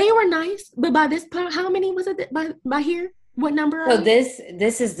 They were nice, but by this point, how many was it by here? What number? So this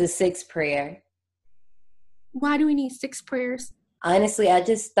is the 6th prayer. Why do we need 6 prayers? Honestly, I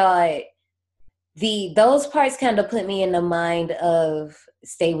just thought those parts kind of put me in the mind of,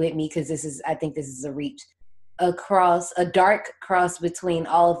 stay with me because I think this is a reach. A dark cross between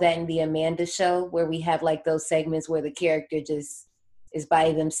all of that and the Amanda Show, where we have like those segments where the character just is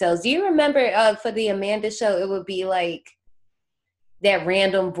by themselves. Do you remember for the Amanda Show, it would be like that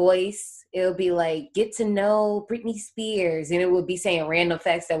random voice. It would be like, get to know Britney Spears, and it would be saying random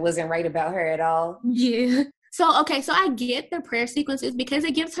facts that wasn't right about her at all. Yeah. So, okay, so I get the prayer sequences because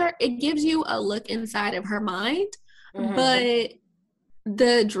it gives you a look inside of her mind, but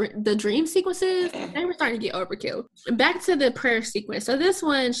the dream sequences, they were starting to get overkill. Back to the prayer sequence. So this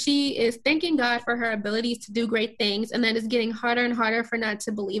one, she is thanking God for her abilities to do great things, and then it's getting harder and harder for not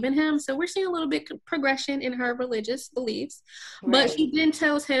to believe in him. So we're seeing a little bit progression in her religious beliefs. Right. But she then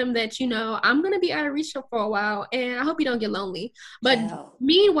tells him that, I'm going to be out of reach for a while, and I hope you don't get lonely. But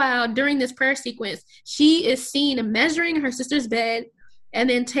meanwhile, during this prayer sequence, she is seen measuring her sister's bed, and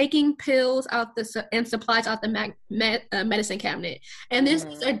then taking pills out and supplies out the medicine cabinet. And this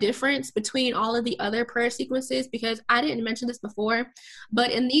is a difference between all of the other prayer sequences, because I didn't mention this before,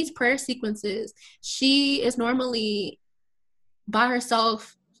 but in these prayer sequences, she is normally by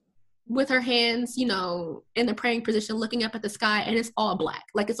herself with her hands, in the praying position, looking up at the sky, and it's all black.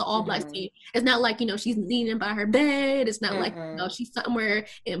 Like, it's an all black scene. It's not like, she's leaning by her bed. It's not like, she's somewhere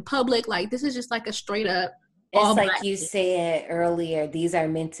in public. Like, this is just like a straight up, it's like you said earlier, these are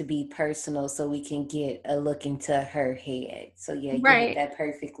meant to be personal so we can get a look into her head. So yeah, you hit that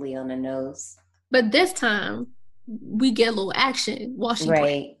perfectly on the nose. But this time, we get a little action while she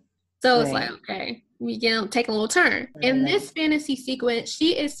plays. So it's like, okay, we take a little turn. In this fantasy sequence,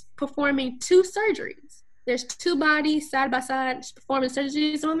 she is performing 2 surgeries. There's 2 bodies side by side. She's performing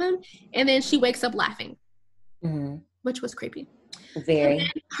surgeries on them. And then she wakes up laughing, which was creepy. Very.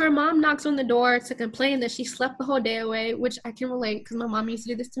 Her mom knocks on the door to complain that she slept the whole day away, which I can relate because my mom used to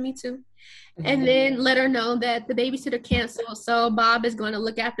do this to me too. And then let her know that the babysitter canceled, so Bob is going to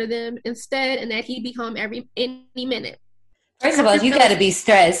look after them instead, and that he'd be home any minute. First of all, you got to be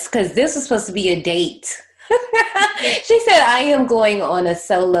stressed because this was supposed to be a date. She said, I am going on a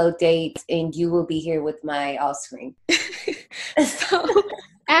solo date and you will be here with my offspring. So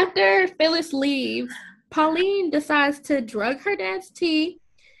after Phyllis leaves, Pauline decides to drug her dad's tea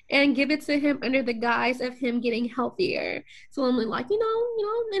and give it to him under the guise of him getting healthier. So I'm like,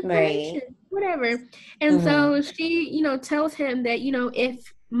 information, whatever. And so she, tells him that,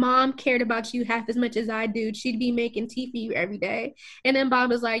 if mom cared about you half as much as I do, she'd be making tea for you every day. And then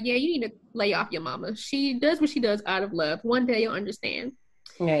Bob is like, yeah, you need to lay off your mama. She does what she does out of love. One day you'll understand.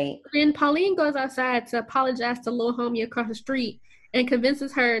 Right. Then Pauline goes outside to apologize to little homie across the street and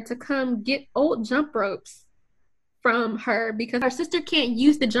convinces her to come get old jump ropes from her because her sister can't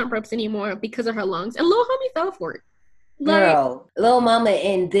use the jump ropes anymore because of her lungs. And little homie fell for it. Girl, little mama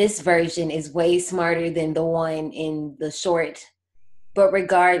in this version is way smarter than the one in the short. But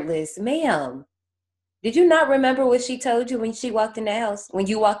regardless, ma'am, did you not remember what she told you when you walked in the house?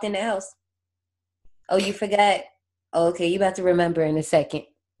 Oh, you forgot? Oh, okay, you about to remember in a second.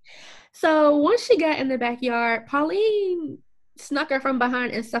 So once she got in the backyard, Pauline snuck her from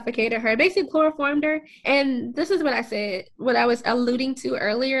behind and suffocated her, basically chloroformed her. And this is what I said, what I was alluding to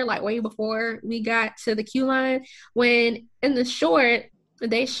earlier, like way before we got to the queue line, when in the short,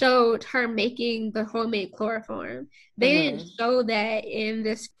 they showed her making the homemade chloroform. They didn't show that in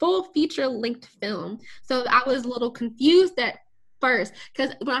this full feature-length film. So I was a little confused at first,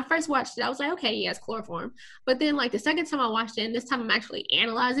 because when I first watched it, I was like, okay, yeah, it's chloroform. But then, like, the second time I watched it, and this time I'm actually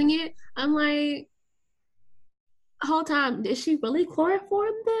analyzing it, I'm like, the whole time, did she really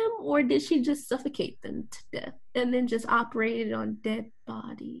chloroform them, or did she just suffocate them to death and then just operated on dead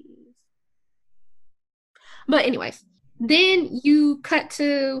bodies? But anyways, then you cut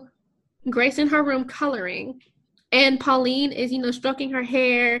to Grace in her room coloring, and Pauline is, stroking her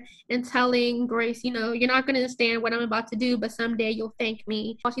hair and telling Grace, you're not going to understand what I'm about to do, but someday you'll thank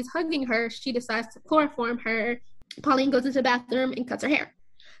me. While she's hugging her, she decides to chloroform her. Pauline goes into the bathroom and cuts her hair.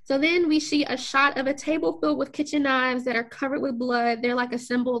 So then we see a shot of a table filled with kitchen knives that are covered with blood. They're like a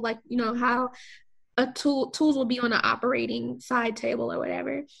symbol, like, you know, how tools will be on an operating side table or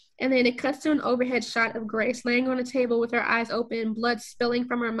whatever. And then it cuts to an overhead shot of Grace laying on a table with her eyes open, blood spilling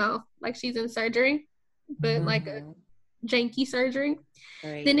from her mouth like she's in surgery, but like a janky surgery.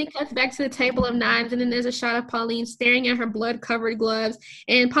 Right. Then it cuts back to the table of knives, and then there's a shot of Pauline staring at her blood-covered gloves.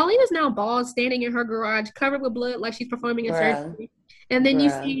 And Pauline is now bald, standing in her garage, covered with blood like she's performing a surgery. And then you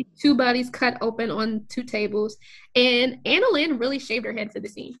see two bodies cut open on two tables. And Anna Lynn really shaved her head for the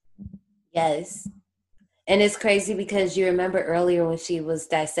scene. Yes. And it's crazy because you remember earlier when she was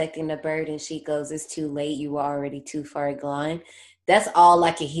dissecting the bird and she goes, "It's too late. You were already too far gone." That's all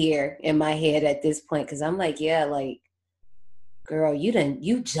I could hear in my head at this point. Cause I'm like, yeah, like, girl, you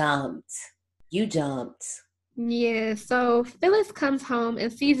jumped. You jumped. Yeah, so Phyllis comes home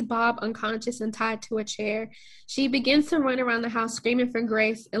and sees Bob unconscious and tied to a chair. She begins to run around the house screaming for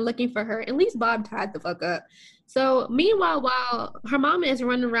Grace and looking for her. At least Bob tied the fuck up. So meanwhile, while her mama is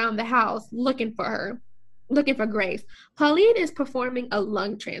running around the house looking for her, looking for Grace, Pauline is performing a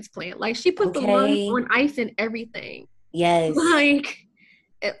lung transplant. Like, she put the lungs on ice and everything. Yes. Like,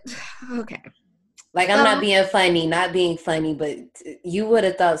 okay. Like, I'm not being funny, but you would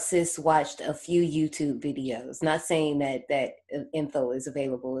have thought sis watched a few YouTube videos. Not saying that info is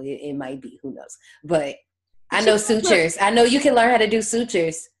available. It might be, who knows. But I know sutures. I know you can learn how to do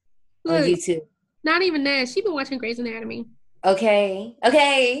sutures on YouTube. Not even that. She's been watching Grey's Anatomy. Okay.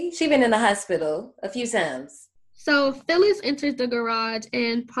 She's been in the hospital a few times. So Phyllis enters the garage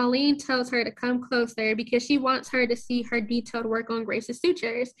and Pauline tells her to come closer because she wants her to see her detailed work on Grace's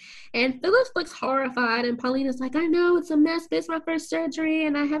sutures. And Phyllis looks horrified and Pauline is like, "I know, it's a mess. This is my first surgery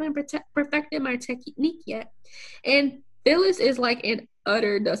and I haven't perfected my technique yet." And Phyllis is like in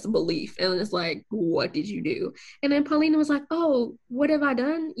utter disbelief and it's like, "What did you do?" And then Paulina was like, "Oh, what have I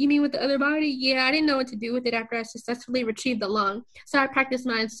done? You mean with the other body? Yeah, I didn't know what to do with it after I successfully retrieved the lung. So I practiced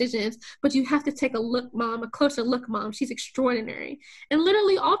my incisions, but you have to take a closer look, Mom. She's extraordinary." And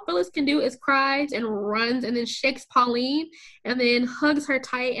literally all Phyllis can do is cries and runs and then shakes Pauline and then hugs her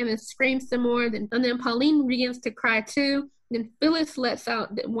tight and then screams some more. And then Pauline begins to cry too. Then Phyllis lets out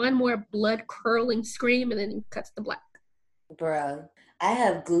one more blood-curdling scream and then cuts to black. Bruh, I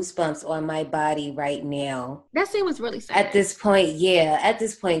have goosebumps on my body right now. That scene was really sad. At this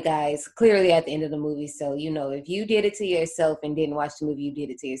point, guys, clearly at the end of the movie, so, you know, if you did it to yourself and didn't watch the movie, you did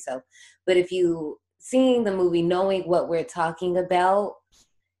it to yourself. But if you seeing the movie, knowing what we're talking about,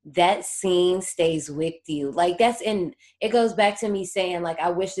 that scene stays with you. Like, it goes back to me saying, like, I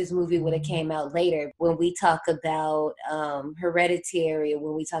wish this movie would have came out later when we talk about Hereditary,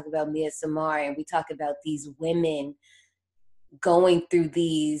 when we talk about Midsommar, and we talk about these women going through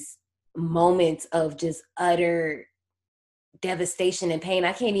these moments of just utter devastation and pain.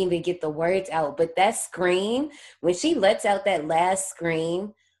 I can't even get the words out, but that scream, when she lets out that last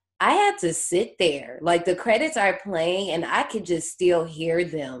scream, I had to sit there. Like, the credits are playing and I could just still hear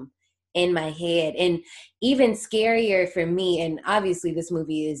them in my head. And even scarier for me, and obviously this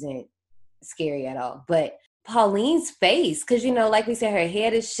movie isn't scary at all, but Pauline's face, because, you know, like we said, her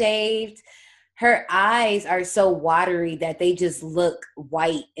head is shaved. Her eyes are so watery that they just look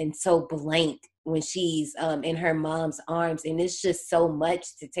white and so blank when she's in her mom's arms. And it's just so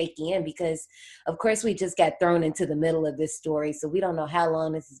much to take in because, of course, we just got thrown into the middle of this story. So we don't know how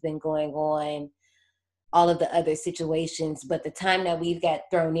long this has been going on, all of the other situations. But the time that we've got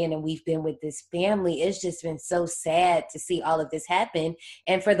thrown in and we've been with this family, it's just been so sad to see all of this happen.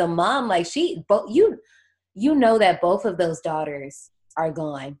 And for the mom, like, you know that both of those daughters are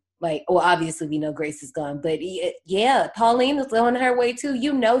gone. Like, well, obviously we know Grace is gone, but yeah, Pauline is on her way too.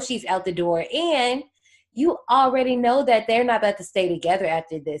 You know she's out the door, and you already know that they're not about to stay together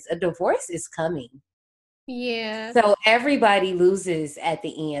after this. A divorce is coming. Yeah. So everybody loses at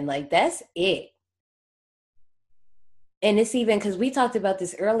the end. Like, that's it. And it's even, because we talked about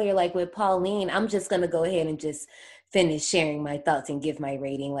this earlier, like with Pauline, I'm just going to go ahead and just finish sharing my thoughts and give my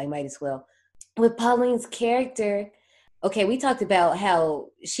rating, like, might as well. With Pauline's character, okay, we talked about how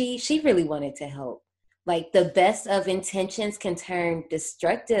she really wanted to help. Like, the best of intentions can turn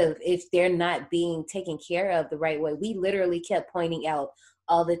destructive if they're not being taken care of the right way. We literally kept pointing out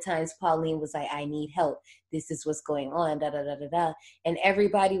all the times Pauline was like, "I need help. This is what's going on, da da da da da." And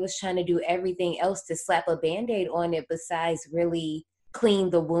everybody was trying to do everything else to slap a Band-Aid on it besides really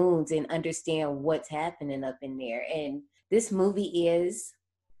clean the wounds and understand what's happening up in there. And this movie is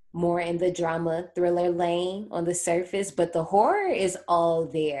more in the drama thriller lane on the surface, but the horror is all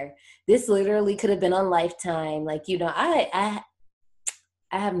there. This literally could have been on Lifetime. Like, you know, I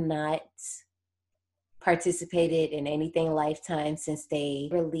have not participated in anything Lifetime since they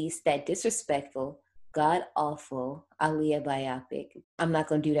released that disrespectful, god-awful Aaliyah biopic. I'm not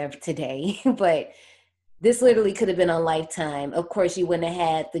going to do that today, but this literally could have been on Lifetime. Of course, you wouldn't have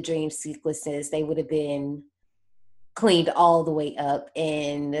had the dream sequences. They would have been cleaned all the way up.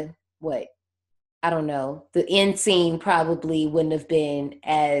 And what? I don't know. The end scene probably wouldn't have been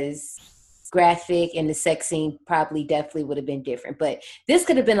as graphic, and the sex scene probably definitely would have been different. But this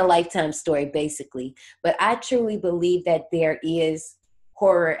could have been a Lifetime story, basically. But I truly believe that there is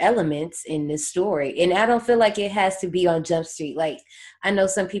horror elements in this story. And I don't feel like it has to be on Jump Street. Like, I know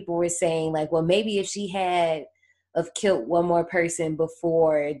some people were saying, like, well, maybe if she had have killed one more person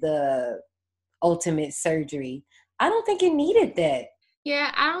before the ultimate surgery, I don't think it needed that.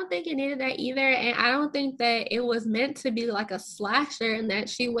 Yeah, I don't think it needed that either. And I don't think that it was meant to be like a slasher and that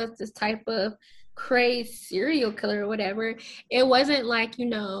she was this type of crazed serial killer or whatever. It wasn't like, you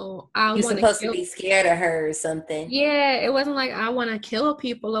know, You're supposed to be scared of her or something. Yeah, it wasn't like I want to kill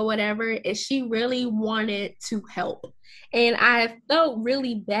people or whatever. She really wanted to help. And I felt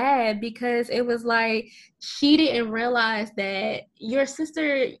really bad because it was like she didn't realize that your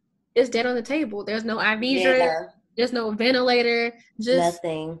sister is dead on the table. There's no IV drip. There's no ventilator, just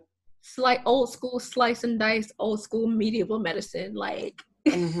nothing. Like old school slice and dice, old school medieval medicine. Like,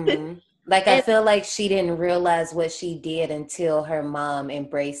 like I feel like she didn't realize what she did until her mom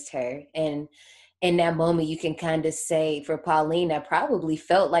embraced her. And in that moment, you can kind of say for Pauline, that probably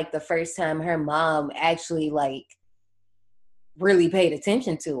felt like the first time her mom actually like really paid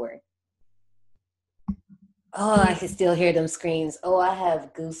attention to her. Oh, I can still hear them screams. Oh, I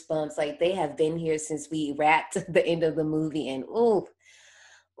have goosebumps. Like they have been here since we wrapped the end of the movie. And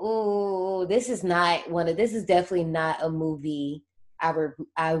this is definitely not a movie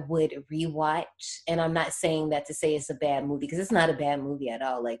I would rewatch. And I'm not saying that to say it's a bad movie, because it's not a bad movie at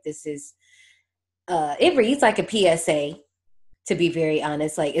all. Like this is, it reads like a PSA, to be very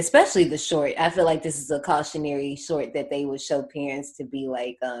honest. Like especially the short. I feel like this is a cautionary short that they would show parents to be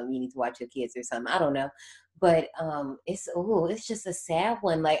like, you need to watch your kids or something. I don't know. But it's just a sad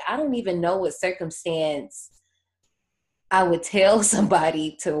one. Like I don't even know what circumstance I would tell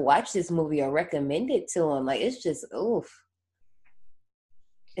somebody to watch this movie or recommend it to them. Like it's just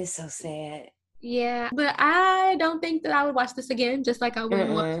it's so sad. Yeah, but I don't think that I would watch this again. Just like I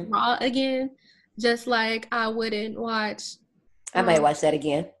wouldn't watch Raw again. Just like I wouldn't watch. I might watch that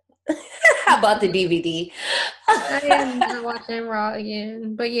again. I bought the DVD. I am not watching Raw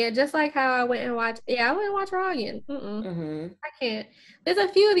again. But yeah, just like how I went and watched. Yeah, I wouldn't watch Raw again. I can't. There's a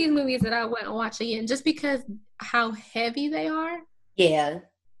few of these movies that I wouldn't watch again just because how heavy they are. Yeah.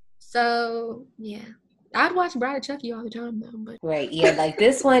 So yeah, I'd watch Bride of Chucky all the time though. But right, yeah, like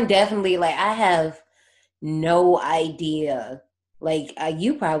this one definitely. Like I have no idea. Like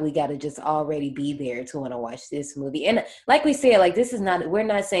you probably got to just already be there to want to watch this movie. And like we said, like we're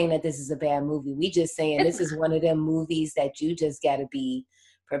not saying that this is a bad movie. We just saying this is one of them movies that you just got to be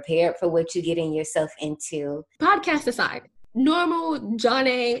prepared for what you're getting yourself into. Podcast aside, normal John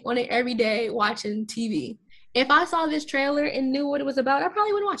A. on it every day watching TV. If I saw this trailer and knew what it was about, I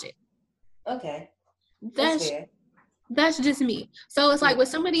probably wouldn't watch it. Okay. That's just me. So it's like with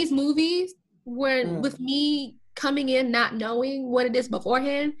some of these movies where with me coming in not knowing what it is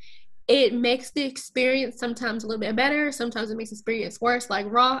beforehand, it makes the experience sometimes a little bit better. Sometimes it makes the experience worse. Like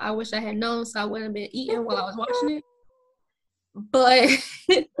Raw, I wish I had known so I wouldn't have been eating while I was watching it. But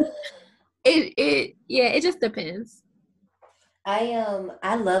it just depends.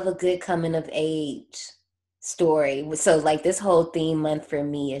 I love a good coming of age story. So like this whole theme month for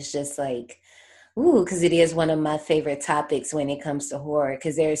me is just like, because it is one of my favorite topics when it comes to horror,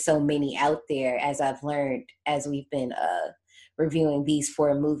 because there's so many out there, as I've learned as we've been reviewing these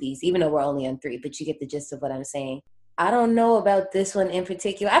 4 movies, even though we're only on 3, but you get the gist of what I'm saying. I don't know about this one in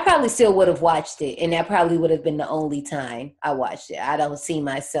particular. I probably still would have watched it, and that probably would have been the only time I watched it. I don't see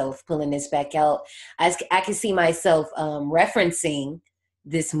myself pulling this back out. I can see myself referencing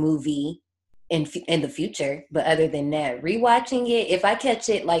this movie in the future, but other than that, rewatching it, if I catch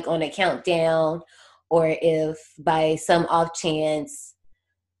it like on a countdown, or if by some off chance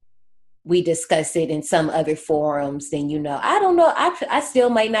we discuss it in some other forums, then I don't know. I still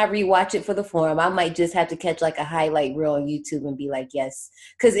might not rewatch it for the forum. I might just have to catch like a highlight reel on YouTube and be like, yes,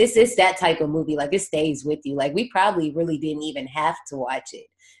 because it's that type of movie. Like it stays with you. Like we probably really didn't even have to watch it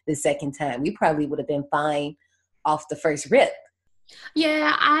the second time. We probably would have been fine off the first rip.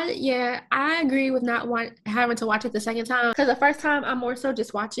 Yeah, I agree with not having to watch it the second time, because the first time I'm more so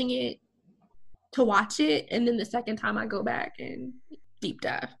just watching it to watch it, and then the second time I go back and deep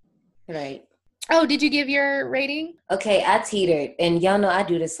dive. Right. Oh, did you give your rating? Okay, I teetered. And y'all know I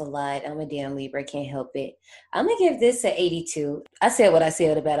do this a lot. I'm a damn Libra. Can't help it. I'm going to give this an 82. I said what I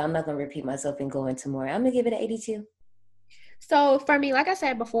said about it. I'm not going to repeat myself and go into more. I'm going to give it an 82. So for me, like I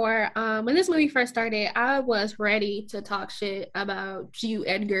said before, when this movie first started, I was ready to talk shit about you,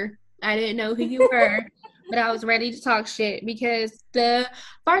 Edgar. I didn't know who you were, but I was ready to talk shit because the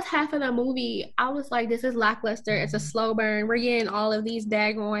first half of the movie, I was like, this is lackluster. It's a slow burn. We're getting all of these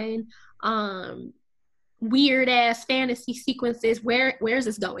daggone weird ass fantasy sequences. Where's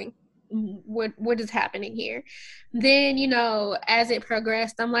this going? What is happening here? Then, as it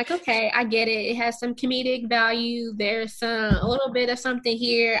progressed, I'm like, okay, I get it. It has some comedic value. There's a little bit of something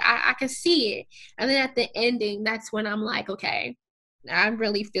here. I can see it. And then at the ending, that's when I'm like, okay, I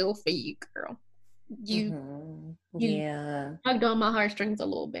really feel for you, girl. You tugged on my heartstrings a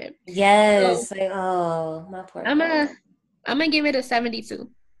little bit. Yes. So, oh, my poor I'm gonna give it a 72.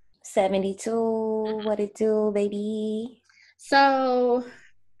 72. What it do, baby? So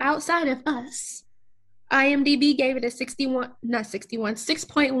outside of us, IMDb gave it a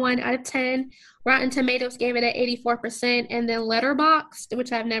 6.1 out of 10. Rotten Tomatoes gave it an 84%, and then Letterboxd,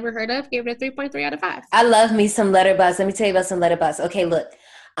 which I've never heard of, gave it a 3.3 out of 5. I love me some Letterboxd. Let me tell you about some Letterboxd. Okay, look,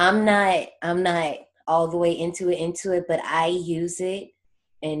 I'm not all the way into it, but I use it,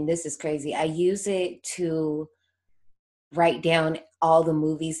 and this is crazy. I use it to write down all the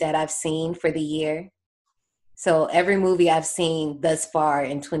movies that I've seen for the year. So every movie I've seen thus far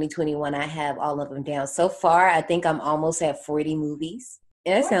in 2021, I have all of them down. So far, I think I'm almost at 40 movies.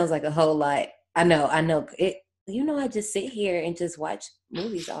 And that sounds like a whole lot. I know. It. I just sit here and just watch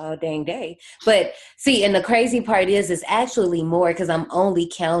movies all dang day. But see, and the crazy part is it's actually more because I'm only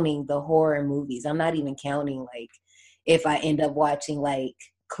counting the horror movies. I'm not even counting, like, if I end up watching, like,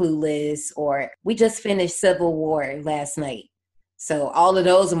 Clueless, or we just finished Civil War last night. So all of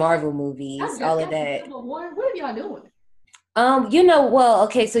those Marvel movies, all of that. What are y'all doing? Well,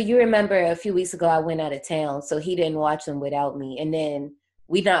 okay, so you remember a few weeks ago I went out of town, so he didn't watch them without me. And then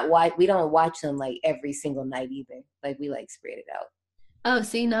we don't watch them like every single night either. Like we like spread it out. Oh,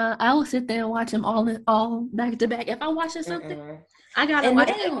 see, nah, I will sit there and watch them all back to back. If I'm watching something, I gotta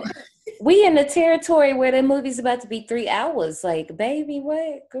watch it. We in the territory where the movie's about to be 3 hours. Like, baby,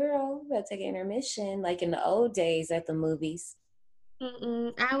 what, girl? We gotta take an intermission, like in the old days at the movies.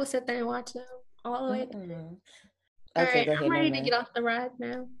 I will sit there and watch them all the way. Okay, right, go ahead. I'm ready to get off the ride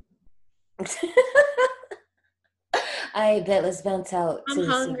now. I bet. Let's bounce out I'm to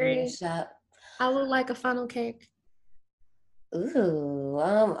the hungry. souvenir shop. I would like a funnel cake.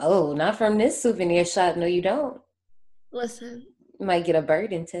 Ooh, not from this souvenir shop. No, you don't. Listen. You might get a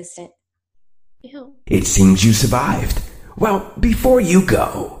bird intestine. Ew. It seems you survived. Well, before you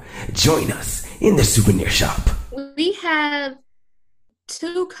go, join us in the souvenir shop. We have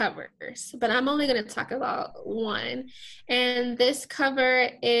 2 covers, but I'm only going to talk about one. And this cover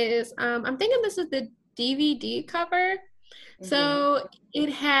is, I'm thinking this is the DVD cover. Mm-hmm. So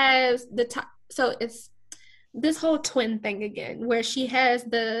it has the top. So it's this whole twin thing again, where she has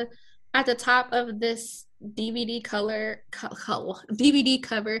at the top of this DVD DVD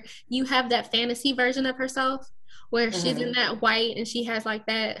cover, you have that fantasy version of herself where she's in that white and she has like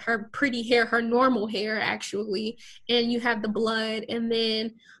that, her pretty hair, her normal hair actually, and you have the blood, and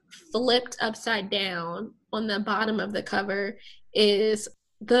then flipped upside down on the bottom of the cover is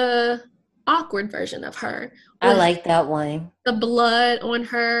the awkward version of her. I like that one. The blood on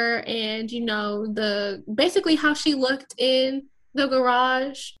her, and the basically how she looked in the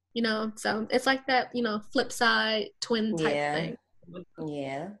garage, so it's like that, flip side twin type thing.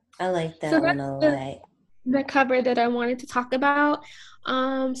 Yeah, I like that one a lot. The cover that I wanted to talk about.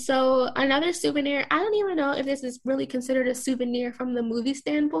 So another souvenir, I don't even know if this is really considered a souvenir from the movie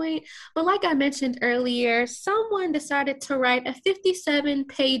standpoint, but like I mentioned earlier, someone decided to write a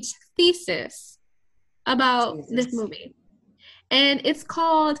 57-page thesis about this movie. And it's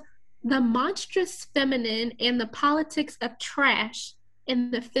called The Monstrous Feminine and the Politics of Trash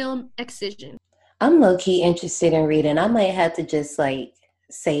in the Film Excision. I'm low-key interested in reading. I might have to just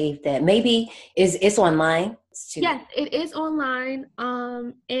save that. Maybe it's online. Yes, it is online.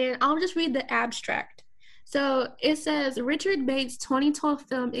 And I'll just read the abstract. So it says, Richard Bates' 2012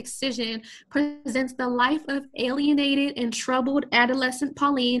 film Excision presents the life of alienated and troubled adolescent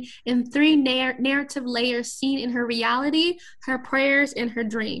Pauline in 3 narrative layers seen in her reality, her prayers, and her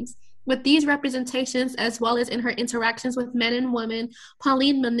dreams. With these representations, as well as in her interactions with men and women,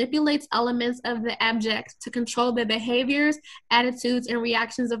 Pauline manipulates elements of the abject to control the behaviors, attitudes, and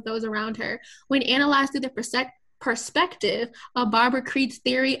reactions of those around her. When analyzed through the Perspective, a Barbara Creed's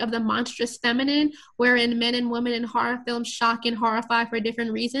theory of the monstrous feminine, wherein men and women in horror films shock and horrify for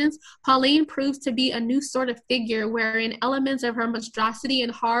different reasons, Pauline proves to be a new sort of figure wherein elements of her monstrosity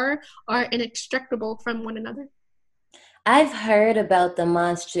and horror are inextricable from one another. I've heard about the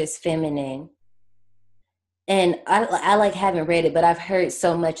monstrous feminine, and I like haven't read it, but I've heard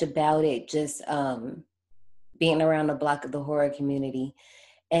so much about it just being around the block of the horror community.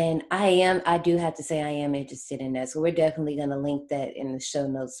 And I do have to say I am interested in that. So we're definitely going to link that in the show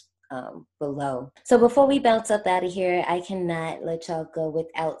notes below. So before we bounce up out of here, I cannot let y'all go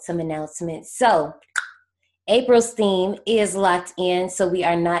without some announcements. So April's theme is locked in, so we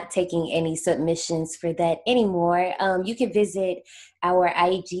are not taking any submissions for that anymore. You can visit our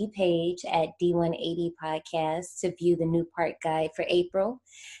IG page at D180 Podcast to view the new part guide for April.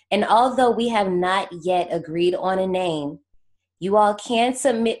 And although we have not yet agreed on a name, you all can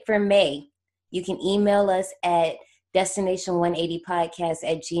submit for May. You can email us at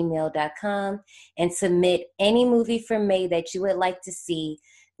destination180podcast@gmail.com and submit any movie for May that you would like to see.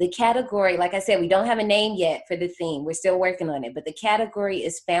 The category, like I said, we don't have a name yet for the theme. We're still working on it, but the category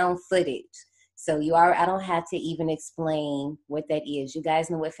is found footage. So I don't have to even explain what that is. You guys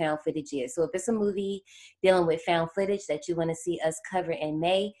know what found footage is. So if it's a movie dealing with found footage that you want to see us cover in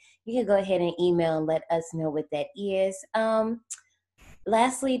May, you can go ahead and email and let us know what that is.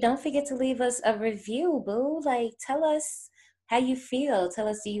 Lastly, don't forget to leave us a review, boo. Like, tell us how you feel. Tell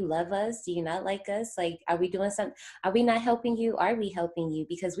us, do you love us? Do you not like us? Like, are we doing something? Are we not helping you? Are we helping you?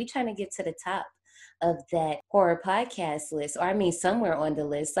 Because we're trying to get to the top of that horror podcast list, or I mean somewhere on the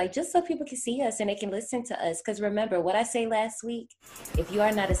list, like just so people can see us and they can listen to us. Because remember what I say last week, if you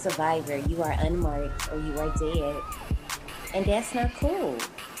are not a survivor, you are unmarked or you are dead. And that's not cool.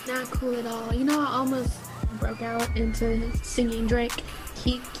 Not cool at all. You know, I almost broke out into singing Drake.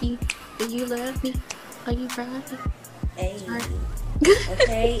 Kiki, do you love me? Are you proud? Hey.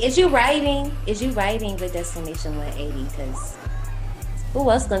 Okay. Is you writing with Destination 180? Because who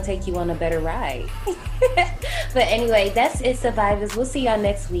else gonna take you on a better ride? But anyway, that's it, survivors. We'll see y'all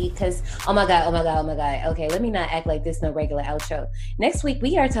next week. Because oh my god. Okay, let me not act like this no regular outro. Next week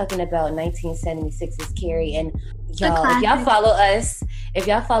we are talking about 1976's Carrie. And y'all, if y'all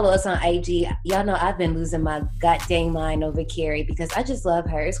follow us on IG, y'all know I've been losing my goddamn mind over Carrie because I just love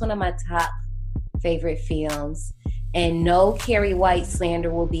her. It's one of my top favorite films. And no Carrie White slander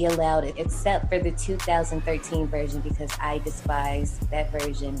will be allowed except for the 2013 version because I despise that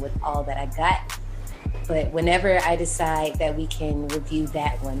version with all that I got. But whenever I decide that we can review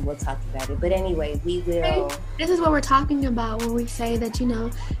that one, we'll talk about it. But anyway, we will. This is what we're talking about when we say that, you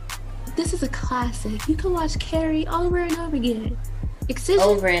know, this is a classic. You can watch Carrie over and over again. EXCISION.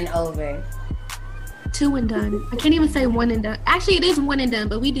 Over and over. 2 and done. I can't even say 1 and done. Actually, it is 1 and done,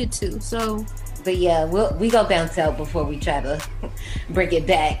 but we did 2, so... But yeah, we gonna bounce out before we try to bring it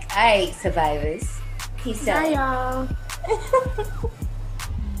back. All right, survivors. Peace out. Bye, y'all.